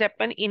what has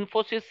happened?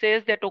 Infosys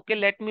says that, okay,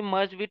 let me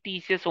merge with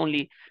TCS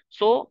only.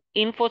 So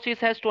Infosys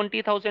has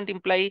 20,000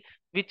 employees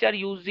which are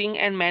using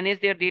and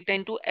manage their data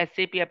into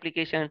SAP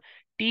application.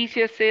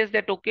 TCS says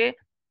that, okay,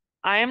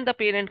 I am the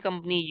parent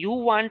company. You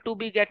want to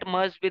be get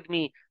merged with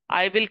me.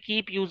 I will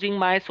keep using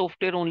my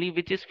software only,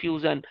 which is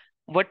Fusion.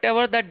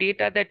 Whatever the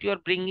data that you are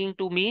bringing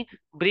to me,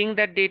 bring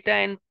that data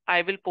and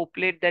I will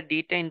populate that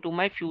data into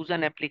my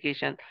Fusion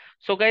application.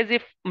 So guys,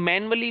 if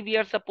manually we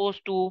are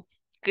supposed to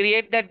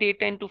create that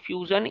data into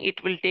Fusion,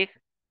 it will take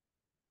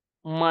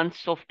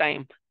months of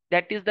time.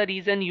 That is the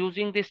reason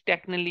using this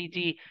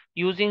technology,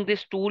 using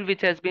this tool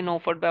which has been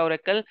offered by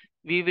Oracle,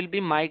 we will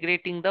be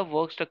migrating the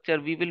work structure.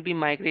 We will be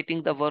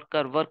migrating the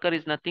worker. Worker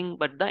is nothing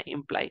but the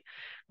employee.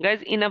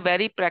 Guys, in a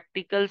very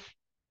practical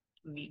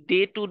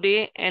day to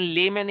day and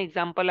layman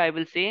example, I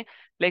will say,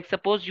 like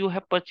suppose you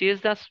have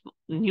purchased a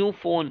new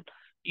phone.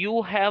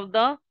 You have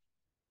the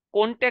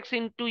contacts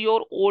into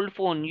your old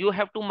phone. You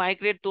have to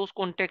migrate those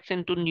contacts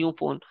into new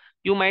phone.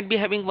 You might be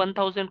having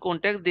 1000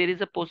 contacts. There is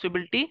a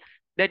possibility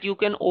that you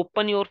can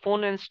open your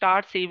phone and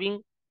start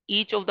saving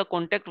each of the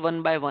contact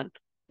one by one.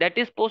 That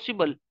is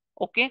possible.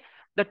 Okay.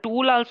 The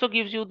tool also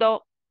gives you the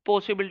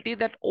possibility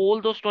that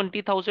all those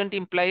 20,000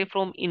 employees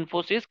from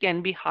Infosys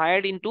can be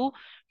hired into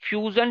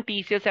Fusion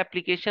TCS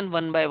application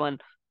one by one.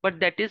 But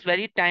that is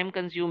very time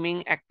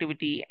consuming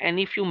activity. And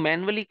if you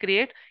manually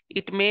create,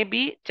 it may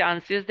be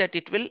chances that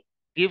it will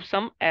give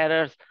some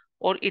errors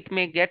or it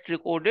may get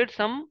recorded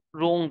some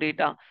wrong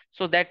data.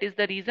 So that is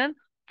the reason,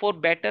 for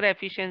better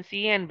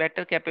efficiency and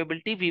better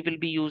capability, we will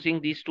be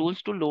using these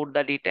tools to load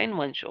the data in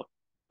one shot.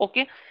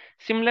 Okay.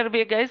 Similar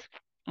way, guys,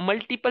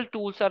 multiple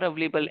tools are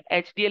available.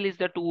 HDL is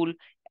the tool,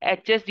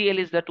 HSDL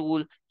is the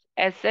tool,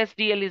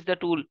 SSDL is the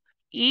tool.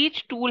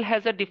 Each tool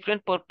has a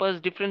different purpose,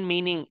 different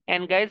meaning.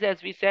 And guys,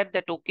 as we said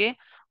that, okay,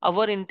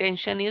 our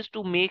intention is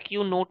to make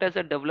you not as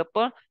a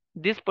developer.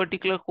 This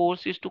particular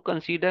course is to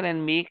consider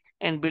and make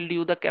and build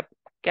you the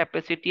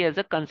capacity as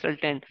a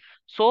consultant.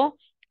 So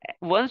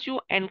once you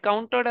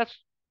encountered a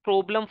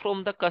problem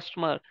from the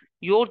customer,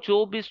 your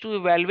job is to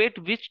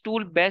evaluate which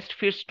tool best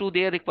fits to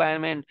their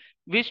requirement,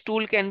 which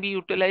tool can be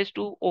utilized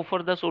to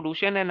offer the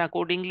solution, and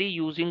accordingly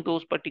using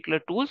those particular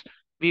tools,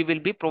 we will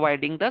be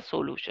providing the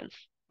solutions.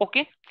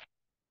 Okay.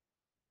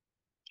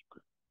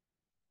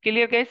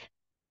 Clear, guys?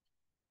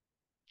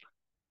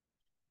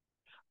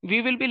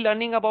 We will be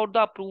learning about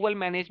the approval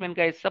management,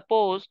 guys.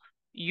 Suppose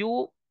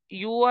you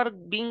are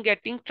being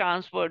getting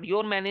transferred,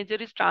 your manager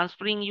is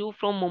transferring you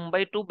from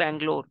Mumbai to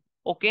Bangalore.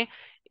 Okay.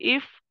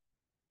 If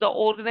the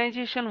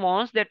organization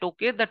wants that,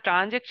 okay, the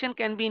transaction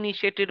can be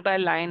initiated by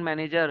line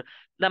manager,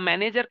 the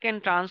manager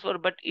can transfer,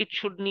 but it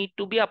should need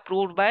to be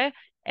approved by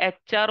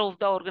HR of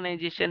the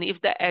organization.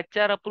 If the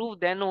HR approve,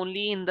 then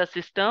only in the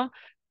system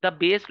the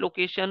base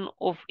location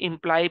of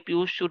employee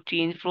Piyush should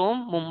change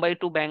from Mumbai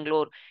to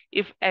Bangalore.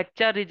 If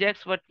HR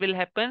rejects, what will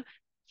happen?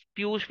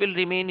 Piyush will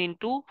remain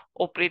into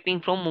operating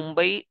from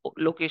Mumbai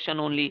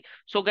location only.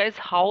 So guys,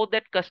 how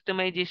that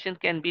customization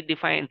can be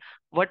defined?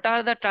 What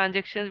are the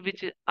transactions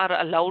which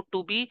are allowed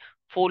to be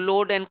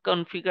followed and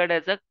configured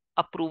as a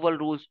approval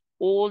rules?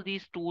 All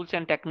these tools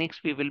and techniques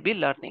we will be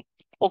learning.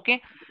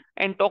 Okay.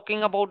 and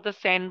talking about the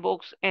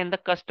sandbox and the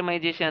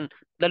customization,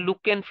 the look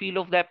and feel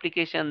of the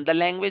application, the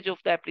language of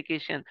the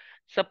application.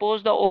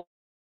 Suppose the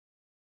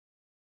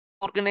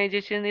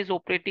organization is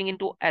operating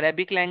into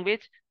Arabic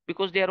language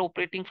because they are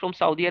operating from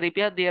Saudi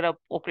Arabia, they are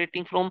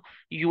operating from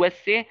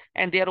USA,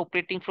 and they are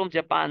operating from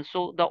Japan.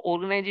 So the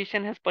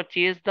organization has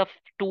purchased the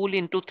tool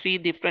into three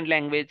different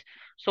language.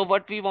 So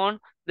what we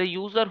want, the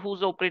user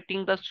who's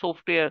operating the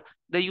software,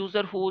 the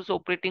user who's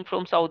operating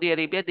from Saudi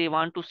Arabia, they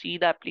want to see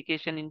the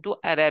application into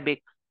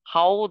Arabic.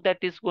 How that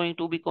is going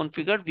to be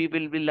configured, we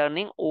will be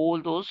learning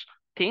all those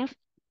things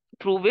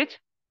through which,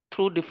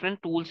 through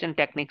different tools and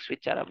techniques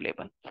which are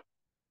available.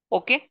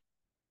 Okay.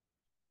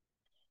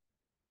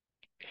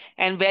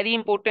 And very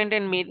important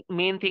and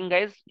main thing,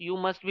 guys, you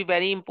must be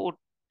very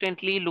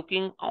importantly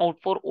looking out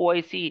for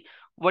OIC.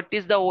 What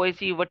is the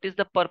OIC? What is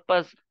the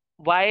purpose?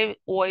 Why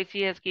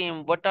OIC has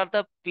came? What are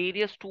the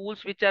various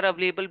tools which are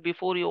available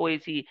before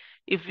OIC?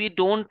 If we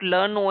don't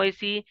learn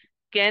OIC,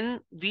 can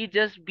we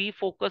just be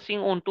focusing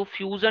on to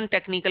Fusion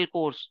technical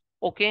course?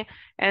 Okay.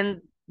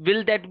 And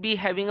will that be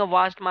having a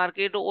vast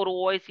market, or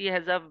OIC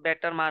has a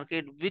better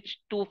market? Which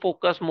to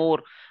focus more?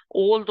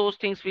 All those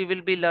things we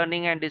will be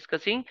learning and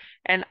discussing.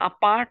 And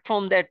apart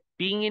from that,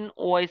 being in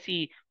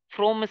OIC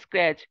from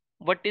scratch,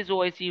 what is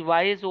OIC?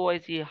 Why is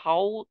OIC?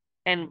 How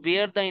and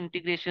where the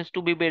integrations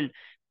to be built?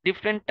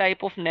 Different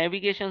type of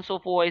navigations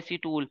of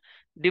OIC tool,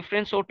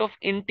 different sort of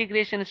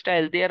integration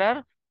style. There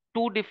are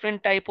two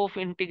different type of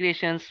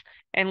integrations,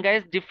 and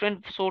guys,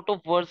 different sort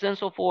of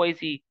versions of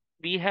OIC.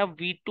 We have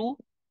V2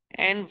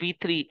 and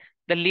V3.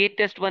 The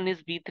latest one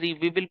is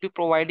V3. We will be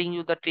providing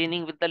you the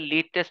training with the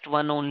latest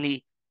one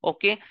only.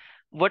 Okay.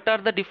 What are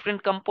the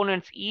different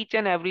components? Each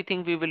and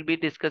everything we will be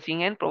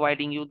discussing and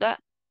providing you the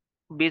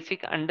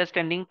basic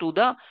understanding to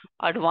the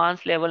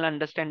advanced level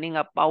understanding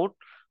about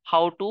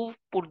how to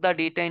put the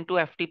data into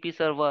FTP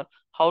server,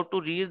 how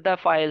to read the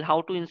file,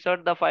 how to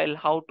insert the file,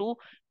 how to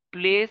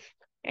place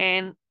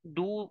and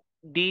do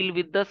deal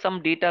with the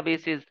some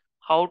databases,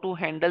 how to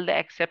handle the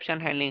exception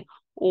handling.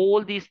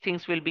 All these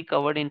things will be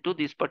covered into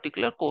this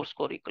particular course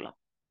curriculum.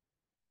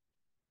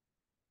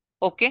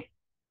 Okay.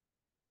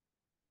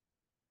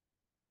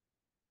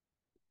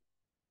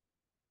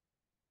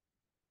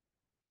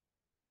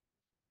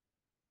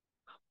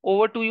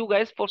 Over to you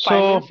guys for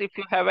 5 minutes. So, If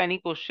you have any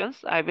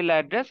questions, I will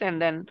address,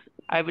 and then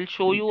I will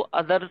show you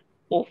other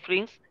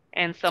offerings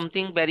and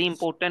something very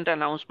important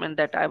announcement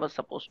that I was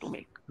supposed to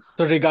make.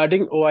 so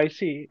regarding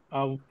OIC,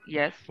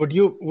 Yes. would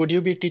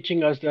you be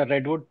teaching us the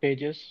Redwood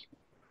pages,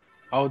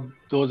 how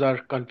those are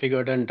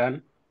configured and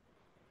done?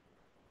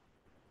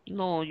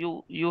 No,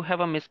 you have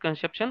a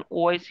misconception.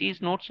 OIC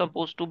is not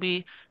supposed to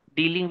be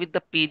dealing with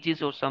the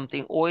pages or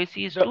something.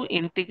 OIC is to The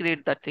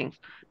integrate the things.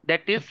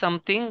 That so is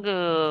something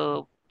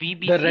the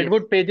VBCS.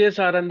 Redwood pages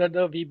are under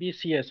the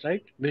VBCS,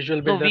 right?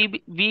 Visual No, Builder.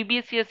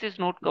 VBCS is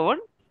not covered.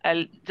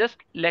 I'll just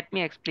let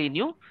me explain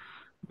you.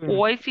 Hmm.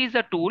 OIC is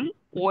a tool.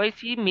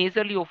 OIC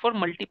majorly offer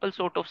multiple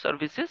sort of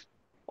services.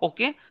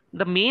 Okay.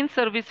 The main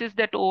services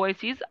that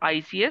OIC is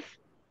ICS.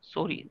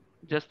 Sorry,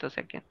 just a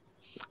second.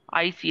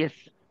 ICS.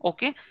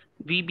 Okay.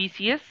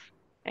 VBCS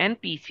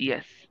and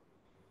PCS.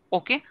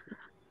 Okay.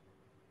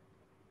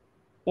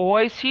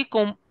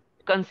 OIC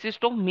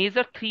consists of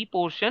major three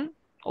portion.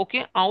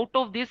 Okay, out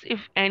of this, if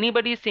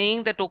anybody is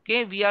saying that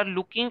okay, we are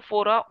looking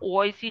for a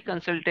OIC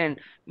consultant,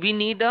 we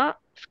need a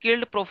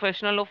skilled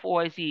professional of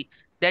OIC.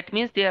 That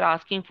means they are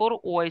asking for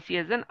OIC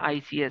as an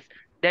ICS.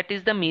 That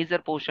is the major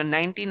portion.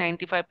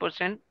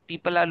 95%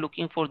 people are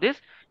looking for this.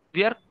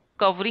 We are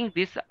covering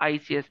this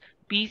ICS.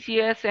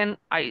 PCS and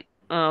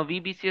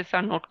VBCS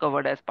are not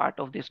covered as part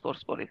of this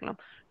course curriculum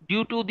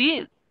due to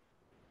the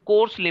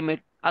course limit.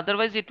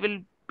 Otherwise, it will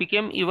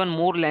become even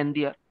more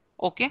lengthier.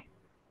 Okay.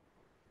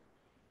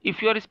 If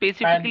you are And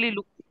specifically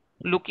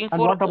looking and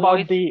for what about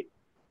OIC, the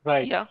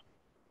right? yeah,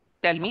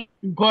 tell me.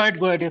 Go ahead,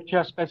 go ahead. If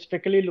you're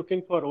specifically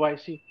looking for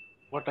OIC,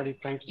 what are you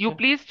trying to say? You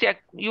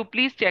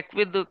please check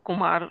with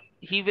Kumar.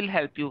 He will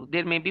help you.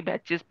 There may be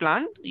batches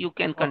planned. You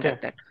can Okay.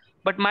 conduct that.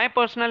 But my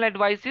personal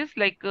advice is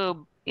like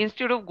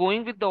instead of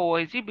going with the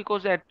OIC,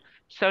 because at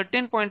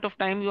certain point of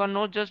time you are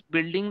not just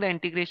building the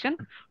integration.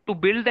 To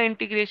build the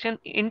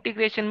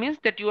integration means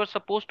that you are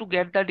supposed to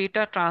get the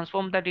data,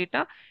 transform the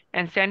data,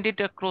 and send it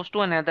across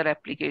to another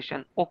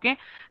application. Okay.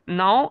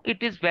 Now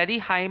it is very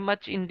high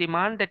much in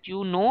demand that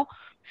you know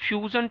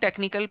Fusion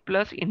technical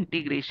plus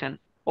integration.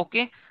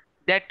 Okay,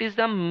 that is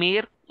the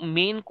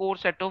main core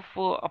set of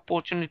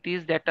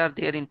opportunities that are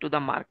there into the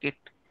market.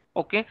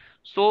 Okay,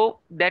 so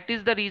that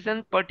is the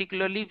reason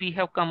particularly we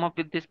have come up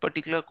with this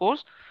particular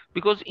course,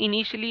 because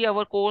initially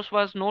our course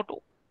was not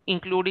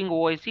including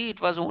OIC,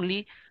 it was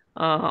only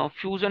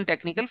Fusion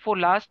technical. For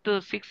last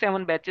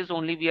 6-7 batches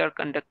only we are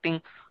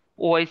conducting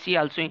OIC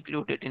also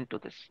included into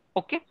this.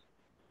 Okay.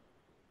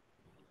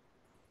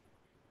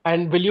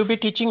 And will you be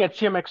teaching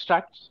HCM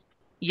extracts?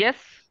 Yes,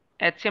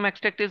 HCM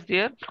extract is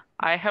there.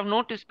 I have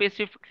not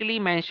specifically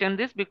mentioned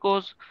this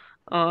because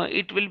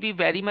it will be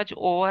very much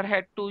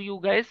overhead to you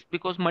guys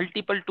because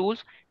multiple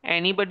tools.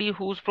 Anybody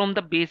who's from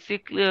the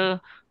basic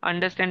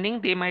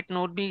understanding, they might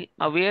not be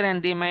aware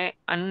and they may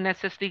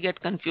unnecessarily get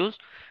confused.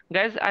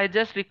 Guys, I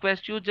just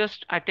request you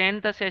just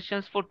attend the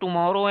sessions for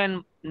tomorrow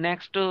and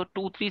next 2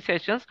 3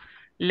 sessions.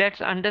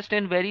 Let's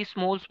understand very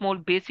small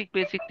basic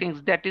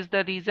things. That is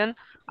the reason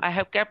I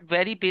have kept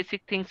very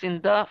basic things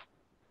in the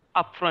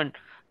upfront,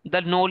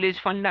 the knowledge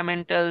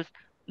fundamentals,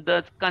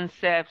 the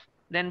concepts.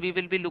 Then we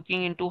will be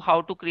looking into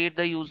how to create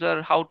the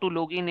user, how to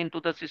log in into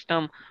the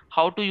system,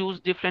 how to use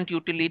different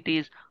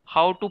utilities,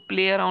 how to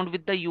play around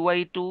with the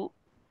UI to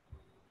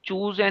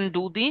choose and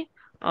do the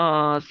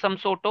some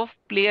sort of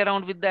play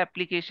around with the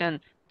application,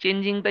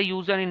 changing the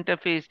user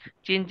interface,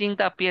 changing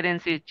the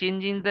appearances,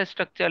 changing the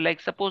structure.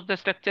 Like suppose the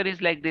structure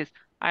is like this,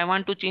 I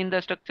want to change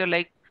the structure.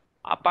 Like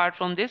apart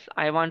from this,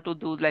 I want to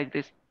do like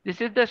this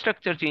is the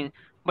structure change.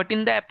 But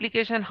in the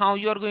application, how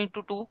you are going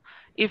to do?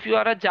 If you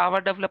are a Java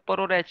developer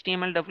or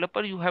HTML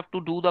developer, you have to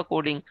do the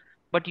coding.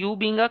 But you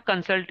being a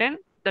consultant,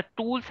 the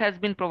tools has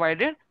been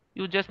provided.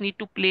 You just need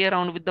to play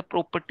around with the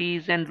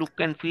properties and look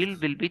and feel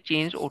will be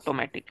changed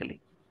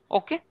automatically.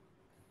 Okay,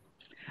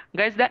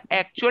 guys, the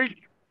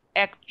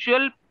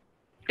actual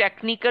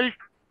technical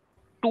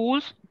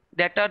tools,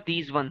 that are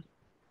these one.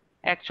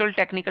 Actual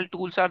technical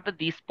tools are the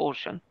this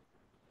portion,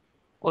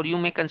 or you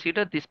may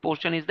consider this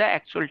portion is the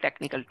actual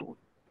technical tool.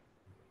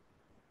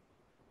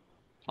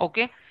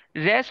 Okay,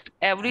 rest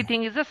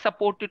everything is a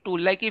supported tool.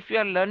 Like if you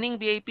are learning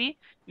BIP,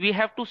 we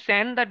have to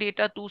send the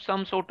data to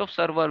some sort of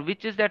server.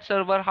 Which is that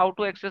server? How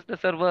to access the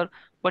server?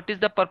 What is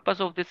the purpose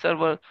of this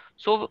server?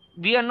 So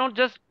we are not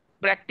just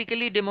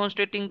practically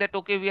demonstrating that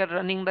okay, we are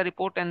running the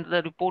report and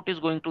the report is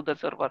going to the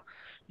server.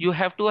 You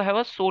have to have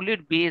a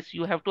solid base,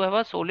 you have to have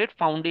a solid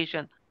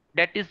foundation.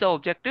 That is the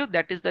objective,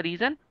 that is the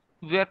reason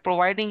we are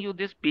providing you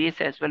this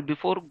base as well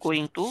before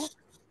going to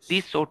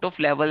this sort of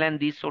level and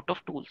these sort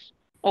of tools.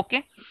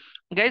 Okay,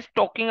 guys,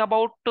 talking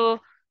about the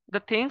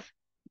things,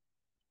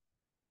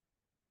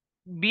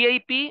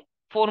 BIP,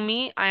 for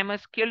me, I am a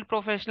skilled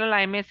professional,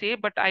 I may say,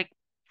 but I,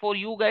 for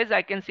you guys,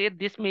 I can say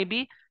this may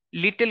be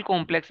little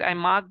complex. I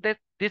mark that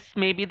this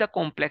may be the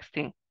complex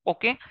thing.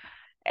 Okay,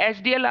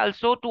 HDL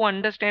also to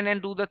understand and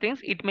do the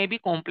things, it may be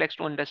complex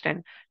to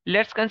understand.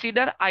 Let's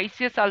consider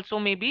ICS also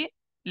maybe,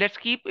 let's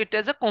keep it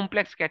as a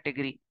complex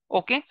category.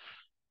 Okay,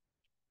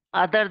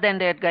 other than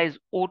that, guys,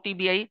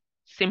 OTBI,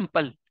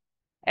 simple.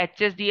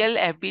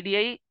 HSDL,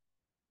 FBDI,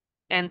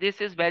 and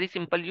this is very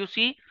simple. You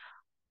see,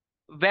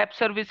 web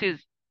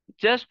services,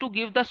 just to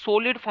give the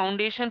solid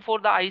foundation for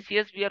the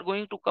ICS, we are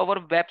going to cover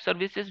web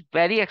services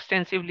very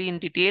extensively in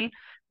detail.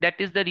 That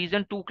is the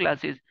reason 2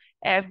 classes.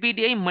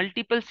 FBDI,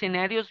 multiple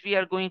scenarios we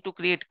are going to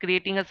create,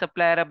 creating a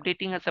supplier,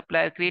 updating a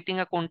supplier, creating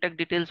a contact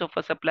details of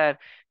a supplier,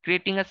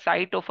 creating a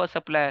site of a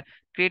supplier,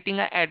 creating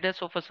an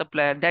address of a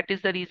supplier. That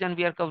is the reason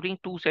we are covering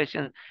 2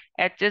 sessions.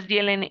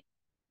 HSDL and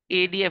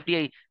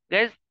ADFDI.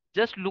 Guys,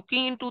 just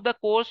looking into the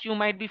course, you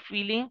might be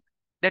feeling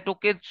that,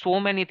 okay, so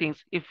many things.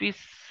 If we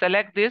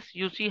select this,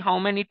 you see how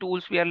many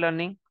tools we are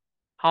learning,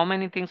 how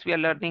many things we are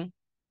learning.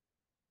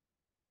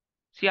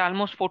 See,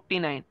 almost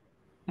 49.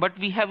 But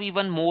we have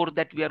even more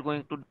that we are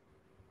going to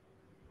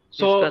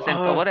discuss and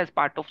So, cover as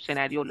part of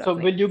scenario so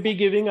learning. will you be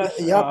giving us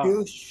Yeah,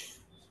 Piyush.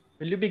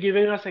 will you be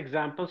giving us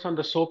examples on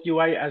the SOAP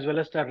UI as well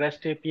as the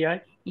REST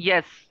API?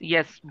 Yes,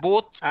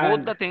 both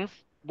And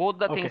both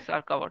the okay. things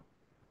are covered.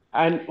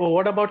 And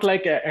what about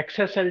like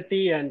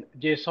XSLT and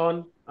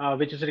JSON,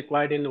 which is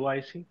required in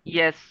OIC?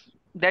 Yes,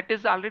 that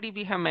is already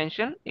we have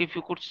mentioned. If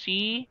you could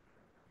see,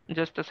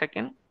 just a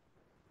second.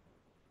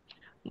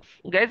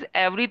 Guys,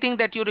 everything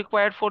that you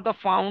require for the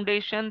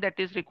foundation that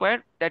is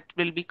required, that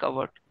will be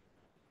covered.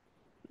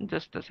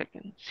 Just a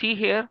second. See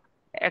here,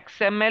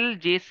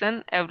 XML,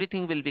 JSON,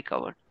 everything will be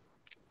covered.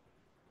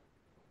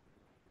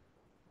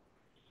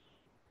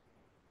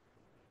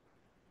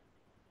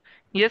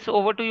 Yes,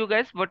 over to you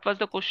guys. What was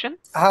the question?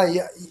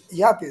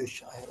 Yeah,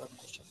 Piyush. I have one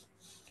question.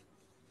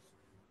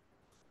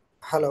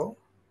 Hello.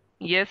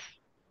 Yes,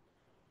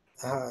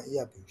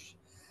 Yeah, Piyush.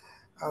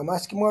 I'm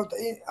asking about.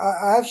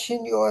 I have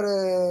seen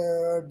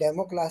your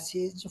demo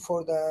classes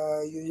for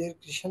the user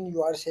creation.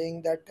 You are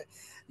saying that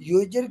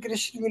user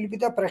creation will be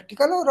the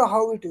practical, or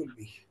how it will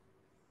be?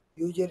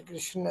 User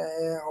creation,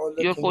 all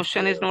the your things.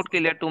 question is not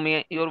clear to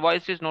me. Your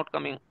voice is not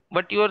coming.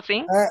 What you are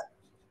saying? Uh,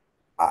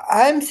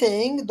 I am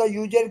saying the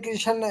user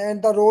creation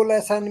and the role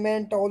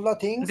assignment, all the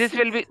things. This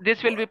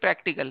will be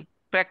practical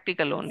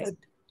only.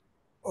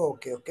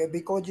 Okay, okay.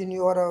 Because in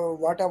your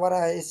whatever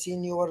I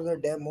seen your the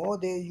demo,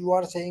 you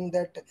are saying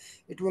that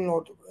it will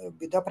not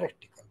be the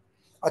practical.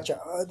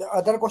 Acha, the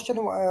other question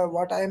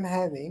what I am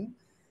having,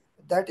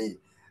 that is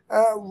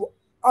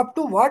up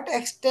to what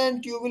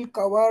extent you will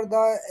cover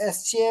the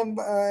SCM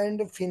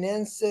and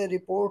finance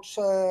reports,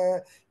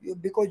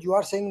 because you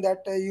are saying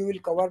that you will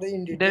cover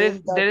in There is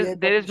detail the there is BI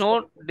there is publication no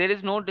report. there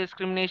is no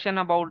discrimination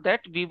about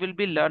that. We will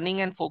be learning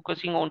and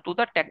focusing on to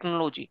the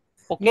technology.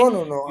 Okay. No,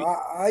 no, no.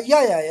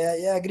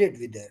 Yeah. Agreed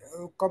with that.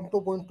 Come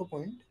to point to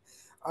point.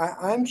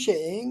 I'm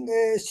saying,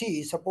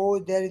 see,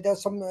 suppose there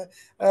is some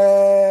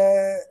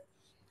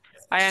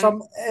I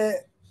some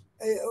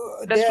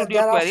understood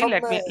your there are query. some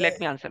Let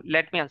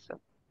me answer.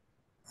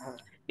 uh,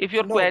 If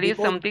your no, query is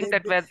because something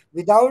that where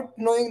without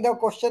knowing the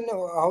question,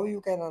 how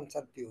you can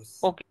answer, Pius?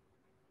 okay,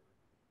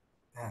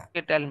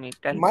 Uh, tell me.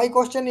 my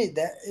question is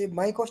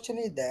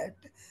that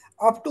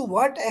up to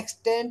what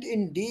extent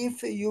in deep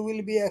you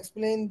will be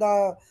explain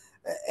the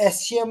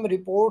SCM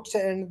reports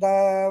and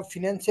the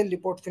financial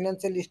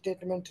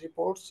statement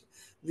reports,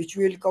 which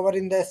we will cover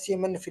in the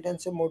SCM and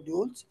financial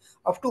modules.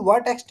 Up to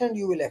what extent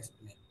you will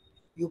explain?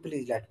 You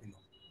please let me know.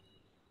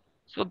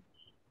 So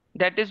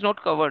that is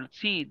not covered.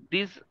 See,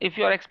 this if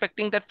you are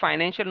expecting that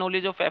financial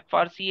knowledge of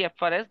FRC,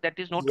 FRS, that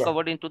is not Yeah.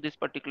 covered into this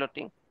particular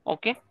thing.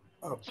 Okay.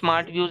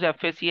 Smart Okay. views,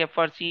 FSC,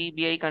 FRC,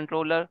 BI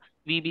controller,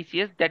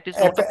 VBCS, that is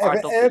not a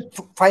part of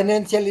this.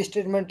 Financial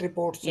statement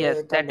reports Yes, kind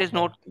of that.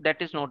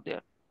 that is not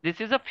there. This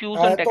is a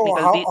fusion So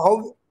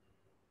technical.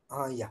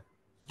 how yeah,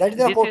 that is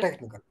the This core is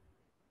technical.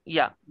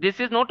 Yeah, this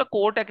is not a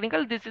core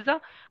technical, this is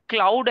a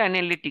cloud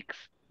analytics.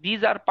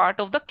 These are part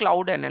of the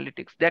cloud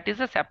analytics. That is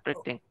a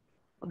separate thing.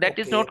 That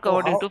is Okay, not so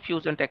covered into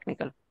fusion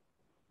technical.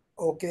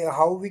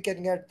 how we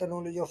can get the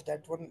knowledge of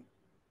that one?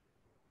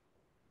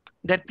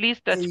 That please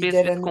touch Is base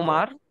there with any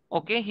Kumar.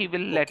 Okay, he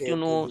will let you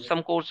know. okay.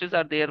 Some courses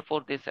are there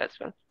for this as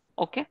well.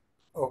 Okay.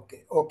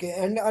 Okay,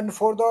 and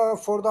for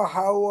the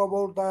how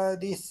about the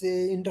these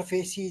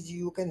interfaces,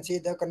 you can say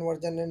the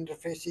conversion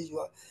interfaces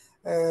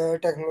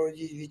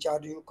technologies which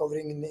are you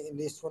covering in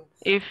this one,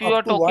 If you are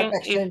up to what talking,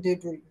 if extent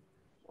it will?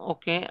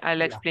 Okay, I'll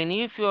Yeah. explain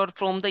you. If you are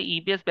from the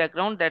EBS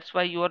background, that's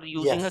why you are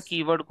using a Yes.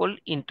 keyword called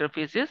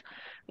interfaces.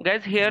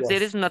 Guys, here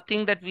there is Yes.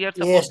 nothing that we are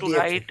supposed to ASDF.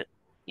 write.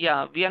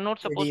 Yeah, we are not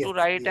supposed to ADF.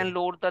 write Yeah. and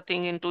load the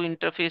thing into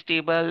interface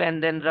table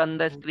and then run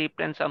the script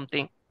and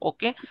something.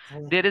 Okay,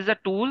 Mhm. there is a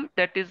tool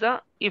that is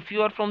if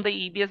you are from the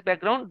EBS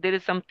background, there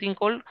is something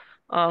called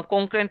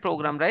concurrent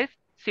program, right?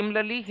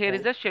 Similarly, here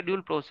is Right. a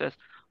schedule process.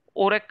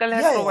 Oracle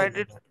has Yeah, I know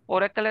provided that.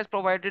 Oracle has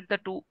provided the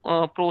two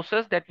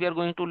process that we are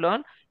going to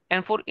learn.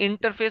 And for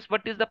interface,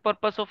 what is the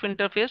purpose of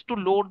interface? To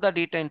load the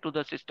data into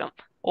the system.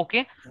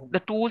 Okay, Mhm. the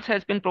tools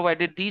has been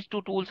provided. These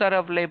two tools are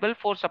available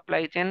for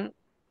supply chain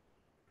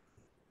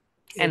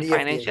and ADF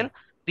financial. diagram.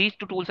 These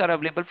two tools are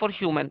available for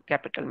human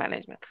capital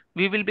management.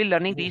 We will be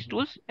learning these Mhm.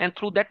 tools, and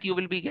through that you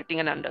will be getting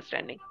an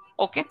understanding.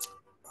 Okay.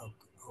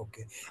 Okay.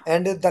 Okay.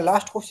 And the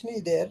last question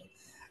is there.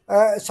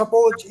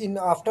 Suppose in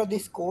after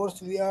this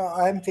course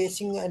I am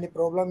facing any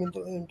problem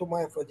into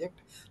my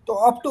project. So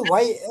up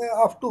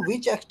to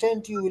which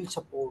extent you will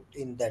support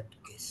in that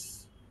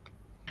case?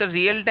 The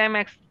real-time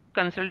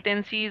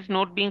consultancy is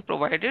not being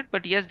provided,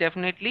 but yes,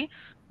 definitely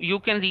you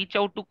can reach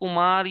out to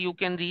Kumar. You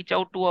can reach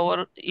out to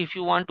our, if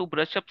you want to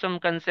brush up some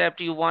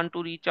concept, you want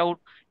to reach out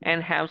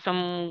and have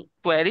some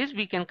queries,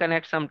 we can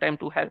connect sometime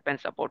to help and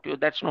support you.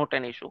 That's not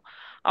an issue.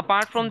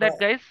 Apart from that,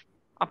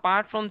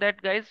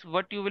 But guys,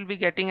 what you will be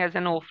getting as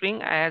an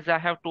offering, as I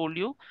have told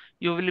you,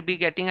 you will be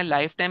getting a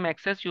lifetime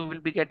access, you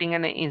will be getting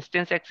an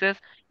instance access,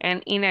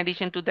 and in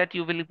addition to that,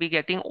 you will be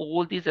getting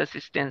all these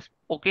assistance.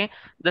 Okay,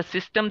 the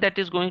system that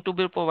is going to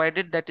be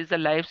provided, that is a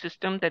live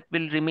system that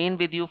will remain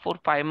with you for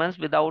 5 months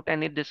without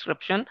any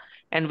disruption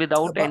and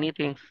without but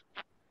anything.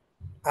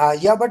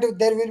 yeah, but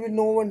there will be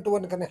no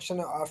one-to-one connection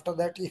after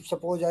that. If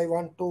suppose I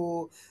want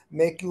to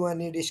make you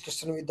any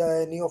discussion with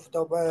any of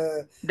the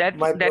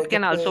my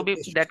project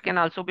based. That can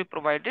also be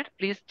provided.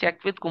 Please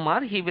check with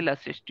Kumar, he will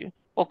assist you.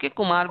 Okay,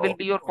 Kumar will Oh,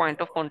 be your okay.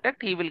 point of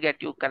contact, he will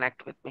get you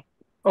connect with me.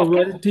 Oh, Okay.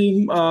 well,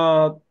 team,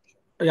 Sure.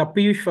 yeah,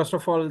 Piyush, first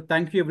of all,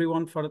 thank you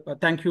everyone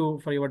thank you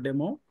for your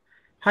demo.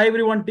 Hi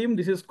everyone, team.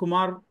 This is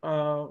Kumar.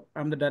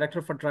 I'm the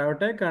director for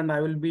Triotech, and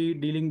I will be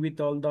dealing with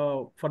all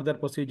the further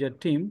procedure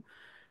team.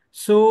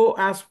 So,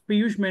 as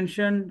Piyush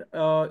mentioned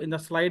in the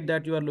slide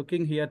that you are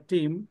looking here,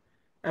 team,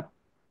 uh,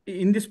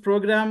 in this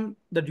program,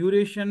 the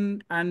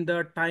duration and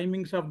the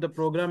timings of the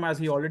program, as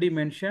he already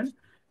mentioned,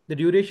 the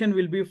duration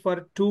will be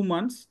for 2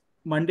 months,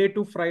 Monday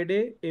to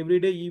Friday, every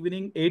day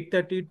evening,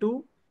 8:30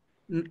 to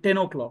 10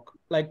 o'clock.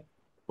 Like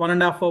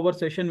 1.5 hour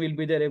session will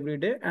be there every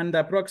day, and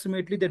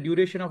approximately the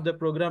duration of the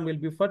program will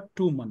be for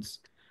 2 months.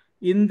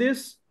 In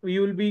this,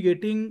 you will be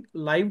getting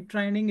live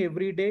training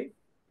every day.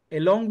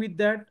 Along with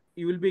that,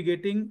 you will be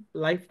getting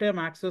lifetime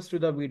access to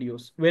the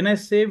videos. When I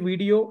say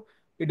video,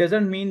 it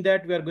doesn't mean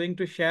that we are going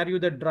to share you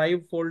the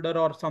drive folder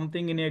or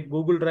something in a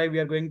Google Drive. We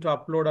are going to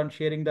upload and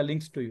sharing the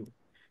links to you.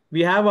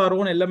 We have our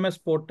own LMS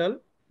portal,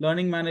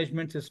 learning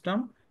management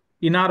system.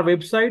 In our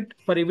website,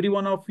 for every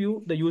one of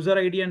you, the user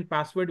ID and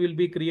password will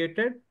be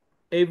created.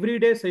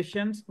 Everyday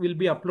sessions will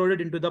be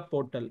uploaded into the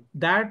portal.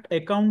 That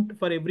account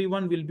for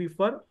everyone will be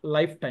for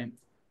lifetime.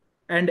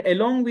 And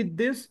along with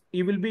this,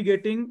 you will be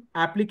getting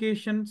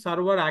application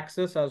server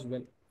access as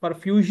well. For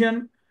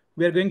Fusion,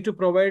 we are going to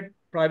provide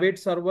private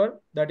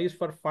server that is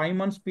for 5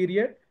 months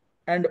period.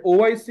 And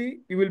OIC,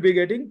 you will be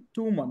getting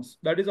 2 months.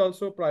 That is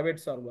also private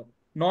server,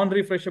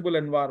 non-refreshable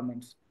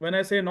environments. When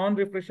I say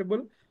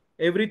non-refreshable,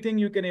 everything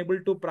you can able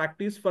to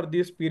practice for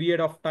this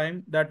period of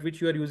time that which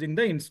you are using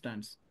the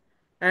instance.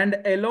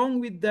 And along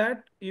with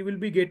that, you will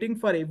be getting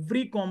for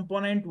every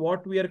component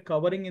what we are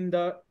covering in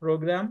the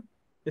program,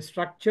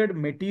 structured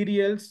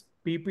materials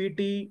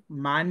PPT,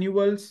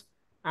 manuals,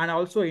 and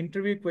also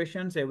interview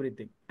questions,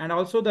 everything. And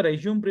also the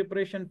resume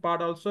preparation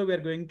part also we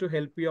are going to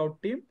help you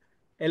out, team.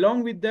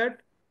 Along with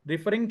that,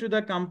 referring to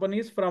the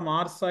companies from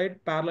our side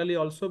parallelly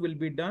also will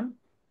be done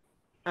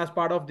as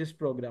part of this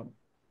program.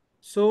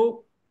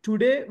 So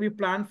today we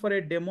plan for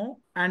a demo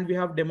and we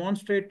have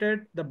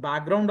demonstrated the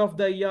background of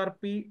the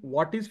ERP,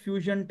 what is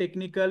Fusion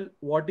Technical,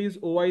 what is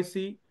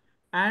OIC,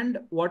 and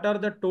what are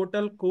the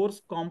total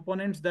course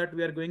components that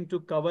we are going to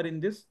cover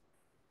in this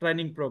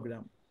training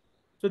program.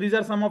 So these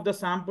are some of the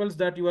samples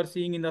that you are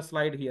seeing in the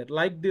slide here,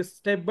 like this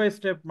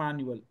step-by-step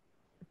manual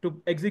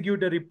to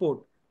execute a report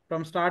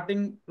from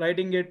starting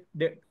writing a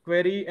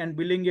query and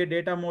building a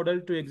data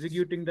model to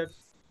executing the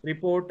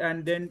report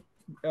and then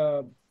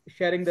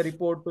sharing the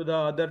report to the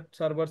other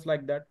servers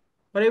like that.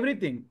 For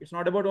everything, it's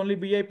not about only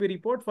BIP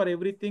report. For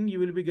everything, you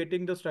will be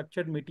getting the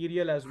structured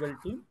material as well,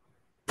 team.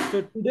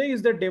 So today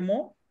is the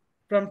demo.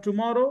 From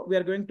tomorrow, we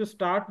are going to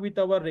start with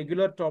our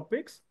regular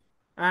topics.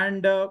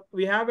 And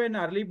we have an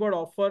early bird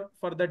offer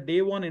for the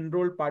day one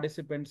enrolled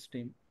participants,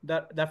 team.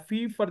 The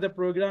fee for the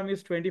program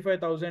is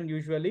 25,000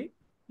 usually.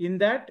 In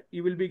that,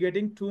 you will be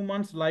getting 2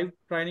 months live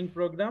training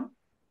program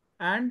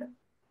and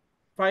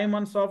 5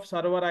 months of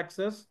server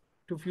access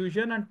to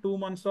Fusion and 2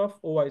 months of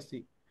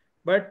OIC.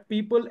 But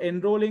people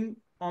enrolling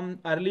on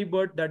early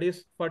bird, that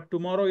is for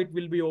tomorrow, it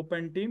will be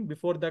open, team,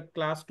 before the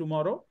class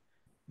tomorrow.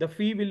 The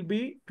fee will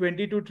be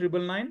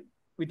 22,999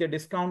 with a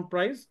discount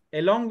price.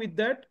 Along with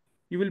that,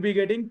 you will be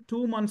getting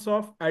 2 months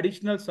of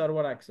additional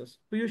server access.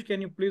 Piyush, can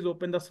you please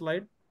open the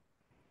slide?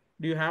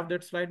 Do you have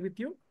that slide with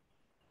you?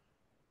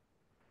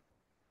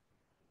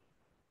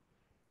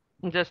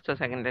 Just a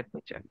second, let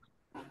me check.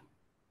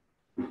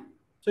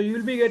 So you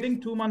will be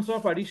getting 2 months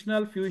of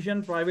additional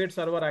Fusion private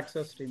server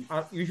access, team.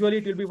 Usually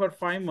it will be for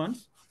 5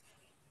 months.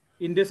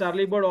 In this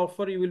early bird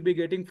offer, you will be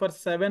getting for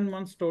 7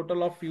 months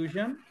total of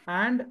Fusion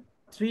and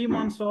 3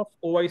 months of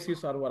OIC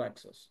server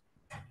access.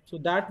 So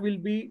that will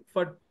be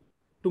for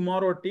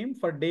tomorrow, team,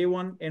 for day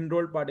one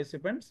enrolled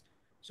participants.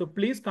 So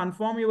please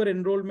confirm your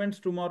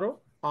enrollments tomorrow.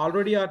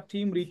 Already our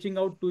team reaching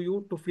out to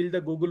you to fill the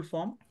Google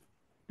form.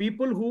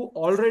 People who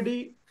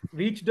already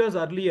reached us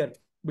earlier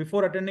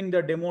before attending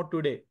the demo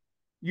today,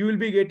 you will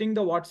be getting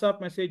the WhatsApp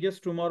messages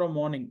tomorrow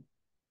morning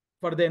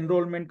for the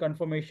enrollment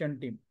confirmation,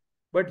 team.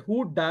 But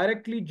who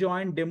directly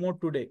joined demo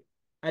today,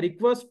 I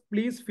request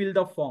please fill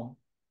the form.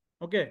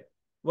 Okay.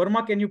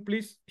 Verma, can you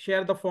please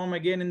share the form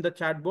again in the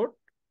chat board?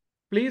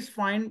 Please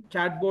find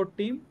chatbot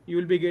team. You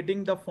will be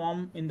getting the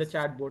form in the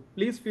chatbot.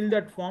 Please fill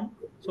that form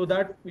so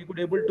that we could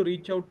able to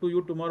reach out to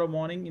you tomorrow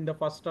morning in the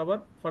first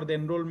hour for the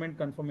enrollment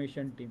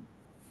confirmation, team.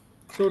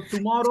 So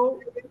tomorrow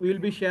we will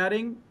be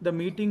sharing the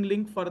meeting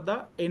link for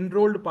the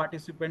enrolled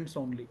participants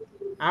only.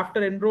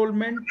 After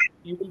enrollment,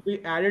 you will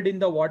be added in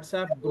the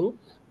WhatsApp group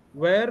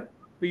where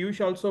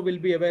Piyush also will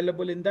be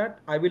available in that.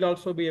 I will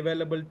also be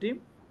available,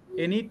 team.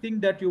 Anything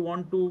that you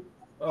want to,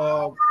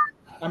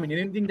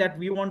 anything that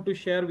we want to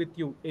share with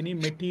you, any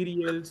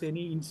materials,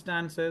 any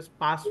instances,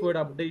 password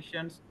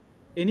updations,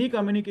 any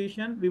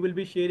communication, we will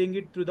be sharing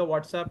it through the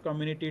WhatsApp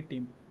community,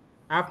 team.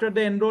 After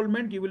the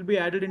enrollment, you will be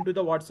added into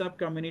the WhatsApp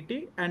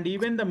community, and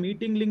even the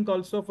meeting link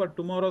also for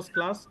tomorrow's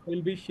class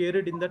will be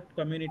shared in that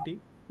community,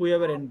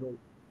 whoever enrolled.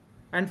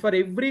 And for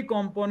every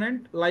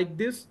component like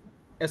this,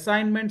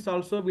 assignments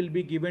also will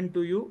be given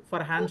to you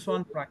for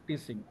hands-on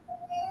practicing.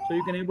 So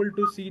you can able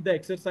to see the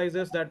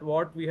exercises that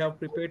what we have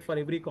prepared for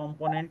every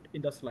component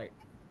in the slide.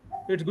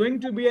 It's going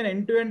to be an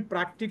end-to-end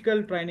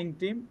practical training,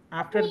 team.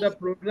 After the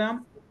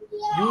program,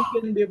 you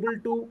can be able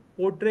to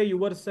portray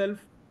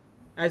yourself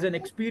as an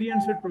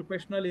experienced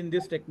professional in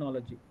this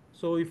technology.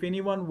 So if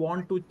anyone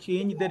want to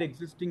change their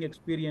existing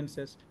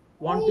experiences,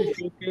 want to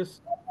showcase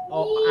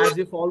as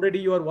if already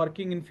you are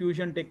working in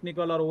Fusion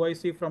Technical or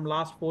OIC from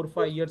last 4 or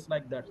 5 years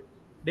like that,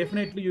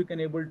 definitely you can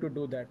able to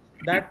do that.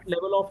 That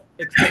level of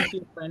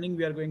extensive training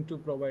we are going to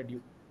provide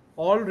you.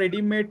 All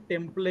ready-made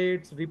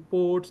templates,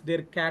 reports,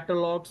 their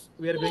catalogs,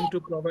 we are going to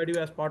provide you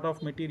as part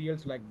of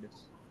materials like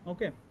this.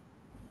 Okay.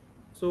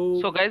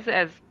 So So guys,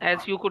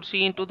 as you could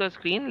see into the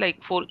screen,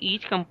 like for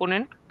each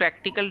component,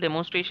 practical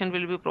demonstration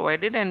will be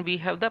provided and we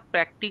have the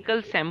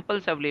practical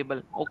samples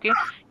available. Okay.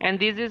 And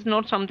this is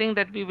not something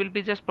that we will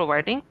be just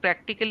providing.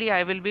 Practically,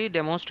 I will be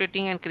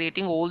demonstrating and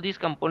creating all these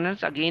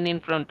components again in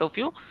front of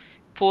you.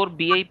 For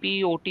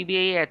BIP,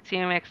 OTBA,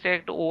 HCM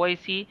extract,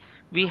 OIC,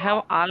 we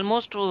have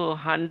almost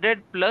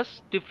 100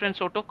 plus different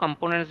sort of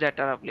components that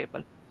are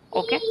available.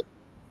 Okay.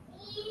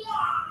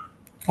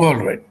 All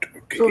right.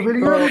 Okay. So will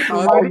you be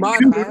providing Kumar,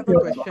 I have a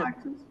question.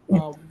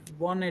 access?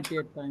 One at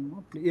a time.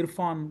 No?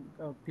 Irfan,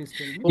 please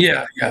tell me.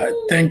 Yeah, yeah.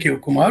 Thank you,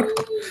 Kumar.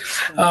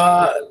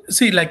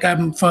 See, like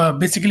I'm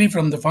basically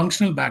from the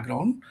functional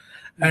background,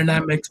 and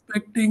I'm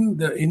expecting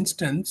the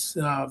instance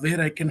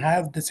where I can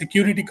have the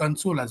security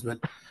console as well.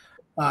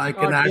 I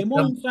can add Demo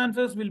some.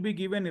 instances will be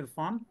given,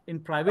 Irfan. In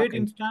private Okay.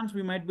 instance,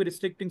 we might be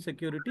restricting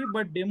security,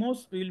 but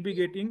demos we will be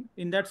getting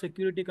in that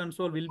security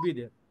console will be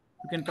there.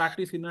 You can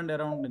practice in and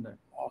around in that.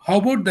 How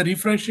about the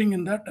refreshing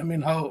in that? I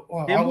mean, how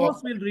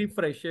Demos will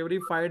refresh every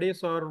 5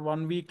 days or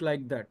 1 week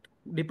like that.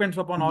 Depends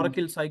upon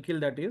Oracle cycle,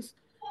 that is.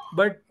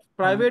 But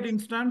private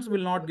instance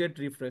will not get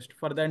refreshed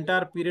for the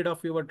entire period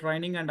of your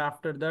training, and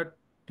after that,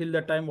 till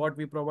the time what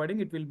we providing,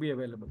 it will be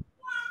available.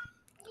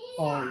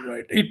 All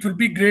right. It would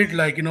be great,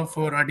 like,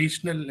 for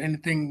additional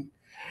anything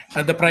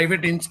at the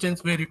private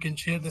instance where you can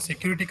share the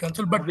security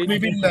console, but we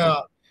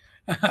will,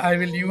 I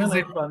will No, use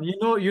it.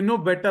 you know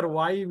better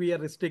why we are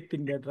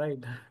restricting that, right?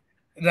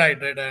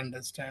 Right. I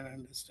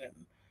understand.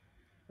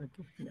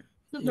 Okay. Yeah.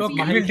 So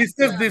Okay, we'll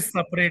discuss this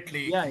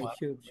separately, Yeah, Kumar.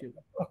 sure.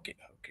 Okay,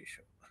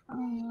 sure.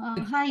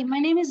 Hi, my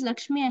name is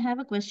Lakshmi. I have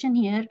a question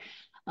here.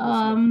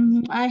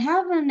 Lakshmi. I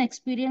have an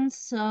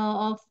experience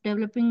of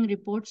developing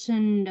reports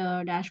and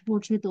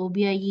dashboards with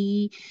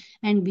OBIE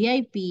and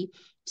BIP.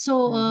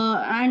 So,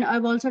 and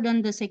I've also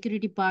done the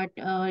security part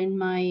in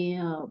my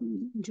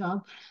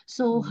job.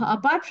 So,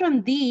 apart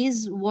from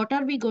these, what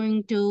are we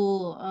going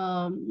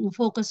to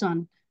focus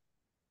on?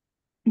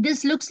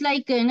 This looks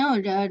like,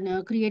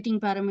 creating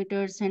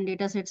parameters and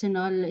data sets and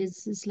all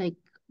is like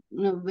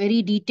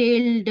very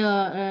detailed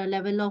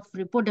level of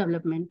report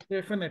development.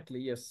 Definitely,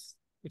 yes.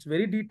 It's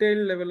very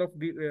detailed level of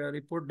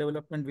report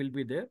development will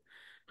be there.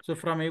 So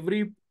from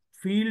every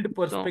field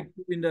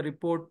perspective in the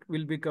report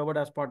will be covered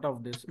as part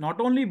of this.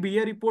 Not only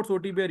BA reports,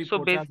 OTBA So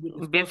reports, as we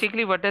discussed.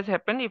 basically what has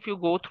happened, if you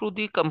go through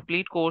the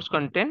complete course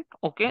content,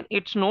 okay,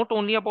 it's not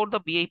only about the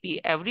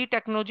BIP. Every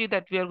technology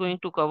that we are going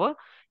to cover,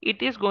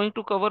 it is going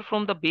to cover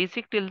from the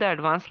basic till the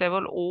advanced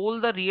level, all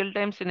the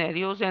real-time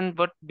scenarios, and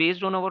what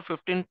based on our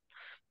 15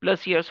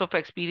 plus years of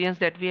experience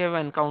that we have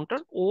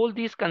encountered, all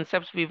these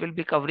concepts we will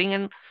be covering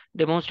and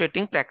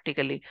demonstrating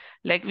practically.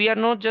 Like, we are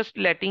not just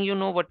letting you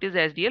know what is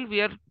SDL,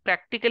 we are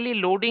practically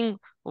loading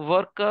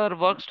work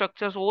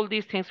structures, all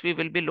these things we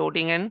will be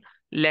loading and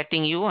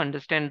letting you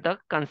understand the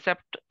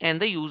concept and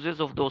the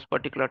uses of those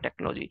particular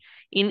technology.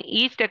 In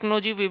each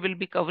technology, we will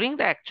be covering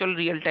the actual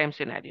real-time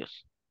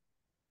scenarios.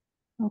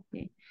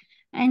 Okay.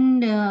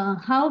 And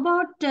how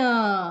about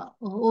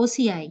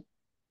OCI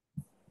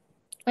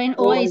and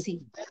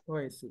OIC?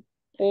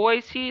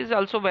 OIC is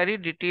also very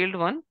detailed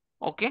one.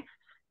 Okay.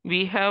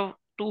 We have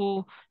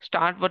to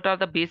start what are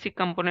the basic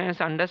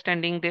components,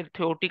 understanding their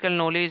theoretical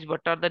knowledge,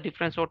 what are the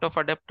different sort of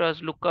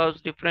adapters,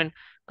 lookups, different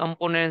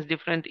components,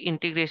 different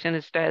integration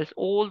styles,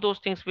 all those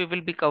things we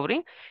will be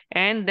covering.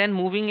 And then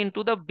moving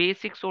into the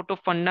basic sort of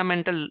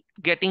fundamental,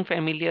 getting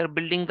familiar,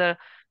 building the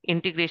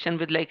integration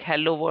with like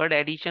hello world,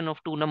 addition of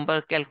two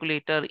number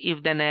calculator,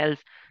 if then else,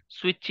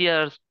 switch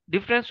years,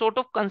 different sort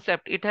of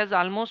concept. It has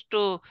almost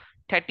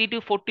 30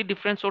 to 40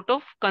 different sort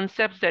of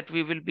concepts that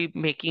we will be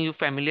making you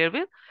familiar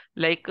with,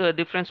 like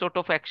different sort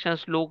of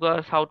actions,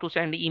 loggers, how to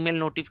send email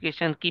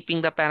notification,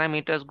 keeping the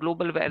parameters,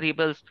 global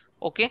variables,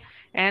 okay,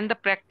 and the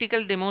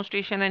practical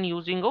demonstration and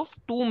using of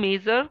two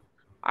major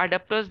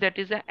adapters, that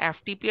is a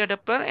FTP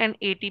adapter and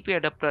ATP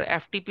adapter.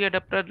 FTP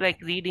adapter like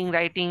reading,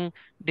 writing,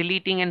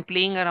 deleting and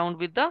playing around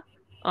with the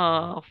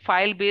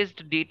file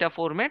based data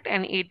format,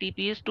 and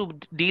ATP is to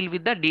deal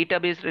with the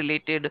database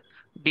related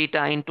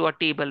data into a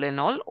table and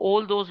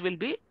all those will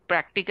be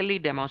practically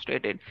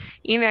demonstrated.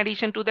 In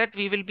addition to that,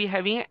 we will be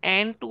having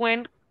end to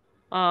end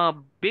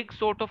big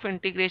sort of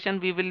integration.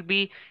 We will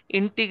be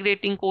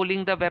integrating,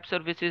 calling the web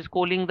services,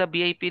 calling the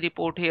BIP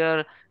report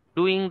here,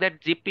 doing that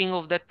zipping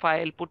of that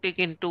file, putting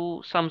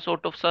into some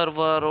sort of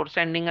server or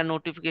sending a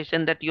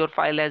notification that your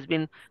file has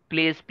been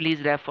placed,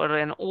 please refer,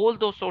 and all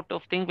those sort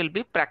of thing will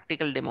be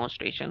practical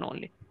demonstration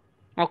only.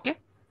 Okay.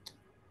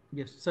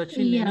 Yes, Sachin,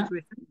 any Yeah.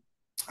 question?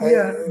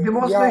 Yeah,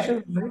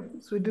 demonstration, right?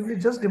 So it will be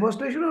just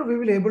demonstration, or we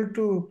will able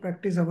to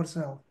practice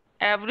ourselves?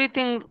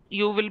 Everything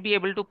you will be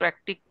able to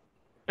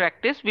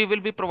practice. We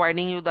will be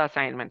providing you the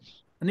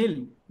assignments.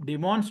 Anil,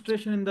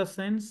 demonstration in the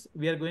sense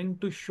we are going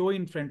to show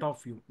in front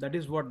of you. That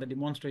is what the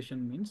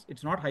demonstration means.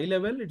 It's not high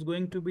level. It's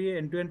going to be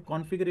end-to-end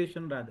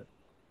configuration rather.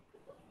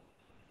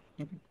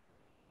 Okay.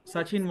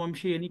 Sachin,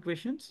 Vamshi, any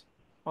questions?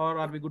 Or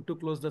are we good to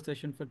close the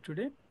session for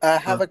today? I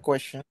have a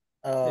question.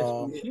 Yes,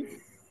 Vamshi.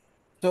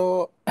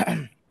 So,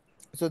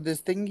 so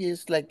this thing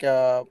is like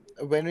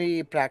when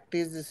we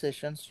practice the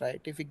sessions, right?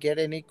 If we get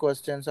any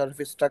questions or if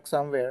we stuck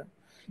somewhere,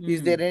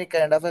 is there any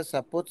kind of a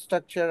support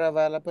structure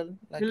available?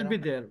 Like, Will be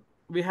there.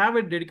 We have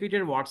a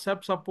dedicated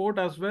WhatsApp support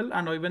as well,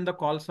 and even the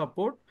call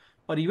support,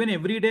 or even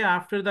every day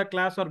after the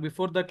class or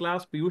before the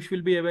class, Piyush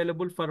will be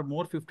available for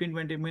more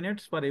 15-20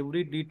 minutes for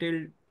every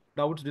detailed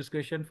doubts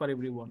discussion for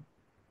everyone.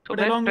 So But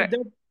guys, along with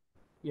that,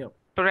 yeah.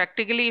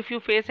 practically, if you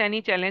face any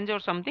challenge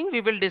or something,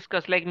 we will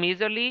discuss. Like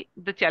majorly,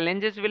 the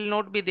challenges will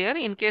not be there.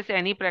 In case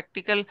any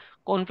practical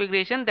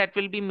configuration, that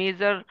will be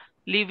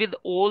majorly with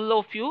all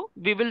of you.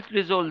 We will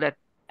resolve that.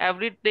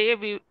 Every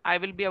day, I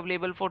will be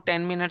available for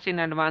 10 minutes in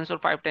advance or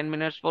 5-10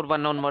 minutes for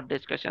one-on-one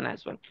discussion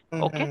as well.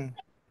 Okay.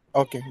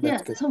 Okay,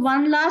 that's Yeah. good. So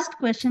one last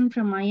question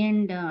from my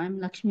end. I'm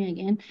Lakshmi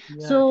again.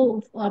 Yeah,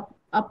 so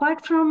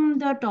apart from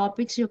the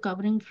topics you're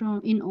covering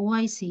from in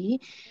OIC,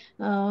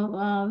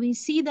 we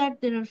see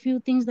that there are a few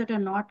things that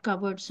are not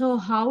covered. So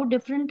how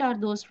different are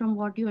those from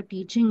what you are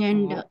teaching,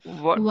 and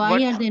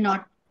why are they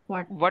not?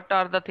 What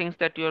are the things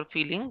that you're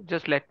feeling?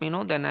 Just let me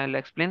know, then I'll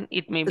explain.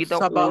 It may be It's the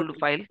about old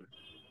file.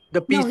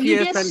 the No, you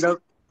PCS and just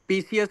the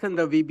PCS and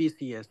the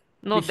VBCS.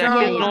 No, that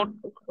Vishal, is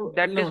not.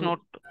 That is no, not.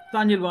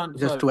 Sanjil,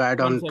 Just to sorry, add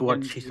one on to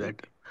what second, she please.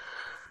 said.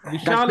 That's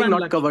Vishal being and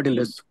not covered in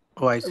Lakshmi, this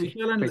OIC.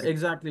 Vishal and training.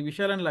 exactly,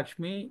 Vishal and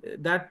Lakshmi,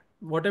 that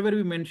whatever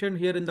we mentioned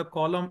here in the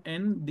column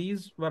N,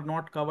 these were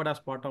not covered as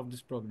part of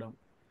this program.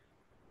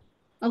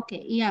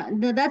 Okay, yeah,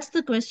 that's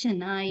the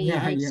question.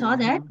 I saw Yeah.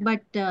 that,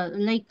 but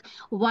like,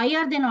 why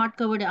are they not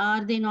covered?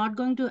 Are they not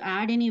going to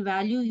add any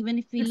value even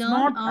if we It's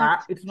learn? Or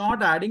it's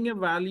not adding a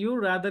value,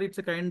 rather it's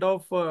a kind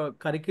of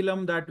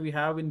curriculum that we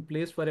have in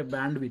place for a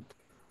bandwidth.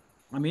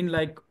 I mean,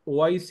 like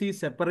OIC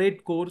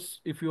separate course,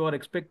 if you are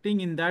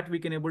expecting in that, we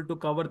can able to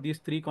cover these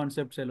three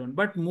concepts alone.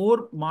 But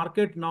more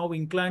market now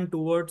inclined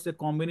towards a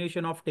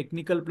combination of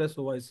technical plus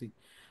OIC.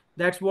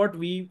 That's what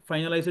we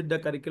finalized the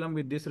curriculum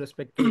with this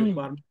respective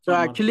requirement. So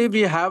actually we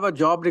have a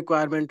job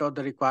requirement or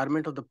the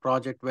requirement of the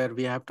project where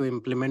we have to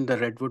implement the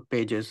Redwood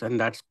pages, and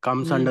that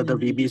comes under the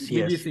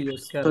VBCS. VBCS,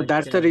 So correct.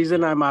 that's the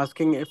reason I'm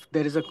asking if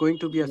there is going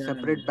to be a Yeah.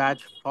 separate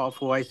batch of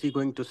OIC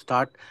going to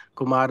start,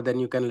 Kumar, then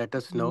you can let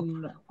us know.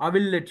 I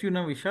will let you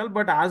know, Vishal,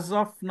 but as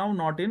of now,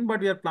 not in,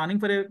 but we are planning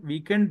for a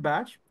weekend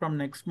batch from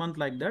next month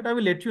like that. I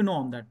will let you know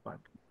on that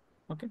part.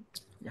 Okay.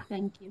 Yeah.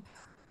 thank you.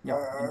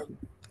 Yeah. Thank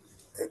you.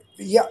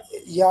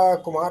 Yeah,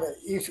 Kumar.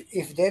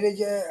 If there is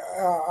a,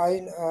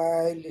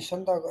 I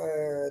listen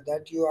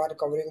that you are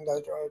covering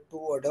the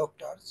two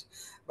adapters,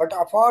 but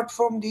apart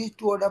from these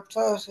two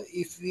adapters,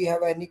 if we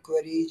have any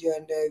queries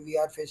and we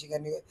are facing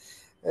any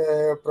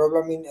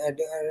problem in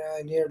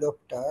any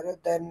adapter,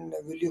 then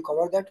will you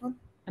cover that one?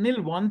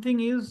 Anil, one thing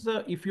is,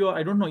 if you are,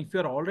 I don't know, if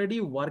you are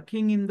already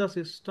working in the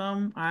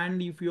system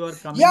and if you are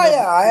coming up.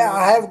 Yeah,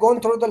 I have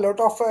gone through the lot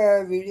of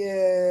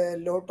video,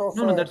 lot of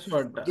No, that's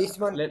what. this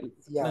one.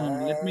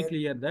 Let me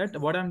clear that.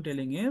 What I'm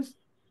telling is,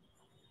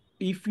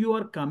 if you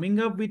are coming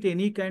up with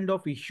any kind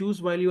of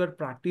issues while you are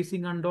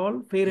practicing and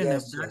all, fair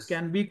enough, that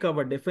can be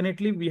covered.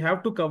 Definitely, we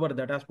have to cover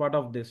that as part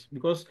of this,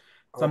 because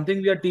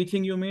something we are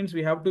teaching you means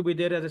we have to be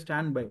there as a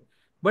standby.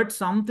 But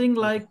something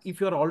like if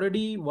you're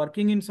already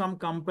working in some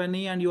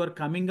company and you are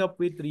coming up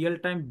with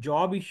real-time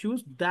job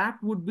issues, that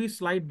would be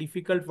slight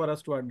difficult for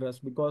us to address,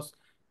 because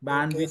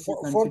bandwidth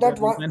For that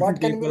one,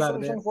 what can be people the are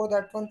there. solution for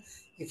that one?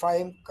 If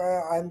I'm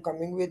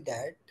coming with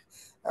that,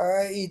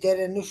 is there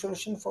any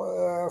solution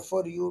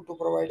for you to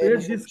provide any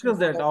Let's solution discuss for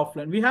that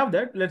offline. We have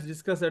that. Let's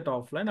discuss that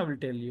offline. I will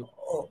tell you.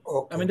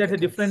 Okay, I mean, that's a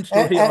okay. different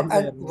story out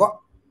there.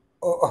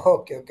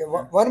 Okay.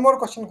 One more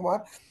question,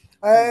 Kumar.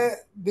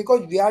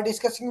 Because we are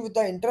discussing with the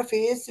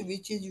interface,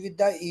 which is with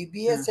the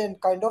EBS and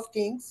kind of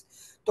things.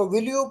 So,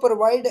 will you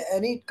provide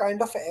any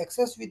kind of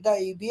access with the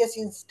EBS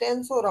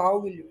instance, or how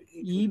will you?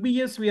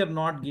 EBS we are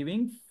not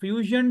giving.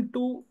 Fusion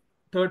to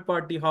third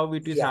party, how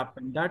it is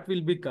happening, that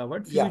will be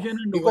covered. Fusion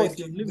and Because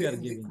OIC only we are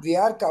giving. we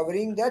are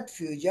covering that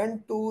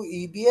Fusion to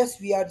EBS.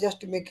 We are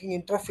just making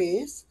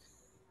interface.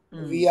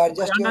 We are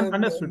just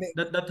understood.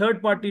 The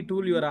third party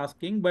tool you are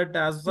asking, but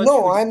as such,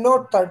 no, I'm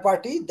not third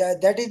party.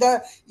 That is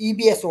the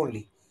EBS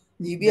only.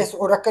 EBS,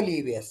 Oracle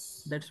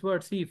EBS. That's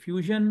what. See,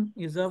 Fusion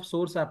is a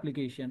source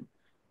application.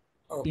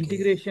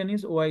 Integration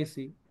is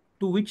OIC,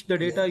 to which the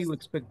data you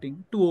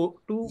expecting to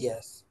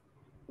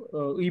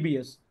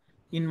EBS.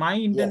 In my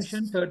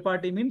intention, third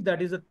party means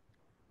that is a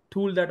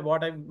tool that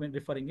what I'm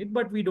referring it,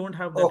 but we don't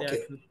have that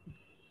access.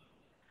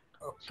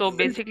 So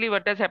basically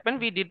what has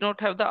happened, we did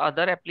not have the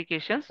other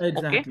applications.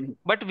 Exactly. Okay,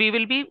 but we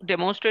will be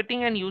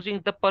demonstrating and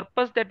using the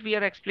purpose that we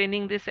are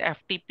explaining this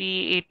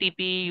FTP,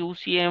 ATP,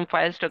 UCM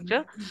file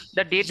structure.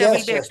 The data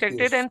will be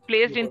extracted and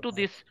placed into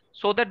this,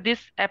 so that this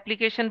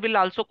application will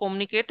also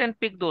communicate and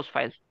pick those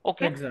files.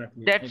 Okay,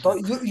 exactly. That's so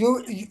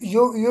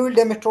you will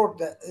demonstrate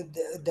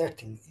that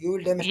thing. You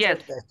will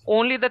demonstrate that.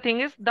 Only the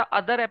thing is, the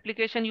other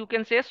application, you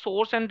can say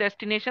source and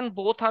destination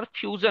both are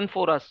fusion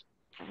for us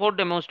for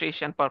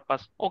demonstration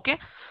purpose. Okay,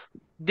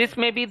 this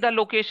may be the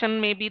location,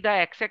 may be the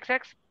XXX.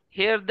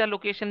 Here the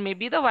location may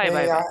be the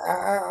YYY.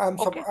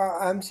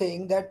 I'm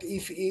saying that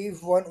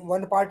if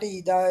one party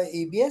is the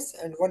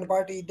EBS and one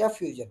party is the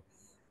Fusion,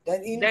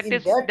 then in that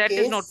that case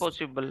is not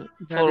possible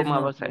from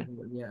our side.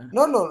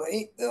 No.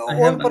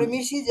 On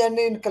premises and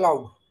in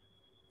cloud.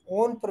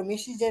 On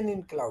premises and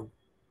in cloud.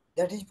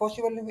 That is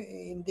possible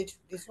in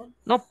this one?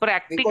 No,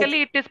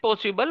 practically it is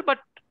possible, but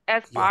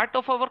as part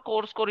of our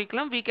course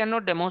curriculum, we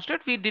cannot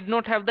demonstrate. We did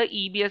not have the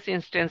EBS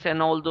instance and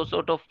all those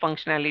sort of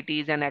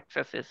functionalities and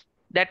accesses.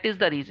 That is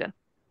the reason.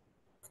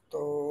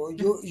 So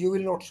you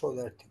will not show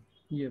that thing.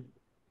 Yep.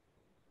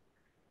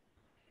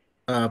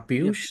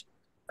 Piyush,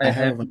 I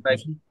have one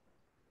question.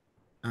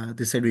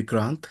 This is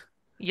Vikrant.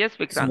 Yes,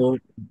 Vikrant. So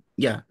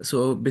yeah,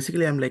 so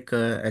basically I'm like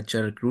a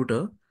HR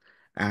recruiter,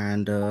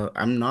 and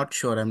I'm not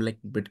sure. I'm like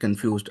a bit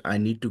confused. I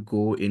need to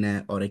go in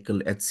a Oracle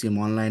HCM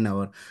online,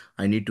 or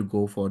I need to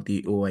go for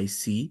the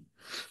OIC.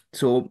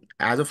 So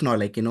as of now,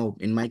 like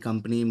in my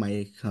company,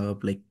 my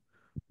like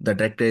the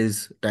director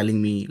is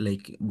telling me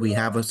like we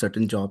have a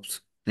certain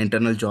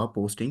internal job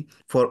posting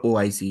for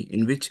OIC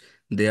in which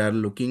they are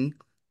looking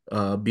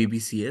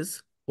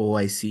BBCS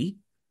OIC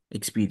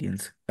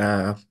experience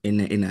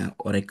in a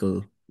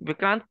Oracle.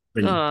 Vikrant,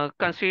 Brilliant.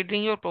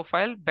 considering your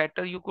profile,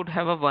 better you could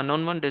have a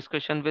one-on-one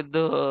discussion with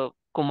the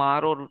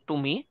Kumar or to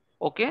me.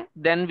 Okay,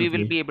 then we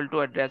will Okay. be able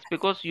to address,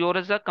 because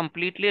yours is a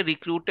completely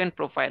recruitant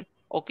profile.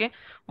 Okay,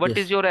 what is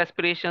Yes. your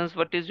aspirations?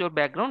 What is your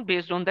background?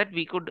 Based on that,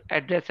 we could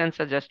address and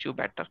suggest you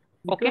better.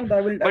 Okay, Vikrant,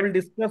 I but will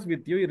discuss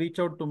with you. You reach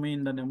out to me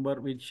in the number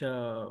which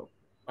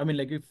I mean,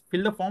 like, if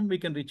fill the form, we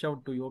can reach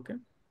out to you. Okay.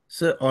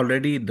 Sir,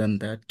 already done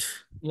that.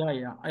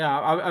 Yeah.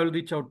 I will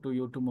reach out to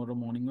you tomorrow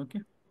morning.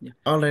 Okay. Yeah.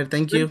 All right.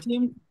 Thank Well, you.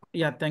 team.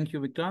 Yeah. Thank you,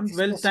 Vikrant.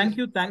 Well, Discuss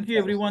with thank you,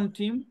 everyone,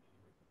 team.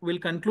 We'll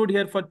conclude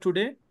here for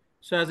today.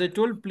 So, as I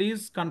told,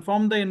 please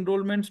confirm the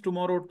enrollments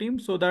tomorrow, team,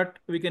 so that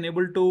we can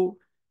able to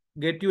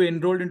get you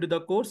enrolled into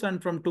the course.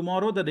 And from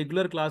tomorrow, the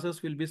regular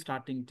classes will be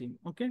starting, team.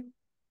 Okay.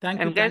 Thank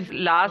you. and guys, Thank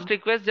you. last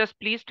request, just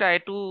please try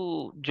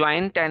to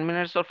join 10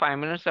 minutes or 5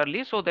 minutes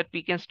early so that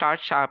we can start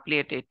sharply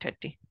at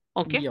 8:30.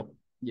 Okay. Yep.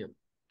 Yep.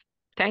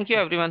 Thank you,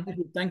 everyone.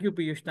 Thank you,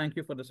 Piyush. Thank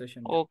you for the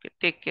session. Yeah. Okay,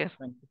 take care.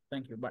 Thank you.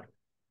 Thank you. Bye.